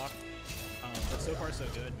pseudo-lock. But so far, so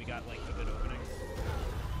good. We got, like, a good opening.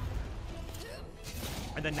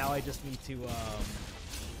 And then now I just need to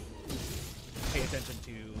pay attention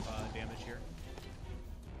to damage here.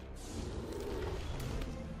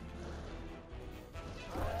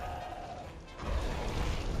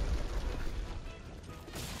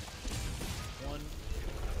 One.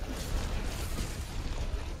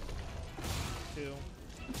 Two.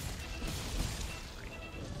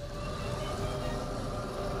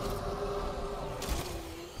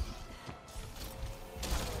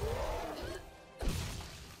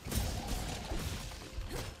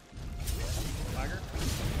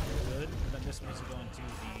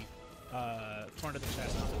 Front of the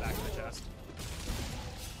chest, not the back of the chest.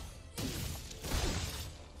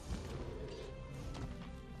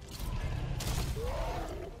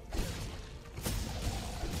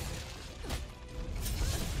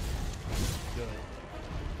 Good.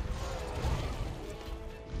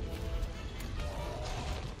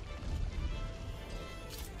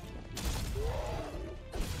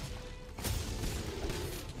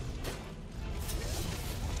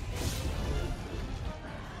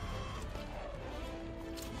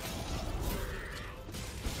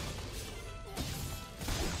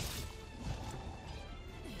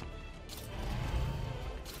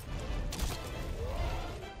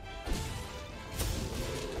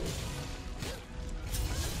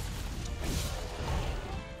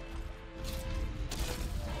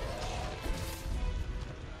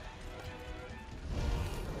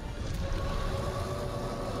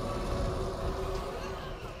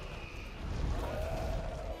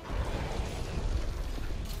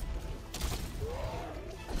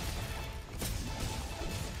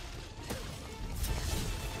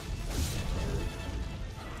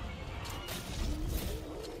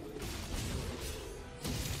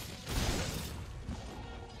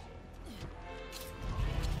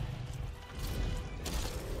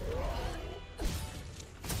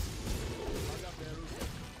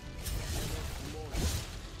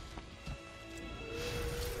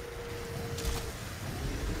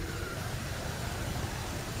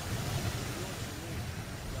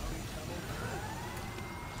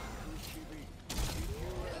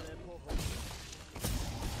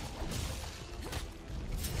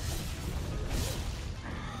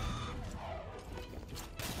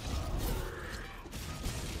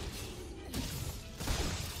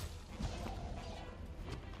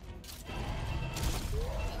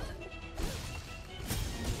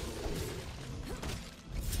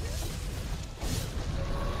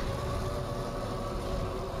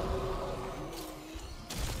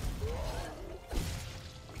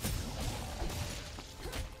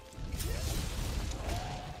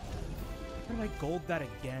 How do I gold that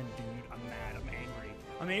again, dude? I'm mad. I'm angry.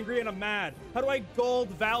 I'm angry and I'm mad. How do I gold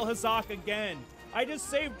Valhazak again? I just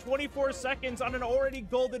saved 24 seconds on an already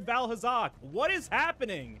golded Valhazak. What is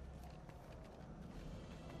happening?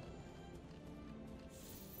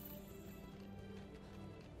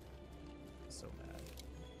 So mad.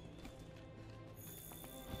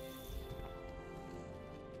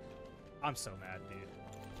 I'm so mad, dude.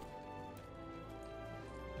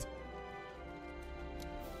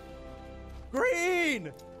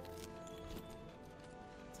 Green!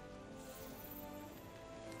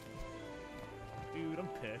 Dude, I'm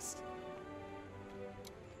pissed.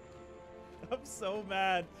 I'm so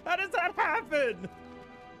mad. How does that happen?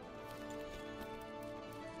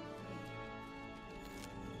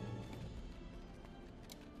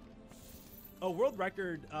 Oh, world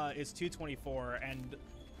record is 224, and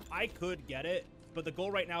I could get it, but the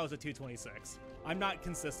goal right now is a 226. I'm not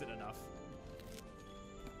consistent enough.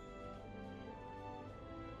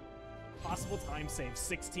 Possible time save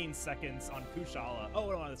 16 seconds on Kushala.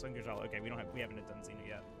 Oh no, this one Kushala. Okay, we haven't done Xeno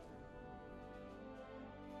yet.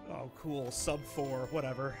 Oh cool, sub 4,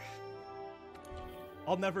 whatever.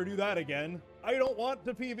 I'll never do that again. I don't want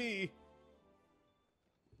to PB.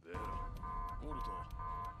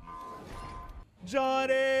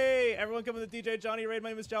 Johnny! Everyone come to the DJ Johnny Raid. My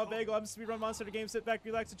name is JalBagel. I'm Speedrun Monster to Game. Sit back,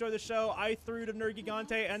 relax, enjoy the show. I threw to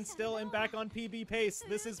Nergigante and still am back on PB pace.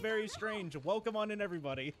 This is very strange. Welcome on in,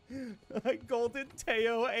 everybody. Golden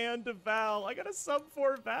Teo and Val. I got a sub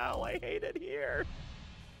 4 Val. I hate it here.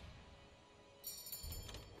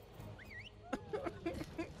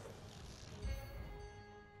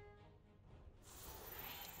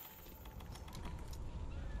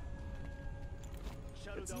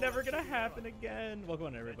 It's never gonna happen again. Welcome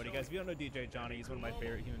on, everybody, guys. If you don't know DJ Johnny, he's one of my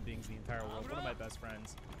favorite human beings in the entire world. One of my best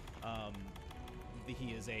friends.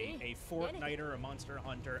 He is a Fortniter, a monster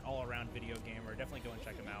hunter, all-around video gamer. Definitely go and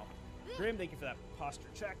check him out. Grim, thank you for that posture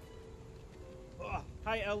check. Ugh.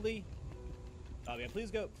 Hi, Ellie. Yeah,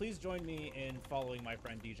 please join me in following my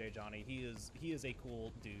friend DJ Johnny. He is a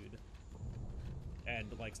cool dude and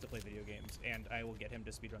likes to play video games, and I will get him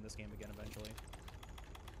to speedrun this game again eventually.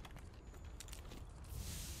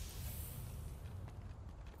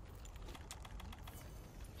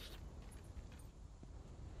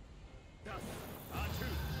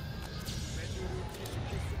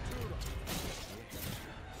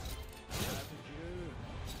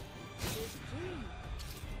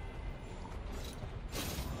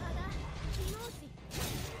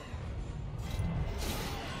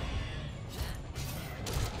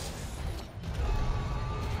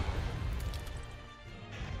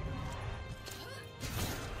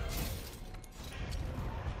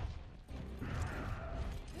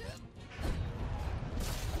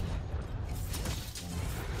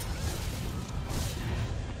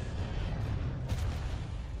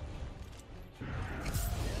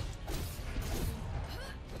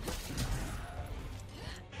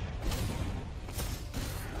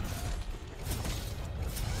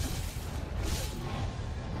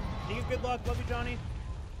 Good luck. Love you, Johnny.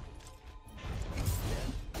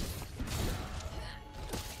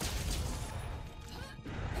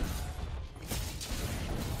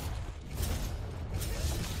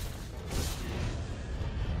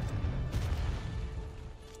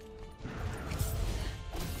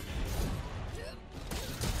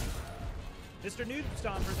 Mr. Noob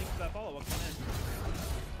Stomper, thanks for that follow. Welcome in.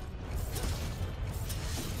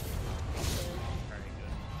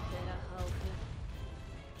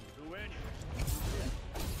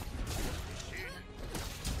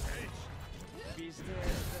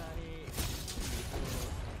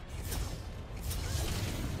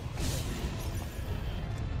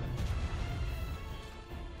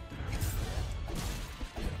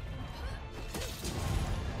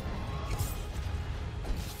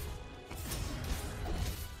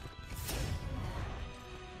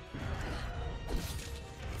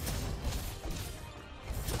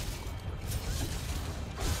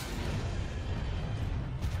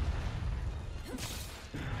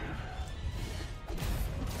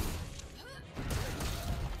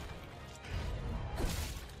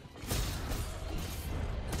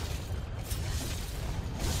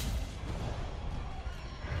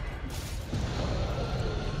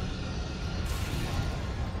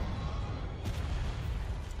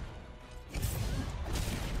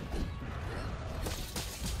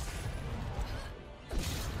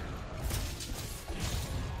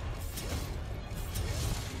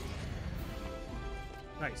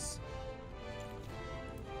 Nice.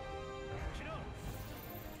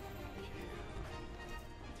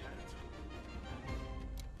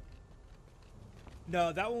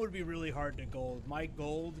 No, that one would be really hard to gold. My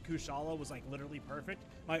gold Kushala was like literally perfect.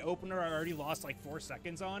 My opener I already lost like 4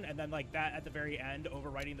 seconds on, and then like that at the very end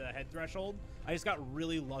overriding the head threshold. I just got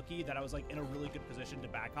really lucky that I was like in a really good position to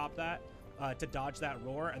back hop that, to dodge that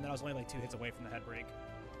roar, and then I was only like 2 hits away from the head break.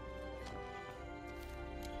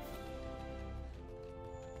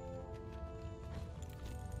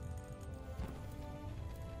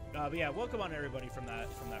 But yeah, welcome on everybody from that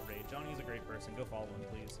raid. Johnny's a great person. Go follow him,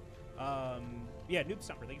 please. Yeah, Noob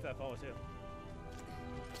Stomper, thank you for that follow too.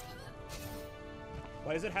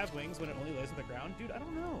 Why does it have wings when it only lays on the ground? Dude, I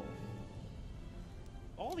don't know.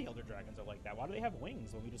 All the Elder Dragons are like that. Why do they have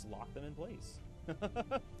wings when we just lock them in place?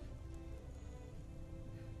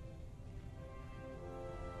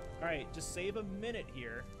 Alright, just save a minute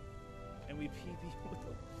here, and we PB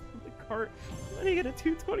with the cart. I get a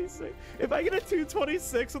 226. If I get a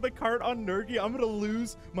 226 with a cart on Nergi, I'm gonna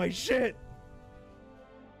lose my shit.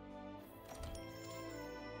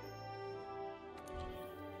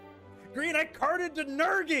 Green, I carted to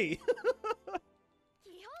Nergi!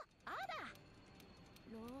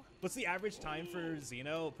 What's the average time for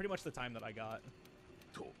Xeno? Pretty much the time that I got.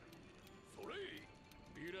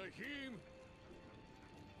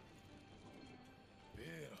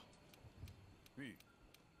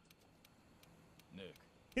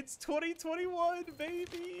 It's 2021,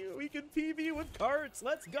 baby! We can PB with carts!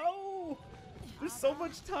 Let's go! There's so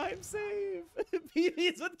much time save!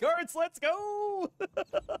 PBs with carts, let's go!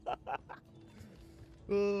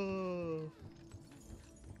 Oh.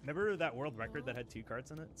 Remember that world record that had 2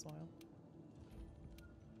 carts in it, Smile?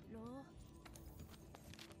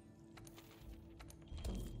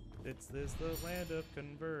 It's this the land of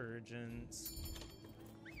convergence.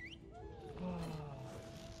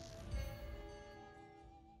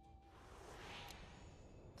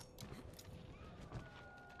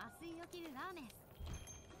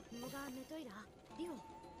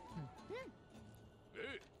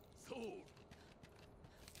 Soul.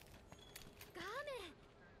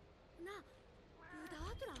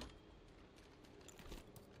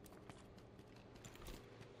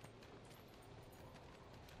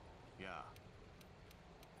 Yeah.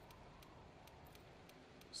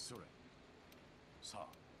 Sore. Sa.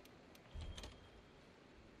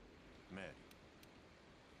 Mary.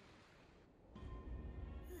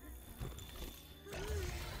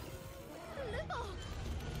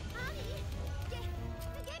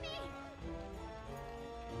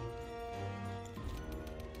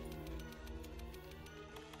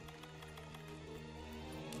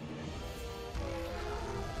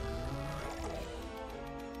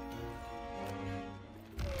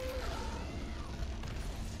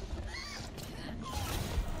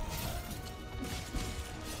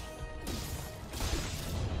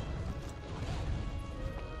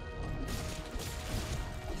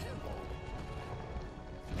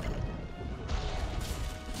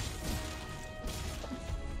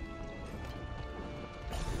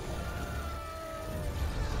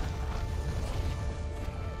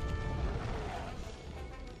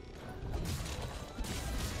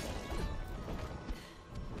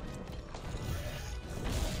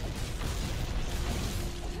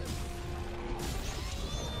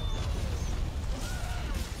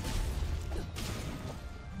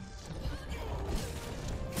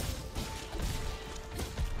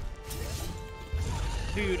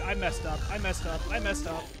 Dude, I messed up. I messed up. I messed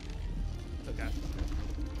up. It's okay.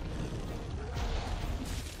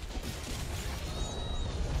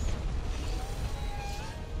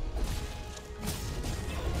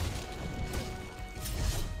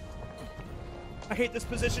 I hate this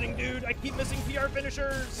positioning, dude. I keep missing PR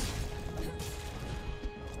finishers.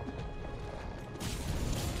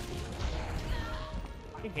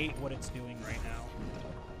 I hate what it's doing right now.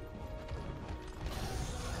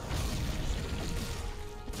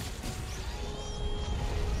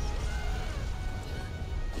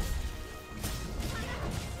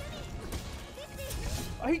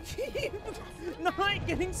 I keep not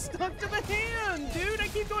getting stuck to the hand, dude. I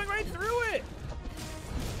keep going right through it.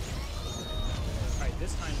 All right,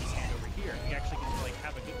 this time we stand over here. We actually get to like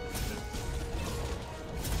have a good position.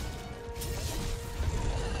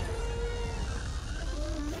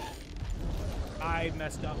 I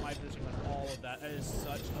messed up my positioning on all of that. That is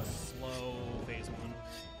such a slow phase 1.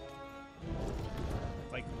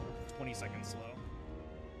 It's like 20 seconds slow.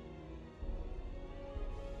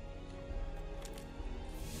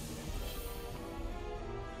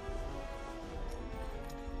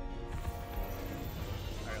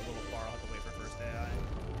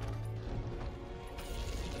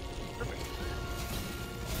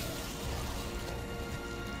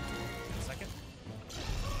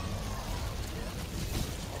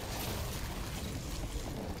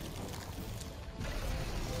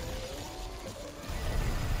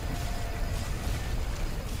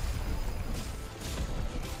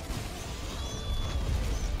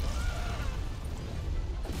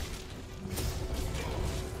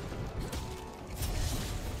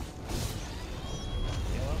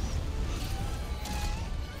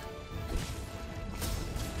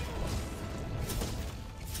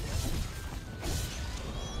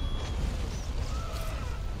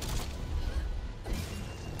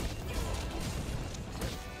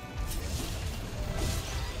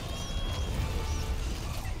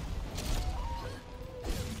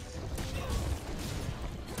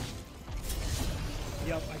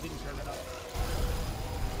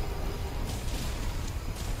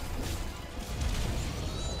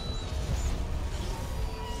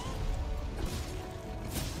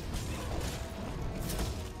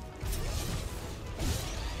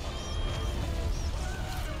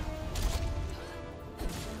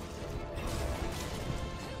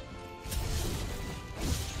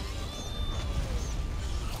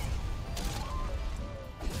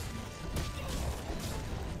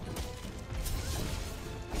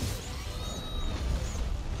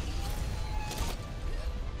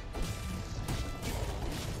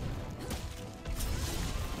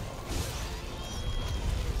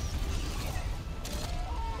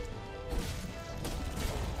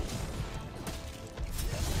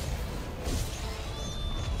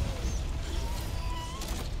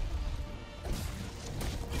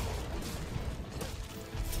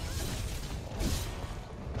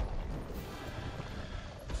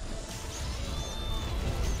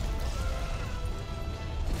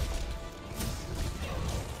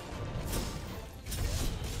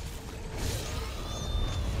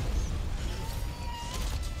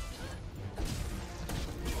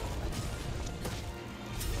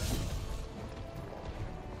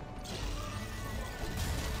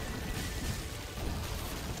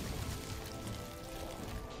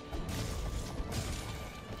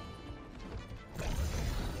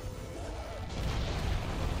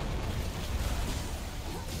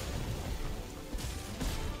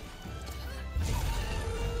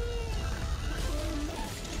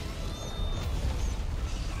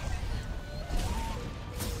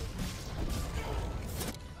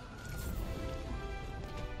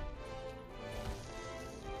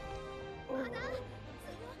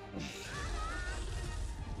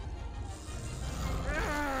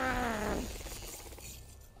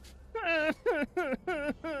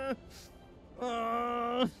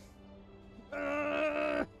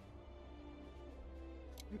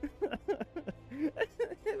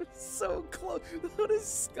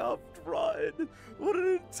 scuffed run. What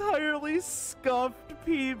an entirely scuffed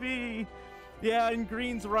PB. Yeah, and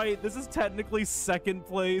Green's right. This is technically second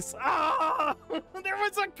place. Ah! There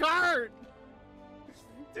was a cart!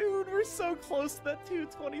 Dude, we're so close to that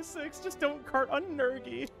 226. Just don't cart on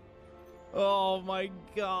Nergy. Oh my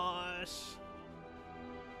gosh.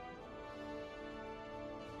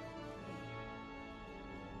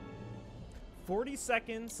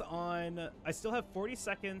 I still have 40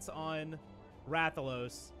 seconds on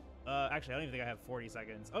Rathalos. Actually, I don't even think I have 40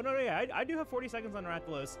 seconds. Oh, no, yeah, I do have 40 seconds on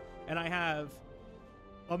Rathalos, and I have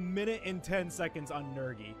a minute and 10 seconds on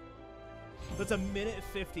Nergy. That's a minute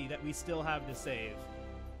 50 that we still have to save.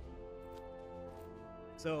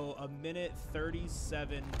 So a minute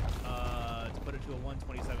 37 to put it to a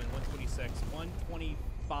 127, 126,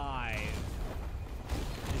 125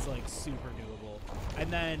 is like super doable.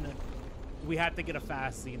 And then we had to get a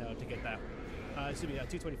fast Xeno to get that. Excuse me,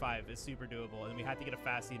 225 is super doable, and we had to get a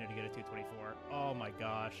fast Xeno to get a 224. Oh my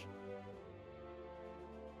gosh.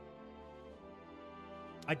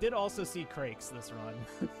 I did also see Crakes this run.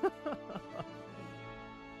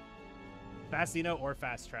 Fast Xeno or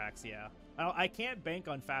fast tracks, yeah. I can't bank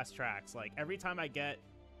on fast tracks. Like every time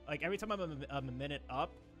I'm a minute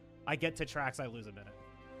up, I get to tracks, I lose a minute.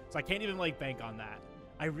 So I can't even like bank on that.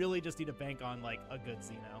 I really just need to bank on like a good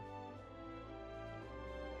Xeno.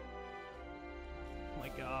 Oh my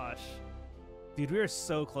gosh. Dude, we are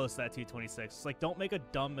so close to that 226. It's like, don't make a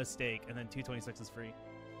dumb mistake, and then 226 is free.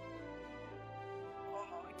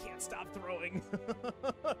 Oh, I can't stop throwing.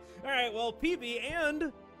 All right, well, PB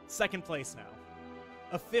and second place now.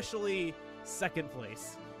 Officially second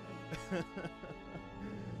place.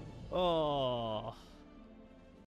 Oh.